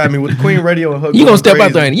that surprised me with the Queen Radio and her. You going gonna step crazy.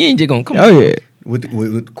 out there and you ain't just gonna come. Oh yeah.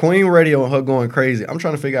 With Queen Radio and her going crazy. I'm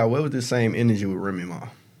trying to figure out what was the same energy with Remy Ma.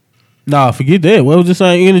 Nah, forget that. What was the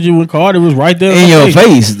same energy when Carter was right there In your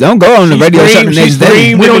face. Don't go on the She radio show the screamed, next she day. screamed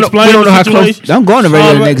We and don't know- explained we don't the know how close- situation. Don't go on the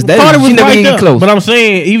radio the next day. Carter was She never right even there. close. But I'm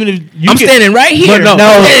saying, even if you I'm can- standing right here. But no,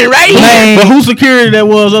 I'm standing right here. Man. But whose security that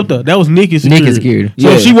was up there? That was Nicki's security. Nicki's security. So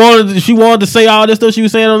Yeah. if she wanted to say all this stuff she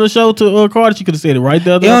was saying on the show to Carter, she could have said it right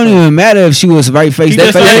there. It don't even matter if she was right face. She That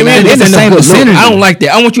just face said, ain't man, in the This same ain't no good look. vicinity. I don't like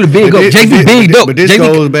that. I want you to big up. Jay-Z bigged up. But this Jay-Z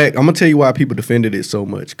goes back. I'm gonna tell you why people defended it so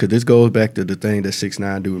much. Because this goes back to the thing that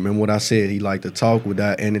 6ix9ine do. Remember what I said? He liked to talk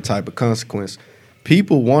without any type of consequence.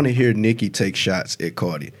 People want to hear Nicki take shots at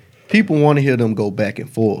Cardi. People want to hear them go back and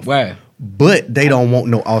forth. Why? But they don't want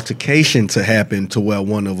no altercation to happen to where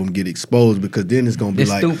one of them get exposed, because then it's gonna be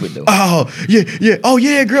That's like, stupid, though. oh yeah, oh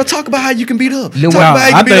yeah, girl, talk about how you can beat up. Lil Talk Wayne, about how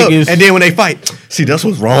you I can beat think up. it's- And then when they fight, see, that's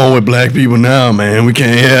what's wrong with black people now, man. We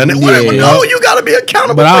can't have that. Whatever. Yeah. No, you gotta be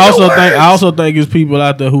accountable. But for I your also words. think it's people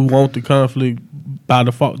out there who want the conflict by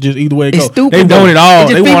default. Just either way it It's goes. stupid. They want it all.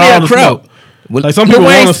 It's They just want all female the crowd. smoke. Like, some people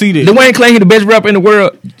wanna see that. Lil Wayne claimed he the best rapper in the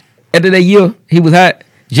world. After that year, he was hot.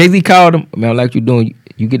 Jay-Z called him. Man, I like what you doing.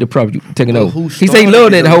 You get the props. You taking But over. who He said he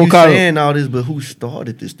loved that started it? whole You car. saying all this, but who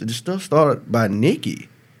started this? This stuff started by Nikki.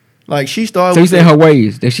 Like she started. So you with saying the- her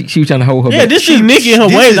ways that she was trying to hold her. Yeah, back. this is Nikki and her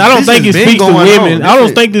this ways. is- I don't this think it has been speaks to going on. women. I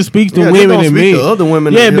don't think this speaks to Yeah, this women don't and speak men. to other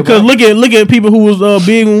women Yeah, in because hip-hop. look at people who was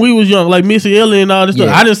big when we was young, like Missy Elliott and all this stuff.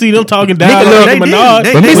 Yeah. I didn't see them talking down Nikki on love- Nicki they did. Minaj.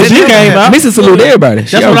 They- But they- Missy they- came out. Missy salute everybody.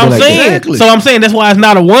 She That's what always I'm like that. saying. Exactly. So I'm saying that's why it's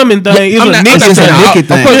not a woman thing. It's I'm a not- Nikki I'm not It's a saying thing. all- Nikki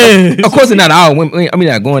thing. Yeah. Of course, it's not all women. I mean,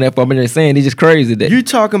 not going that far, but I'm just saying it's just crazy that You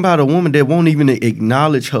talking about a woman that won't even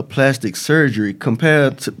acknowledge her plastic surgery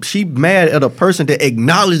compared to she mad at a person that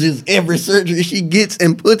acknowledges every surgery she gets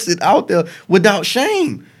and puts it out there without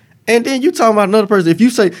shame. And then you talking about another person. If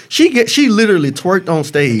you say she literally twerked on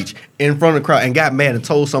stage in front of the crowd and got mad and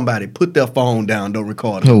told somebody put their phone down, don't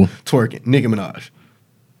record her Who? twerking. Nicki Minaj.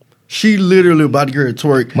 She literally about to get her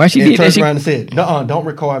twerk. Why she and did that? turned She- around and said, "Nuh-uh, don't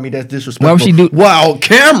record me. That's disrespectful." Why would she do- While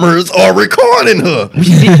cameras are recording her.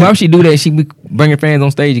 why would she do that? She be bringing fans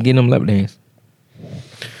on stage and getting them lap dance.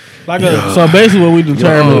 So basically, what we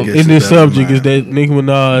determined Yeah. in this That subject mind. is that Nicki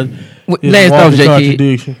Minaj is Last a thought, walking J. Kid.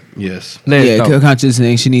 contradiction. Yes. Last Yeah, thought. conscious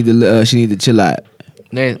thing. She need to chill out.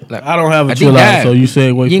 Like, I don't have a a chill deep out, dive. so you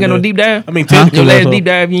said wait. You ain't for got no that. deep dive. I mean, Your technically, last that's deep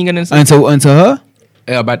dive, you ain't gonna say Unto her.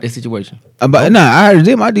 about that situation. About I already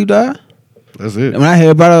did my deep dive. That's it. When I heard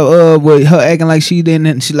about her, with her acting like she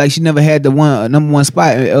didn't, she never had the number one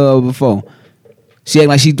spot before. She act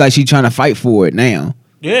like she trying to fight for it now.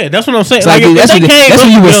 Yeah, that's what I'm saying. It's like, if that's they came when up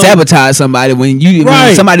you would together- sabotage somebody when when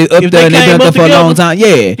Right. somebody up If there they and they've came been up up there for a long together, time.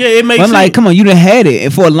 Yeah, yeah, it makes But I'm like, sense. come on, you done had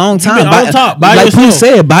it for a long time. been on top by like Pooh yourself.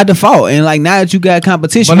 said, by default. And like now that you got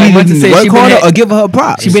competition, But like you Monty need said, to she work been harder had- or give her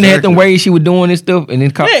props. She been had them Exactly. ways she was doing this stuff, and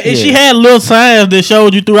then Yeah, and she had little signs that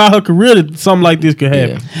showed you throughout her career that something like this could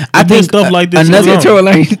happen. Yeah. I I think think, stuff like this. another- is wrong. Terrell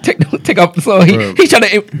Lane take off the song. Bro. He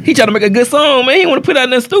try to make a good song, man. He want to put out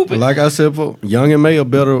nothing stupid. Like I said, before, Young and May are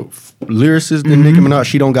better lyricists than Nicki Minaj.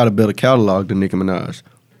 She don't got a better catalog than Nicki Minaj,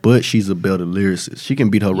 but she's a better lyricist. She can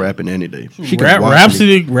beat her rapping any day. She can watch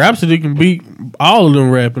me. Rhapsody can beat all of them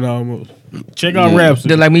rapping almost. Check out Yeah. Rhapsody.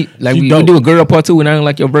 Just like me, like She we dope. do a girl part 2, and I don't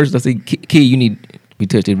like your verse. I say, Kid, you need me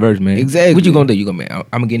touch that verse, man. Exactly. What you gonna do? You gonna man? I'm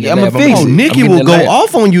gonna get in Yeah, that I'ma lab. fix Oh, it. Nicki will go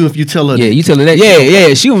off on you if you tell her. Yeah, that. you tell her that.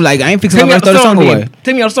 Yeah. She was like, I ain't fixing Take my me verse, out throw the the song, song then. away.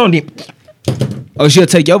 Take me out the song, then. Oh, she'll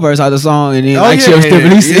take your verse out of the song and then Oh, like yeah, she'll still yeah,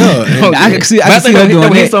 release it. yeah. I can see But I her think doing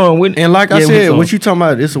that his that. song with. And like I Yeah, with said, song. what you talking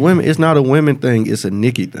about? It's a women. It's not a women thing. It's a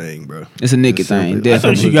Nicki thing, bro. It's a Nicki It's thing, simply- I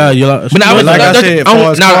think definitely. she got you. But now, Like I said, I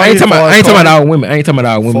far as ain't talking about. I ain't talking about Cardi- all women. I ain't talking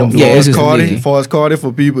about all women. Yeah, it's just Cardi, Nicki. far as Cardi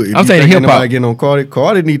for people. If I'm you saying think hip-hop. anybody getting on Cardi,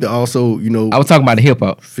 Cardi need to also, I was talking about the hip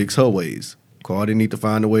hop. fix her ways. Cardi need to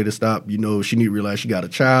find a way to stop. She need to realize she got a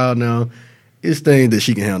child now. It's things that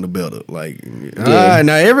she can handle better. Like,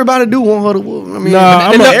 now everybody do want her to. I mean,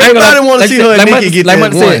 everybody want to see her and Nicki get that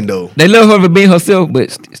one though. They love her for being herself,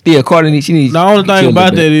 but still, Cardi she needs. The only thing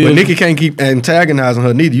about that is, But Nicki can't keep antagonizing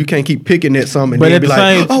her neither. You can't keep picking at something and but then at be the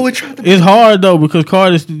like, same, oh, it tried to. it's hard though because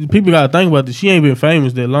Cardi. People gotta think about this. She ain't been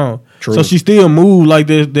famous that long, True. so she still move like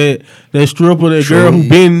that stripper, that True. girl who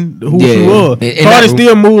been who she Yeah. was. And Cardi that-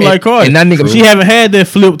 still move like Cardi. and that nigga- she haven't had that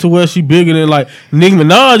flip to where she bigger than like Nicki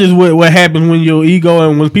Minaj is what happens when your ego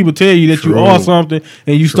and when people tell you that you True. are something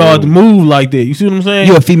and you start to True. move like that. You see what I'm saying?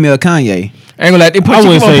 You a female Kanye. I ain't gonna like they put I she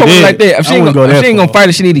wouldn't keep on say poking her that. like that. If she I ain't wouldn't gonna, go if that she ain't gonna far. fight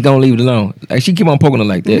her, she need to go leave it alone. Like she keep on poking her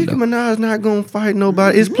like that. Nicki though. Minaj not gonna fight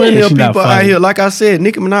nobody. It's plenty Yeah, of she not people out fighting. here. Like I said,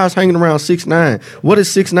 Nicki Minaj hanging around 6ix9ine. What is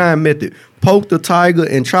 6ix9ine method? Poke the tiger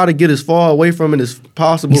and try to get as far away from it as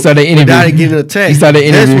possible You saw that interview. without it getting attacked. You saw that That's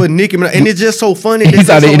interview. what Nicki Minaj, and it's just so funny You that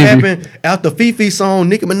saw this the so interview. happened after Fifi song.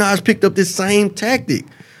 Nicki Minaj picked up this same tactic.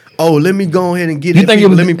 Oh, let me go ahead and get You at think it people.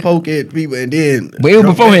 was- Let me poke at people, and then. But it was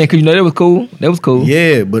beforehand because that was cool. That was cool.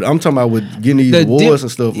 Yeah, but I'm talking about with getting these The awards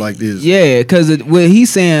and stuff like this. Yeah, because what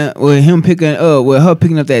he's saying, with him picking up, with her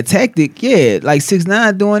picking up that tactic, yeah, like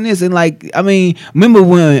 6ix9ine doing this, and like, I mean, remember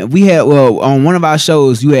when we had, on one of our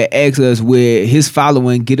shows, you had asked us where his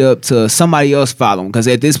following get up to somebody else following, because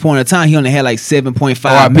at this point in time, he only had like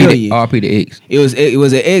 7.5 million. RP the X. It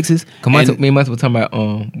was at X's. Come on, and- me and Must was talking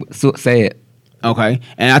about so sad. Okay,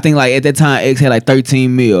 and I think like at that time X had like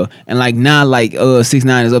 13 mil, and like now like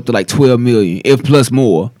 6ix9ine is up to like 12 million, if plus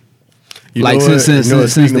more. You Like, know what? since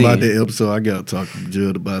Speaking about then. that episode, I gotta talk to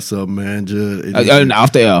Judd about something, man. Judd,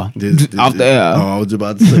 Off the air, off the air. Oh, I was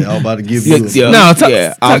about to say, I was about to give you. Yeah. No, talk.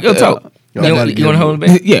 Yeah, Talk. I'll- Talk. Y'all You gotta want give to me- hold it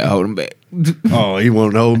back? Yeah, hold him back. Oh, he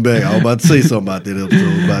wanted to hold him back. I was about to say something about that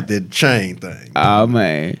episode, about that chain thing. Oh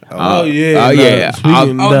man. Oh, yeah. Oh no, yeah. speaking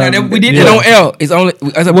Oh, no, down- we did yeah. it on L. It's only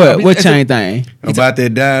What chain thing? About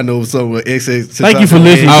that dying over something with XX. Thank you for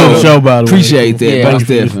listening to Oh, the show, by the way. Appreciate that, Yeah. most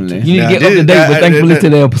definitely. You need Now, to get up to this- date, but thank you for that-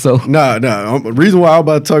 listening to the episode. Nah. The reason why I'm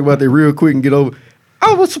about to talk about that real quick and get over.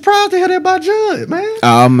 I was surprised to hear that about Judd, man.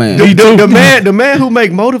 Oh man. The man who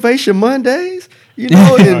make Motivation Mondays, you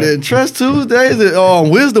know, and Trust Tuesdays,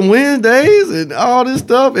 and Wisdom Wednesdays, and all this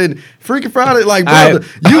stuff, and Freaking Friday. Like, brother,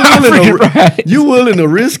 you willing to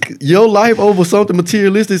risk your life over something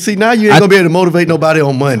materialistic? See, now you ain't gonna be able to motivate nobody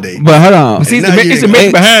on Monday. But hold on. But see, it's the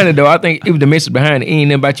message behind it, though. I think it was the message behind it. It ain't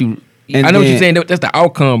nothing about you. And I know what then- you're saying. That's the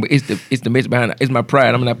outcome, but it's the message behind it. It's my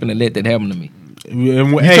pride. I'm not gonna let that happen to me. You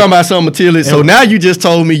talking about something materialistic. So now you just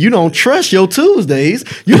told me you don't trust your Tuesdays.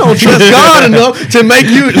 You don't trust God enough to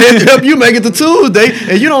help you make it to Tuesday,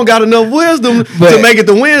 and you don't got enough wisdom to make it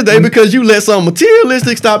to Wednesday because you let something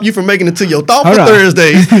materialistic stop you from making it to your thoughtful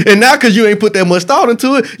Thursdays. And now because you ain't put that much thought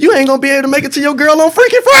into it, you ain't gonna be able to make it to your girl on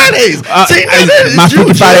Freaking Fridays. See, my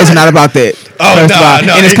Freaking Fridays are not about that. Oh,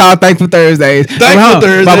 no. And it's called Thankful Thursdays. Thankful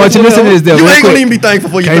Thursdays. But I want you to listen to this, though. You real ain't gonna quick. even be thankful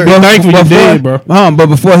for your Hey, Thursday. bro, thankful you dead, bro. But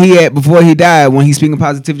before he died, when he's speaking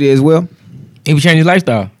positivity as well, He was changing his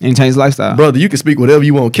lifestyle. and he changed his lifestyle. Brother, you can speak whatever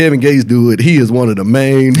you want. Kevin Gates do it. He is one of the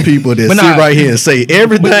main people that But sit nah. right here and say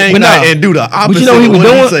everything But nah. and do the opposite But you know what he of was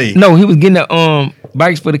what he doing? say. No, he was getting the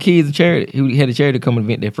bikes for the kids of charity. He had a charity come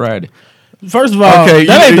event that Friday. First of all, Okay,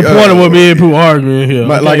 that ain't the point of what me and Pooh arguing here.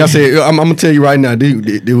 Like okay? I said, I'm gonna tell you right now,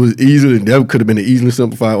 it was easily, that could have been an easily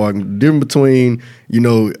simplified argument. The difference between, you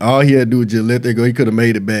know, all he had to do was just let that go. He could have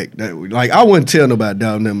made it back. Like, I wouldn't tell nobody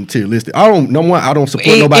down them materialistic. I don't support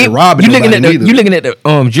nobody robbing you nobody neither. You looking at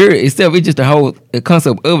the jury itself. It's just the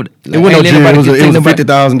concept of it. It wasn't no jury. It was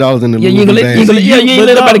 $50,000 in the Yeah, you ain't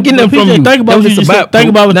let nobody get nothing from you. Think about what you just said. Think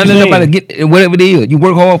about what not you let said. nobody get whatever it is. You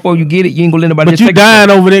work hard for, you get it. You ain't gonna let nobody. But just you take it from dying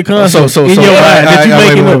over that concept in your mind that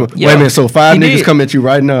you making up. Wait a minute. So 5 He niggas did. come at you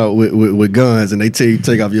right now with guns and they tell you to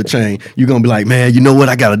take off your chain. You gonna be like, man, you know what?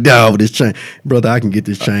 I gotta die over this chain, brother. I can get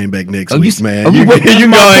this chain back next week, man. You go and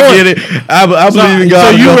get it. I believe in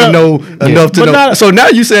God enough to know enough to know. So now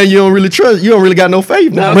you saying you don't really trust? You don't really got no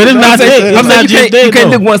faith now. But it's not that. I'm not just that, you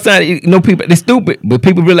can't though. look one side. You know, people they're stupid, but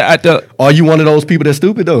people really out there. Are you one of those people that's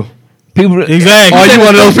stupid though? People Exactly. Are you one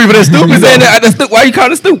of those people that's stupid? You saying though? that? Why you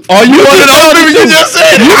calling it stupid? Are you one of those people you just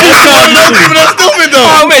said? You just one of those people that's stupid though.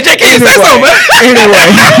 Oh man, Jake, say something,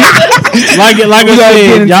 man. Like I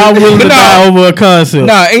said, y'all willing to die over a concept.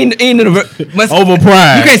 Nah, ain't Over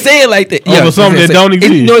pride. You can't say it like that. Over something that don't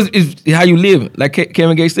exist. You know, it's how you live. Like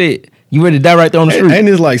Kevin Gates said, you ready to die right there on the street. Ain't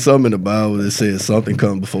this like something in the Bible that says something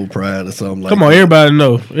comes before pride or something like Come on, that? everybody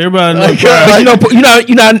know. Everybody know. Like, pride. But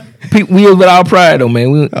you know, people we with our pride though,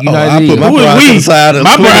 man. We, you know, I put my Who is pride to we? the side.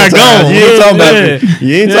 My pride gone. You ain't talking about Yeah. me.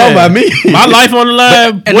 You ain't talking about me. My life on the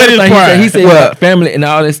line. And What is another thing pride? he said about family and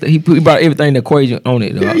all that stuff. He brought everything in the equation on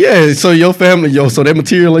it. Though. Yeah, so your family, so that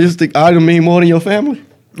materialistic item mean more than your family?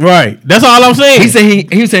 Right. That's all I'm saying. He said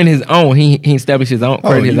he was saying his own. He established his own.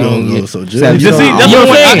 Created his own. go Yeah. so Just see, that's You what don't I'm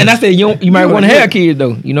want- saying. and I said you might want to have kids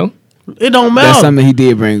though. You know. It don't That's matter. something he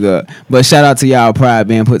did bring up. But shout out to y'all pride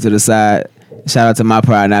being put to the side. Shout out to my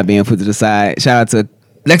pride not being put to the side. Shout out to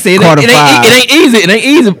Like I said, Quarter five. it ain't easy. It ain't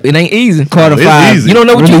easy. It ain't easy. Quarter it's five. easy. You don't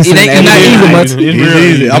know what you. It Releasing ain't that not easy. easy much. It's It's real.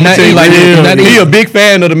 easy. I'm Not gonna tell you easy. like this. Not He easy. a big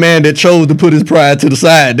fan of the man that chose to put his pride to the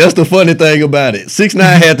side. That's the funny thing about it.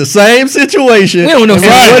 6ix9ine had the same situation. We don't know and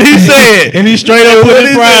right. what he said. And he straight up put What his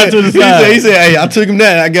he pride said. to the side. He said, "Hey, I took him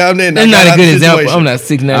that. I got him that. and I That's got not a out good the example. situation." I'm not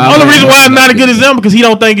 6ix9ine. The only reason why it's not a good example because he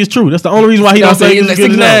don't think it's true. That's the only reason why he You know don't what I'm think it's a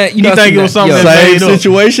saying? good Like 6ix9ine, example. you know He think it was 6ix9ine, something yeah. that Same made up.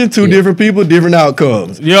 situation, two different people, different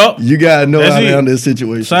outcomes. Yup. You gotta know That's how to it. handle this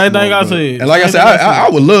situation. Same thing I Bro. said. And like I Same said, thing I said. I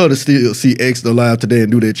would love to still see X alive today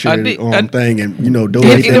and do that charity thing and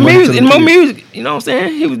donate In that the money to music, the in my kids. music, you know what I'm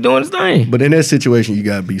saying? He was doing his thing. But in that situation, you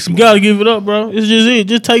gotta be You smart. gotta give it up, bro. It's just it.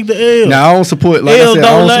 Just take the L. Now I don't support, like Hell I said, I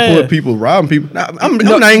don't don't support lie. people robbing people. Now, I'm You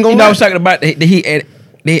know, not even gonna you know, I lie. was talking about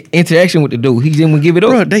the interaction with the dude. He didn't want to give it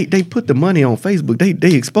up. Bro, they put the money on Facebook.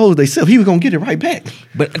 They exposed themselves. He was gonna get it right back.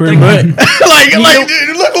 But Pretty much. like,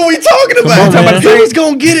 dude, look what we talking about. on, man. He was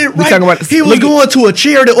gonna get it right. talking about- He was look- going to a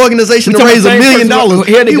charity organization We to talking raise $1 about the million. same person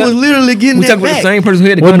who had the He gun. was literally getting We that talking about the back. same person who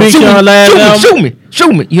had the What gun. Big Sean last album?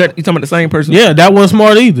 Shoot me. You talking about the same person? Yeah, that wasn't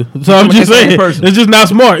smart either. So I'm about just the same saying, person. it's just not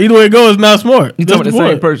smart. Either way it goes, it's not smart. You talking about the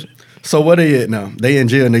same person? So what they at now? They in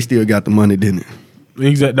jail and they still got the money, didn't it?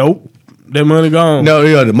 Exactly. Nope. That money gone. No,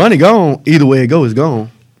 yeah, the money gone. Either way it go, it's gone.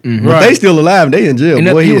 If Right. they still alive, they in jail. And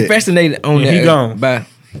Boy, he he was at- fascinated on Yeah, that. he gone.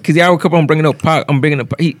 Because he always kept on bringing up Pac.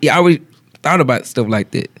 He always thought about stuff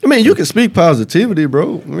like that. I mean, you can speak positivity,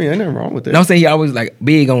 bro. I mean, ain't nothing wrong with that. And I'm saying he always like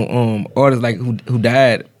big on artists like who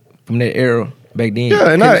died from that era. back then.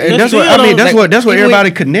 Yeah, and that's what still I mean. don't- That's what even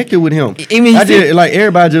everybody connected with him. Even he I said- did like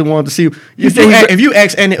everybody just wanted to see. If you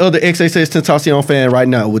ask any other XXX Tentacion fan right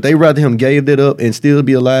now, would they rather him gave that up and still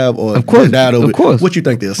be alive, or Of course, died over of it? course. What you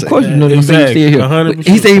think they'll say? Of course, you know them Exactly, fans still here. 100%.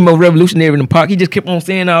 He said he's more revolutionary than Pac. He just kept on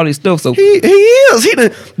saying all this stuff. So He is. He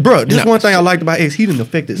done, bro. This No. one thing I liked about X. He done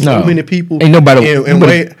affected so No. many people. Ain't nobody- And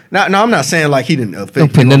nobody- no, I'm not saying like he didn't affect. Don't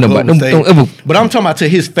put people on nothing the about- global don't stage. ever- But I'm talking about to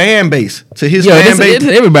his fan base. To his yeah, fan that's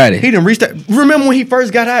base. everybody. He didn't reach that. Remember when he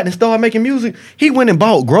first got out and started making music? He went and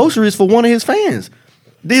bought groceries for one of his fans.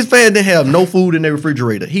 These fans didn't have no food in their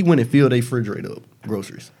refrigerator. He went and filled their refrigerator up with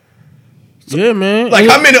groceries. Yeah, man. Like,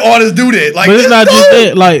 how many artists do that? Like, But it's not that's just dope.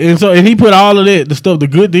 that. Like, and he put all of that, the stuff, the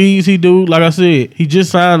good deeds he do. Like I said, he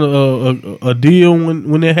just signed a deal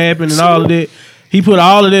when it happened and all of that. He put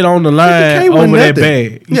all of that on the 50K line wasn't over that nothing.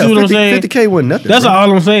 bag. You Yeah, see what I'm 50 saying? 50K wasn't nothing. That's bro.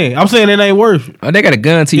 all I'm saying. I'm saying it ain't worth it. Oh, they got a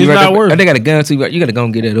gun to you It's right not there. worth Oh, they got a gun to you. Right. You got to go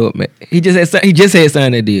and get that up, man. He just had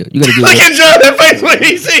signed that deal. You got to get Look it up. at John that face when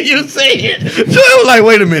he see you say it. John was like,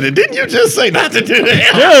 wait a minute, didn't you just say not to do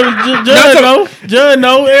that? John know. John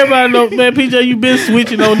know. Everybody know. Man, PJ, you been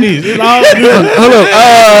switching on this. It's all good. Hold up,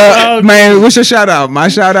 Uh, man. What's your shout out? My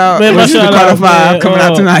shout out. Man, my was the shout Carter out, 5 man, coming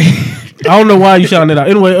out tonight. I don't know why you shouting it out.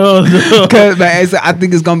 Anyway, Cause man, I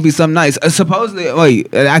think it's gonna be something nice. Supposedly,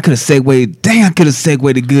 wait, I could have segued. Dang, I could have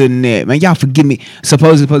segued to good in that. Man, y'all forgive me.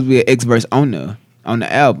 Supposedly supposed to be an X verse on the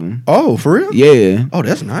album. Oh, for real? Yeah. Oh,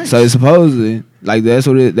 that's nice. So it's supposedly like that's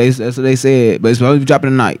what they said, but it's supposed to be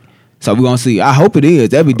dropping tonight. So we're gonna see. I hope it is.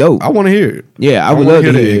 That'd be dope. I want to hear it. Yeah, I would wanna love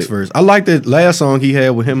to the hear X it. verse. I like that last song he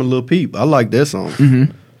had with him and Lil Peep. I like that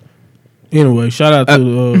song. anyway, shout out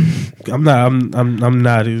to. I'm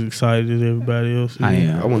not as excited as everybody else. Is. I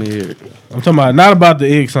am. I want to hear it. I'm talking about not about the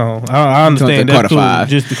X song. I understand the that Carter too. 5.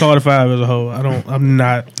 Just the Carter 5 as a whole. I'm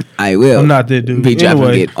not. I will. I'm not that dude. Be dropping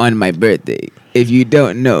Anyway. it on my birthday. If you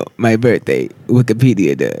don't know my birthday,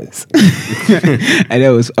 Wikipedia does. And that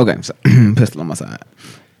was okay. I'm sorry. Pistol on my side.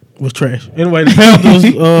 Was trash. Anyway, the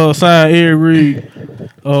Panthers signed Eric Reed.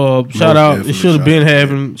 Shout out. definitely It should have shout been out,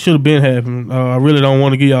 happening. Should have been happening. I really don't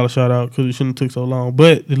want to give y'all a shout out because it shouldn't have took so long.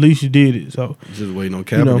 But at least you did it. So Just waiting on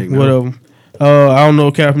you know, Kaepernick. now. whatever. I don't know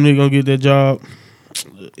if Kaepernick gonna get that job.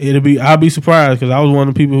 I'll be surprised because I was one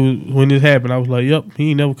of the people who, when this happened, I was like, "Yep,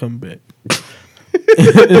 he ain't never coming back."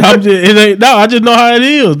 I just know how it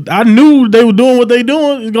is. I knew they were doing what they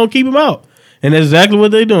doing. It's gonna keep him out, and that's exactly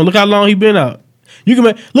what they doing. Look how long he been out. You can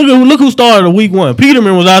look who started week one.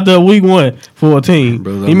 Peterman was out there week one for a team.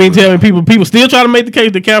 Brother, He mean tell me people still try to make the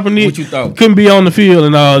case that Kaepernick What you thought? couldn't be on the field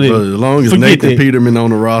and all this. But as long as Forget Nathan that. Peterman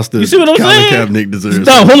on the roster, You see what I'm Colin saying? Kaepernick deserves. No,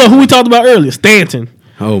 something. hold on. Who we talked about earlier? Stanton.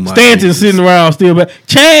 Oh my. Stanton Jesus. sitting around still back.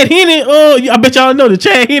 Chad Henne, I bet y'all know that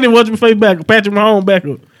Chad Henne wasn't face back. Patrick Mahomes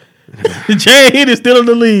backup. Chad Henne still in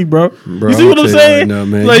the league, bro. Bro, you see what I'll I'm tell saying? right now,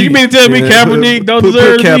 man. Like you mean to tell me Kaepernick don't put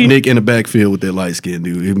deserve to be? Kaepernick in the backfield with that light skinned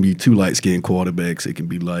dude. It can be two light skinned quarterbacks. It can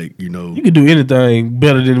be like You can do anything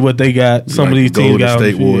better than what they got. Some of these teams Golden got on the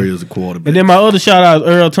State field. Warriors, a quarterback. And then my other shout out is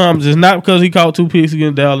Earl Thomas. It's not because he caught 2 picks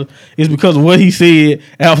against Dallas. It's because of what he said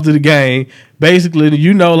after the game. Basically,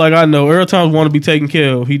 like I know, Earl Thomas want to be taken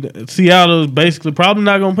care of. Seattle is basically probably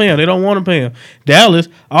not going to pay him. They don't want to pay him. Dallas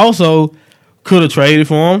also could have traded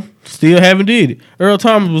for him. Still haven't did it. Earl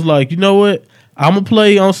Thomas was like, you know what? I'm going to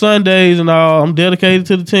play on Sundays and all. I'm dedicated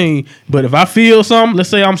to the team. But if I feel something, let's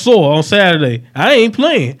say I'm sore on Saturday, I ain't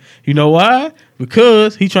playing. You know why?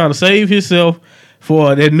 Because he trying to save himself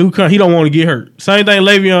for that new he don't want to get hurt. Same thing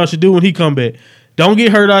Le'Veon should do when he come back. Don't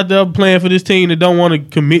get hurt out there playing for this team that don't want to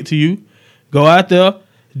commit to you. Go out there,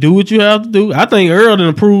 do what you have to do. I think Earl done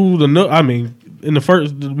improved enough. I mean, in the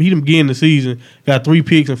first, he done beginning the season, got 3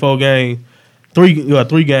 picks in 4 games. 3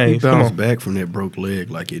 he games. Come bounced on. back from that broke leg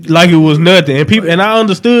like it Was nothing. And people and I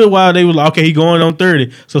understood why they was like, okay, he going on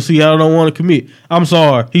 30. So Seattle don't want to commit. I'm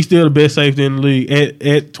sorry. He's still the best safety in the league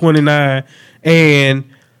at 29. And,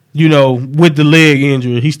 with the leg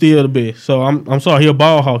injury, he's still the best. So I'm sorry, he a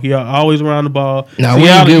ball hawk. He always around the ball. Nah,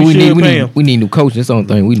 Seattle, we you should pay him. need new coach. That's the only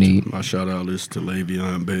thing we need. My shout out is to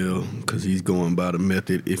Le'Veon Bell because he's going by the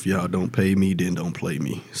method. If y'all don't pay me, then don't play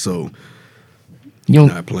me. So You don't,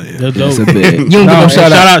 not playing. That's That's dope. a bit. you don't get no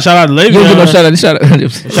shout out. Shout out to Le'Veon. You don't get no shout out. Shout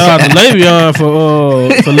out. Shout out to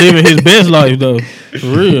Le'Veon for living his best life though, for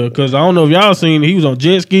real. Because I don't know if y'all seen he was on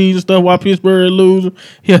jet skis and stuff while Pittsburgh losing.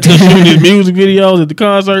 He had to shoot his music videos at the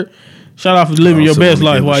concert. Shout out for living your Also best wanna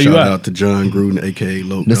life give a while you shout out. out to John Gruden, aka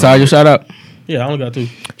Loke. That's all your shout out. Yeah, I only got 2.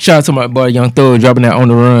 Shout out to my boy Young Thug dropping that On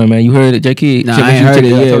the Run, man. You heard it, J Kid? Nah, Check I out ain't you, heard check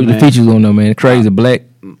it out yet, the man. features on there, man. Crazy Black.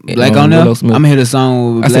 Black on there? Willow I'm Smith. gonna hit a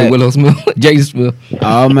song with I said Black. Willow Smith. Jason Smith.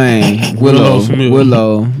 Oh man, Willow Smith.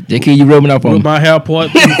 Willow. J Kid, you rubbing off on With me. my hair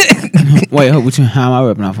part, Wait, how am I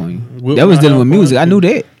ripping off on you? That was dealing with music. I knew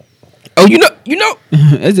that. Oh, you know.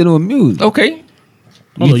 That's dealing with music. Okay.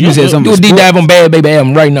 You said something. Do a deep dive on Bad Baby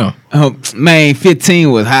album right now. Man,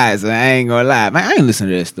 15 was high, so I ain't gonna lie. Man, I ain't listen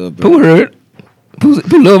to that stuff, bro. Who heard?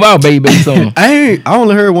 Who love our Baby Baby song? I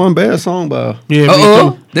only heard one bad song by Yeah, me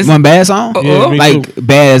Uh-oh. too. This One bad song? Yeah, me Like too.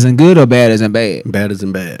 bad as in good or bad as in bad? Bad as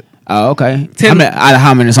in Bad. Oh, okay. Tell me- Out of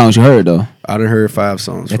how many songs you heard though? I done heard 5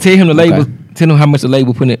 songs. And from tell him the label. Okay. Tell him how much the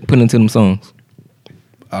label put into them songs.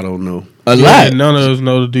 I don't know. A Yeah, lot. none of us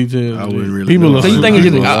know the details. I wouldn't really People know. are So you think it's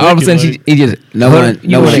just all of a sudden he just No one-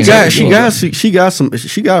 no one-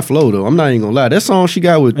 She got flow though. I'm not even gonna lie. That song she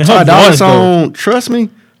got with And her Ty Dolla voice, song, Trust Me.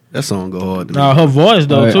 That song go hard to me. Nah, her voice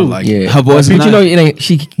though Alright, too. I like it. yeah. Her voice But is you know nice. it ain't.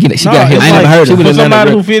 She Nah, got it's hit. I ain't never heard She of was For Atlantic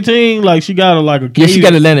somebody who Records. 15, like she got like a Yeah, she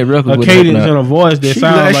got Atlantic a Records. with cadence her. and a voice that She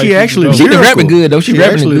sounds like she actually dope. She lyrical. rapping good, though. She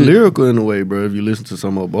rapping actually good. lyrical in a way, bro. If you listen to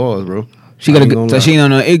some of her bars, bro. She got a I ain't good. gonna So lie. she ain't on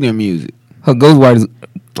no ignorant music. Her ghostwriters.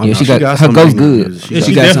 Oh, Yeah, no, she got her some ghost ignorant good. music. Yeah, got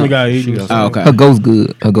she got definitely some- got she ignorant. got stuff. Oh, okay. Her ghost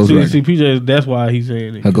good. Her ghost See, writer. PJ, that's why he's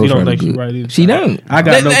saying it. Her He ghost don't writer think she good. right either. She don't. I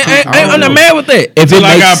got no proof. I'm not mad with that. If it Until I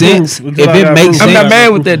makes got sense, proof. Until if I it got makes proof. I'm sense, not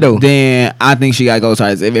mad with that though. then I think she got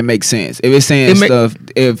ghostwriters. If it makes sense, if it's saying It make- stuff,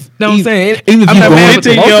 if Know what I'm saying? even if I'm you not going mad with with the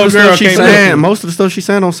that. Young Most of the girl stuff she came saying, up. most of the stuff she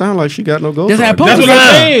saying don't sound like she got no ghost. That's how writer. Post That's what I'm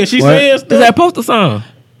Sign. saying. She What? saying That's stuff. that poster song.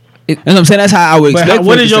 that's what I'm saying. That's how I would But expect.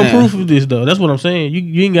 what for it is to your sound. proof of this though? That's what I'm saying.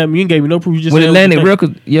 You ain't gave me no proof. You just With said Atlantic what you think.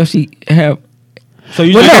 Records, yeah, she have. So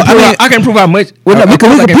you Well, just no, I mean- I can prove how much. Well, no, we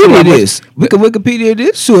can I prove how Wikipedia much- this. We can Wikipedia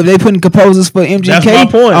this. Sure, if they putting composers for MGK. That's my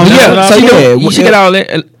point. Oh, That's yeah, what I so feel. yeah, She got all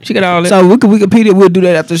that. She got all that. So we can Wikipedia. We'll do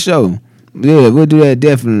that after the show. Yeah, we'll do that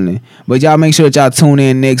definitely. But y'all make sure that y'all tune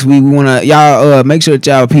in next week. We wanna y'all make sure that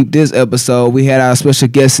y'all peep this episode. We had our special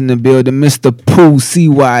guest in the building, Mr. Pooh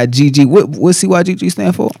CYGG. What CYGG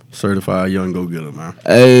stand for? Certified young go getter, man.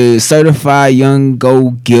 A certified young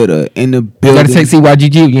go getter in the You building. gotta take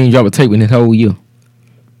CYGG if you ain't drop a tape in this whole year.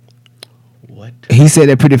 He said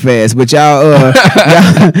that pretty fast, but y'all y'all,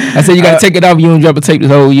 I said you gotta take it off if you don't drop a tape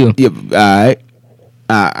this whole year. Yep. All right.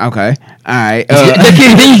 Okay. All right.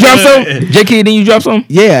 J-Kid, then you drop some? J-Kid, then you drop some?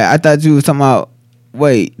 Yeah, I thought you was talking about.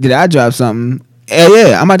 Wait, did I drop something?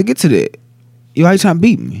 Yeah, I'm about to get to that. You already trying to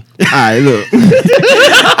beat me? All right, look. All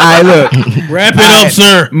right, look. Wrap it up,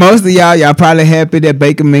 sir. Most of y'all probably happy that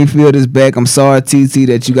Baker Mayfield is back. I'm sorry, TT,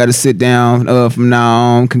 that you got to sit down from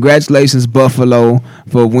now on. Congratulations, Buffalo,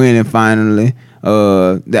 for winning finally.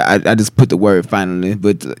 I just put the word finally,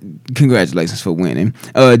 but congratulations for winning.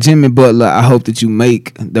 Jimmy Butler, I hope that you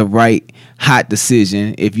make the right hot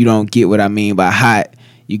decision. If you don't get what I mean by hot,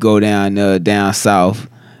 you go down south,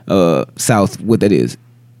 what that is.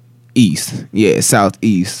 East, yeah,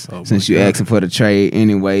 southeast. Oh, since my you God. asking for the trade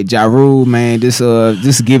anyway, Ja Rule, man, just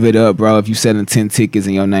give it up, bro. If you selling 10 tickets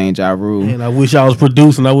in your name, Ja Rule. Man, I wish I was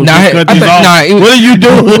producing. I would Nah, cut this off. what are you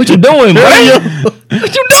doing? What you doing, bro?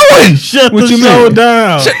 What you doing? Shut What the you show mean?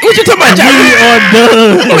 down. What you talking about, Ja We Rule? are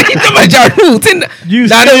done. What you talking about, Ja Rule? You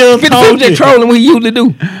Nah, still 50 talking. just trolling what he usually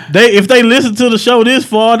do. If they listen to the show this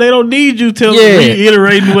far, they don't need you to Yeah.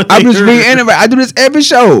 reiterating what they I'm just heard. reiterating. I do this every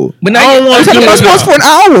show. But now I don't you, wanna I'm do talking I'm about supposed sports. for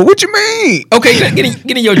an hour. What you mean? Okay,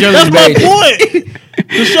 get in your That's journalism my bag. point.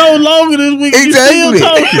 The show longer this week. Exactly. You still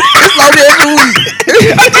talking. It's like every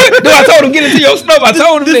week. No, I told him get into your stuff. I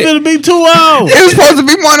told him This that. gonna be 2 hours. It was supposed to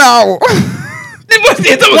be 1 hour. Why you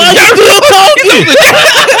still talking?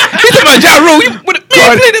 He's talking about Ja Rule.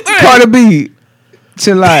 Carter B.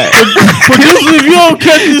 Chill out. Producer, if you don't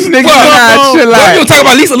catch this nigga, Nah, chill You out. gonna talk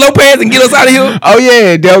about Lisa Lopez and get us out of here? Oh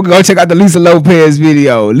yeah, they'll go check out the Lisa Lopez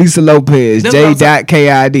video. Lisa Lopez, That's what I'm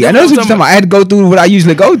J.KID. I know That's what you're talking about. I had to go through what I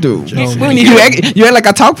usually go through. We need You to act like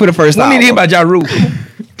I talk for the first we time. need to hear about Ja Rule.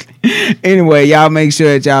 Anyway, y'all make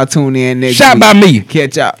sure that y'all tune in next Shot week. by me.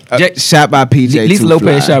 Catch y'all. Jack- Shot by PJ. Lisa Too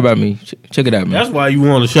Lopez Fly. shot by me. Check it out, man. That's why you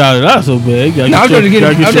want to shout it out so bad. You gotta No, I'm trying to get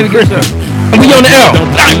it. gotta I'm trying to your- get it. We on the L.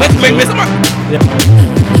 Let's make this.